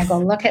messy, and I go,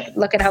 look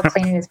at how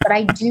clean it is. But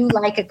I do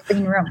like a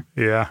clean room.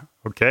 Yeah.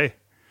 Okay.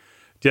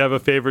 Do you have a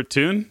favorite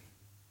tune?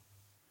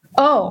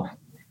 Oh,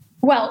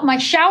 well, my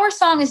shower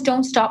song is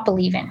 "Don't Stop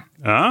Believing."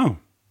 Oh.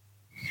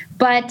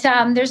 But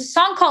there's a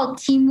song called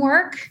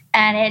 "Teamwork,"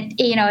 and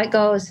it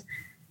goes,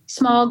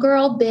 "Small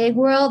girl, big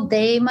world,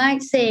 they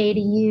might say to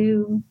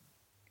you."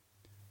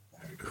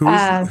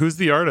 Who's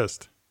the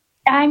artist?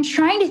 I'm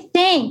trying to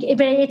think,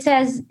 but it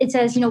says,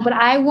 but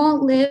I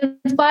won't live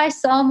by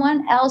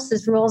someone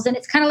else's rules. And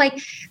it's kind of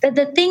like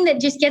the thing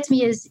that just gets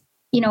me is,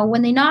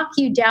 when they knock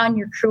you down,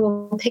 your crew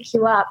will pick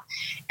you up.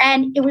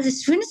 And it was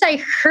as soon as I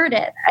heard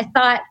it, I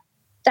thought,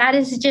 that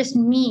is just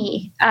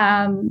me.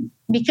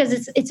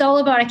 Because it's all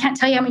about, I can't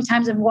tell you how many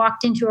times I've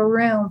walked into a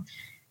room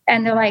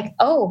and they're like,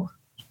 oh,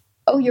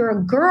 you're a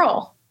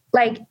girl.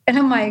 Like, and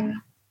I'm like,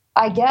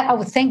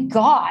 thank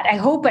God. I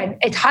hope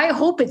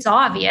it's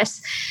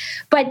obvious,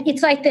 but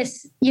it's like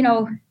this,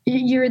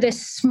 you're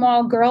this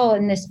small girl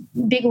in this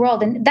big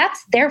world, and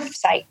that's their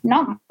sight,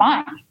 not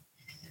mine.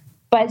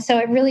 But so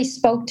it really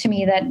spoke to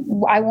me that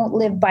I won't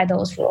live by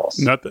those rules.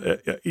 So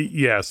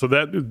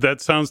that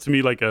sounds to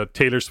me like a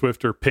Taylor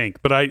Swift or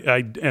Pink, but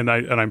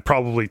I'm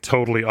probably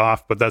totally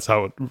off, but that's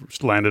how it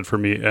landed for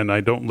me. And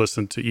I don't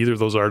listen to either of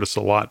those artists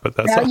a lot, but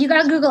that's you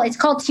got to Google it. It's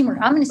called Teamwork.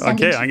 I'm going to send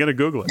it. Okay, I'm going to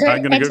Google it.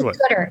 I'm going to Google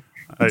it.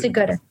 It's a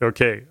gooder.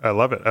 Okay, I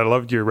love it. I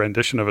loved your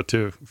rendition of it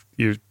too.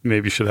 You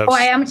maybe should have. Oh,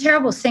 I am a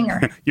terrible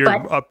singer. You're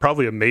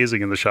probably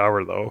amazing in the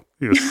shower though.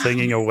 You're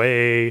singing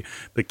away.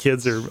 The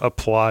kids are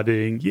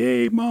applauding.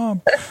 Yay,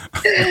 mom!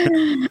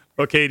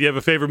 Okay, do you have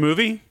a favorite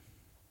movie?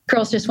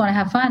 Girls Just Want to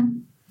Have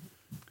Fun.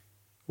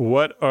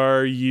 What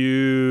are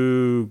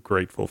you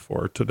grateful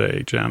for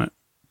today, Janet?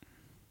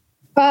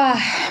 Well,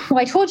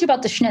 I told you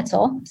about the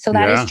schnitzel, so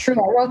that is true.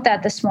 I wrote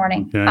that this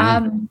morning.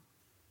 Yeah.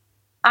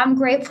 I'm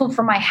grateful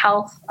for my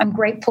health. I'm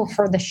grateful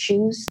for the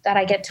shoes that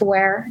I get to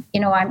wear.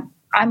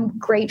 I'm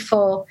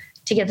grateful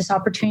to get this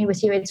opportunity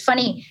with you. It's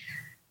funny.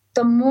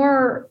 The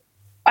more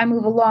I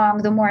move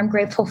along, the more I'm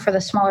grateful for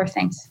the smaller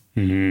things.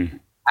 Mm-hmm.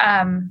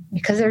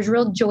 Because there's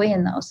real joy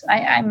in those.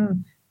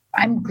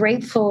 I'm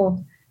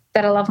grateful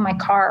that I love my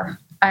car.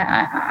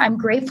 I'm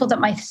grateful that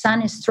my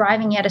son is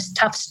thriving. He had a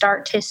tough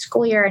start to his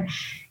school year, and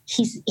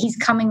he's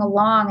coming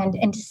along,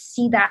 and to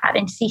see that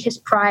and see his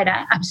pride,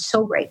 I'm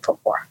so grateful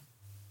for.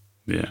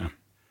 Yeah.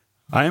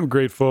 I am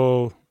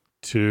grateful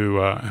to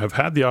have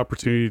had the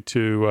opportunity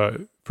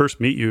to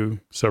first meet you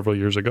several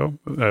years ago.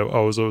 It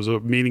was a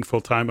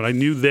meaningful time, and I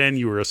knew then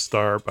you were a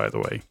star, by the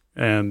way.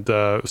 And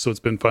so it's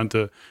been fun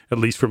to, at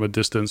least from a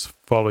distance,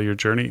 follow your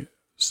journey.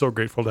 So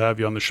grateful to have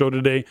you on the show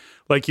today.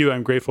 Like you,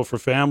 I'm grateful for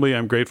family.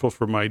 I'm grateful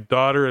for my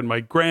daughter and my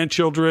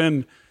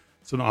grandchildren.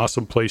 It's an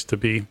awesome place to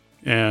be.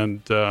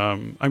 And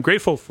I'm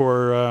grateful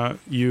for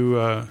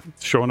you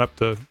showing up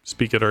to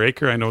speak at our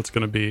acre. I know it's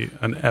going to be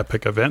an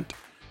epic event,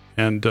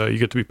 and you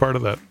get to be part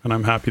of that. And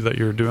I'm happy that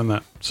you're doing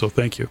that. So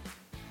thank you.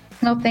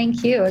 No,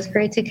 thank you. It was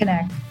great to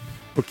connect.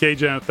 Okay,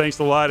 Janet, thanks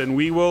a lot. And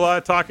we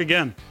will talk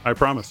again. I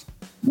promise.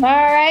 All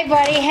right,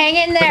 buddy. Hang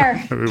in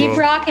there. Keep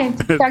rocking.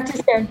 Talk to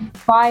you soon.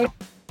 Bye.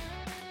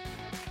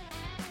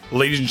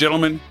 Ladies and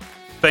gentlemen,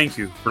 thank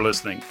you for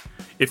listening.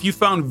 If you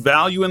found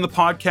value in the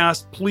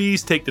podcast,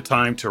 please take the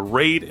time to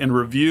rate and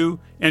review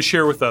and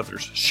share with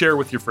others. Share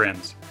with your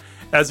friends.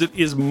 As it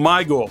is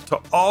my goal to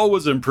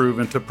always improve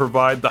and to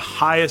provide the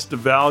highest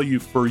value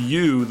for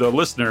you, the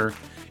listener,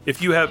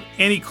 if you have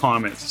any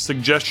comments,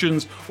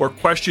 suggestions, or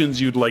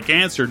questions you'd like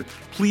answered,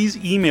 please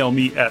email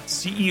me at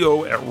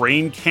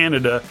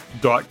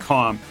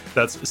ceo@reincanada.com.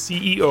 That's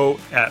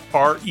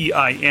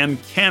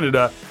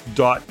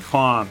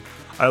ceo@reincanada.com.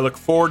 I look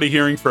forward to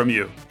hearing from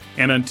you.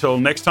 And until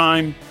next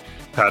time,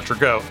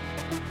 Patrick out.